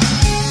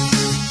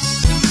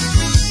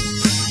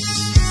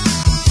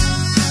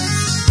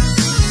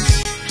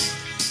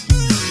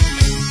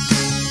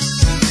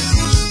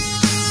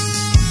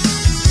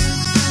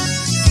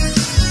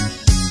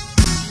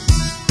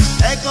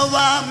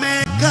 யெகோவா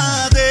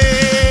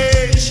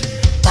மேகாதேஷ்,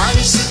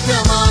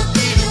 பரிசுத்தமாக்கிடுவார்.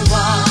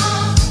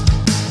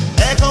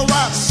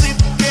 யெகோவா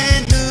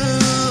சித்கேனு,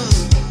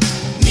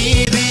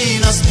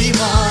 நீதியின்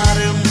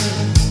அஸ்திவாரம்.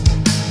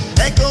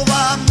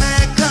 யெகோவா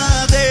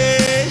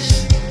மேகாதேஷ்,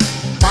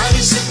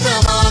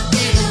 பரிசுத்தமாக்கிடுவார்.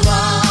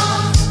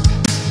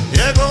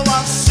 யெகோவா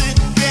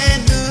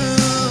சித்கேனு,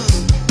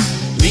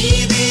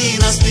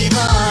 நீதியின்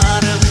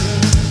அஸ்திவாரம்.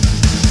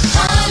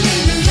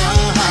 ஹல்லேலூயா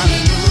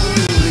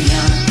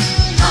ஹல்லேலூயா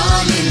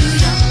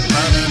ஹல்லேலூயா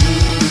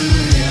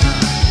ஹல்லேலூயா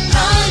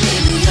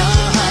ஹல்லேலூயா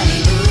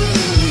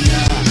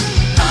ஹல்லேலூயா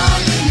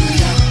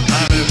ஹல்லேலூயா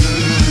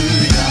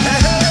ஹல்லேலூயா.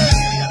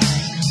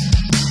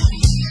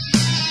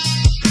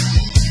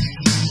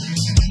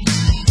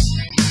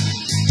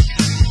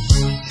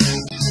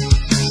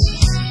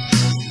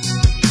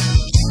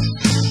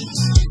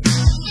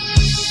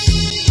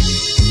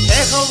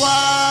 யெகோவா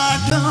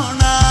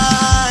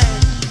அடோனாய்,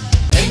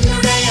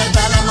 என்னுடைய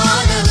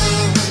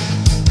பலமானவர்.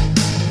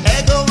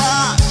 யெகோவா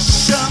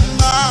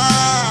ஷம்மா,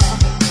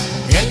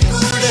 என்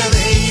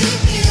கூடவே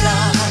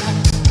இருக்கிறார்.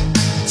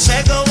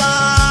 யெகோவா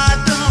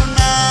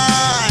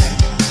அடோனாய்,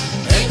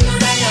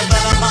 என்னுடைய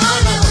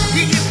பலமானவர்.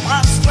 He is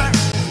my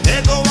strength.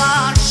 Jehovah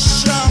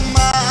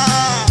ஷம்மா,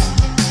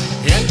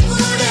 என்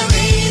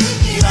கூடவே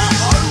இருக்கிறார்.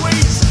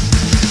 Always.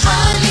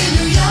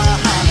 Hallelujah,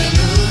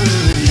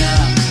 hallelujah,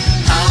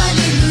 hallelujah.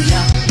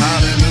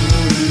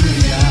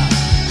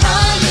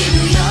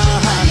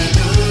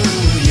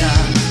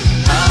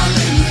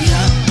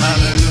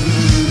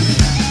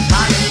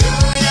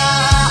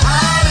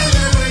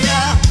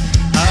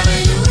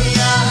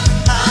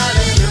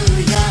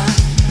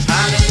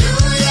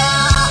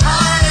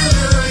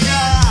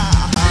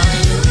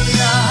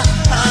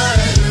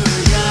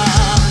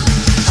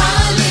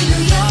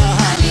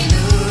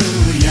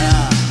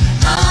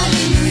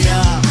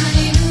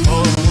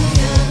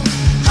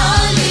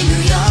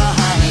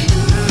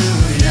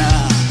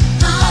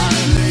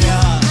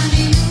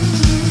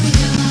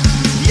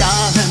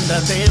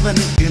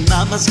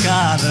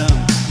 நமஸ்காரம்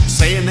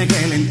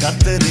சேனைகளின்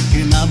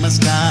கர்த்தருக்கு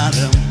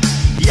நமஸ்காரம்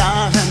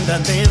யாகந்த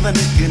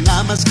தேவனுக்கு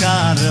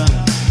நமஸ்காரம்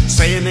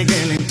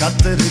சேனைகளின்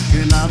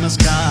கர்த்தருக்கு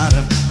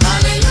நமஸ்காரம்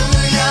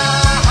Hallelujah,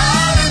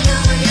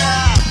 hallelujah.